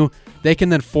on you. They can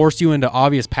then force you into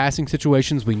obvious passing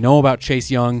situations. We know about Chase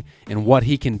Young and what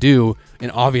he can do in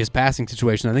obvious passing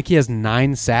situations. I think he has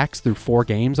 9 sacks through 4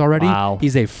 games already. Wow.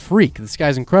 He's a freak. This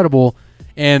guy's incredible.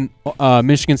 And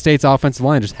Michigan State's offensive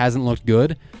line just hasn't looked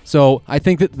good. So I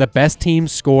think that the best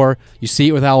teams score. You see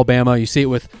it with Alabama. You see it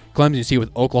with Clemson. You see it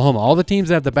with Oklahoma. All the teams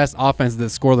that have the best offense that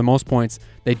score the most points,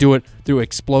 they do it through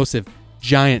explosive,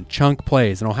 giant chunk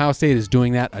plays. And Ohio State is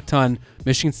doing that a ton.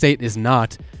 Michigan State is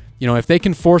not. If they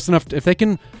can force enough, if they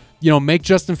can, make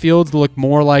Justin Fields look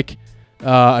more like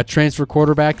a transfer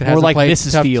quarterback that hasn't played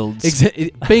Mrs. Fields.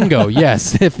 Bingo,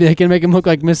 yes. If they can make him look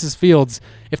like Mrs. Fields,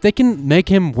 if they can make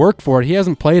him work for it, he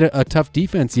hasn't played a tough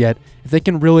defense yet. If they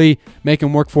can really make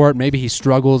him work for it, maybe he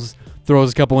struggles,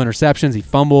 throws a couple interceptions, he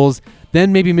fumbles,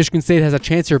 then maybe Michigan State has a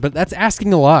chance here. But that's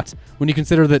asking a lot when you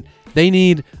consider that they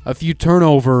need a few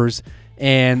turnovers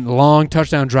and long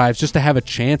touchdown drives just to have a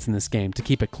chance in this game to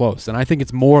keep it close. And I think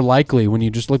it's more likely when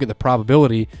you just look at the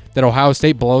probability that Ohio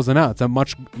State blows them out. It's a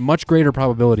much, much greater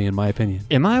probability in my opinion.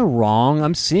 Am I wrong?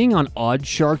 I'm seeing on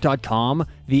oddshark.com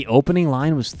the opening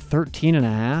line was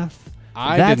 13.5.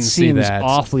 I that didn't see seems that.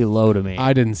 awfully low to me.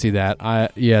 I didn't see that. I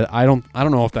don't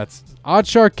know if that's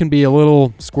OddsShark can be a little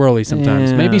squirrely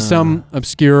sometimes. Yeah. Maybe some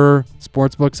obscure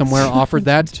sportsbook somewhere offered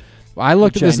that. I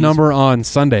looked at this Chinese. number on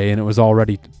Sunday and it was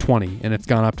already 20 and it's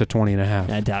gone up to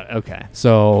 20.5. I doubt it. Okay.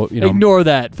 So, Ignore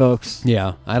that, folks.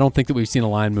 yeah, I don't think that we've seen a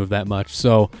line move that much.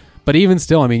 So, but even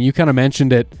still, I mean, you kind of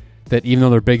mentioned it that even though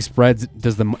they're big spreads,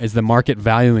 is the market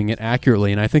valuing it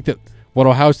accurately? And I think that what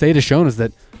Ohio State has shown is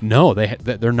that no,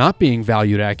 they're not being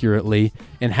valued accurately.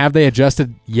 And have they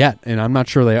adjusted yet? And I'm not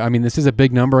sure I mean, this is a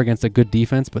big number against a good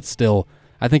defense, but still,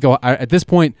 I think at this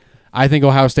point, I think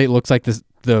Ohio State looks like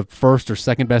the first or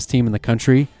second best team in the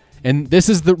country. And this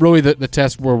is really the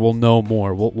test where we'll know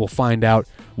more. We'll find out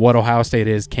what Ohio State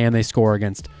is. Can they score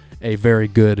against a very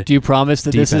good Do you promise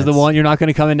that this is the defense? one you're not going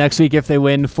to come in next week if they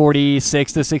win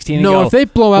 46-16? And No, go, if they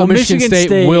blow out well, Michigan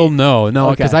State, we'll know.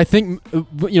 No, because Okay. I think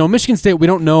Michigan State, we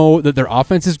don't know that their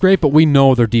offense is great, but we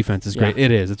know their defense is great. Yeah.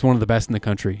 It is. It's one of the best in the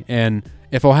country. And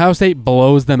if Ohio State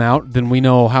blows them out, then we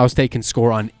know Ohio State can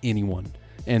score on anyone.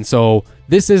 And so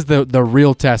this is the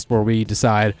real test where we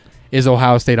decide, is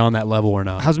Ohio State on that level or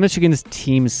not? How's Michigan's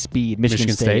team's speed?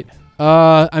 Michigan State.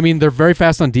 I mean, they're very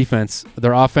fast on defense.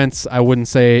 Their offense, I wouldn't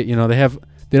say,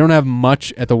 they don't have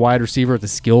much at the wide receiver at the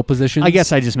skill positions. I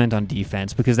guess I just meant on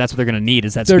defense because that's what they're going to need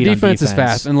is that Their speed on defense is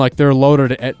fast, and they're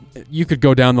loaded at. You could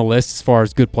go down the list as far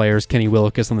as good players. Kenny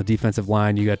Willekes on the defensive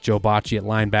line. You got Joe Bocci at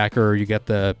linebacker. You got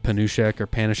the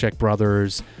Panishek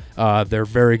brothers. They're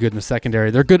very good in the secondary.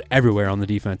 They're good everywhere on the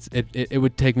defense. It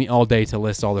would take me all day to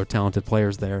list all their talented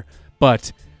players there,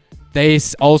 but they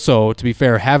also, to be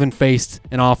fair, haven't faced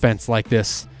an offense like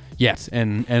this yet,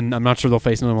 and I'm not sure they'll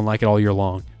face anyone like it all year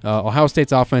long. Ohio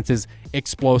State's offense is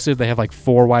explosive. They have like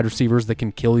 4 wide receivers that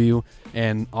can kill you,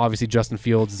 and obviously Justin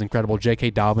Fields is incredible.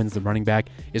 J.K. Dobbins, the running back,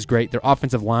 is great. Their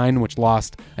offensive line, which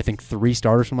lost, I think, 3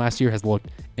 starters from last year, has looked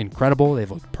incredible. They've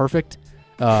looked perfect.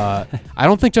 I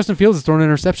don't think Justin Fields has thrown an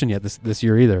interception yet this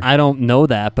year either. I don't know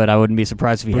that, but I wouldn't be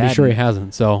surprised if he Pretty had. sure he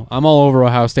hasn't. So I'm all over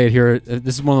Ohio State here.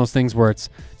 This is one of those things where it's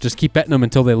just keep betting them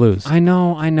until they lose. I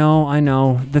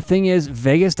know. The thing is,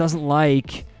 Vegas doesn't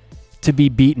like to be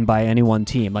beaten by any one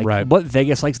team. Like Right. what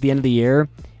Vegas likes at the end of the year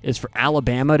is for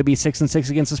Alabama to be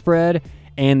 6-6 against the spread,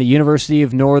 and the University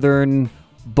of Northern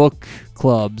book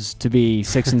clubs to be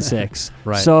 6-6.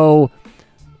 Right. So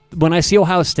when I see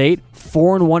Ohio State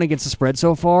 4-1 against the spread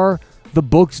so far, the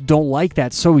books don't like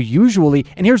that. So usually,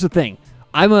 and here's the thing,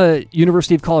 I'm a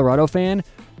University of Colorado fan.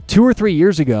 2 or 3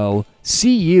 years ago,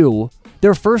 CU,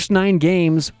 their first 9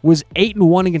 games was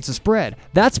 8-1 against the spread.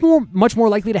 That's much more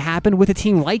likely to happen with a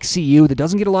team like CU that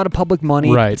doesn't get a lot of public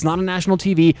money. Right. It's not on national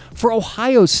TV. For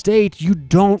Ohio State, you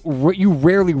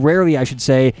rarely, I should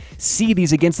say, see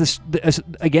these against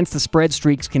the spread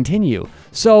streaks continue.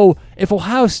 So if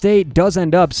Ohio State does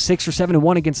end up 6 or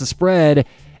 7-1 against the spread,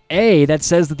 A, that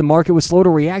says that the market was slow to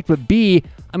react, but B,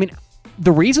 I mean,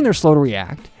 the reason they're slow to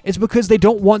react is because they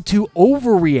don't want to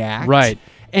overreact. Right.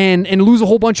 And lose a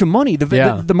whole bunch of money.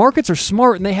 Yeah. The markets are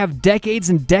smart, and they have decades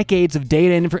and decades of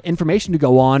data and information to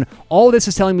go on. All this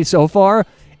is telling me so far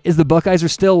is the Buckeyes are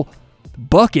still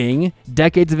bucking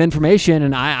decades of information,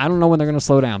 and I don't know when they're going to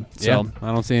slow down. So Yeah,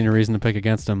 I don't see any reason to pick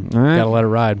against them. All right. Gotta let it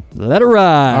ride. let it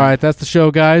ride. All right, that's the show,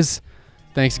 guys.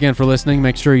 Thanks again for listening.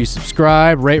 Make sure you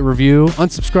subscribe, rate, review,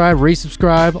 unsubscribe,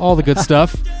 resubscribe, all the good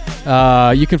stuff.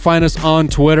 You can find us on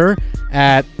Twitter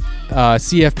at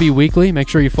CFB Weekly. Make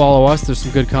sure you follow us. There's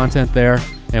some good content there,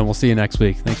 and we'll see you next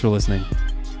week. Thanks for listening.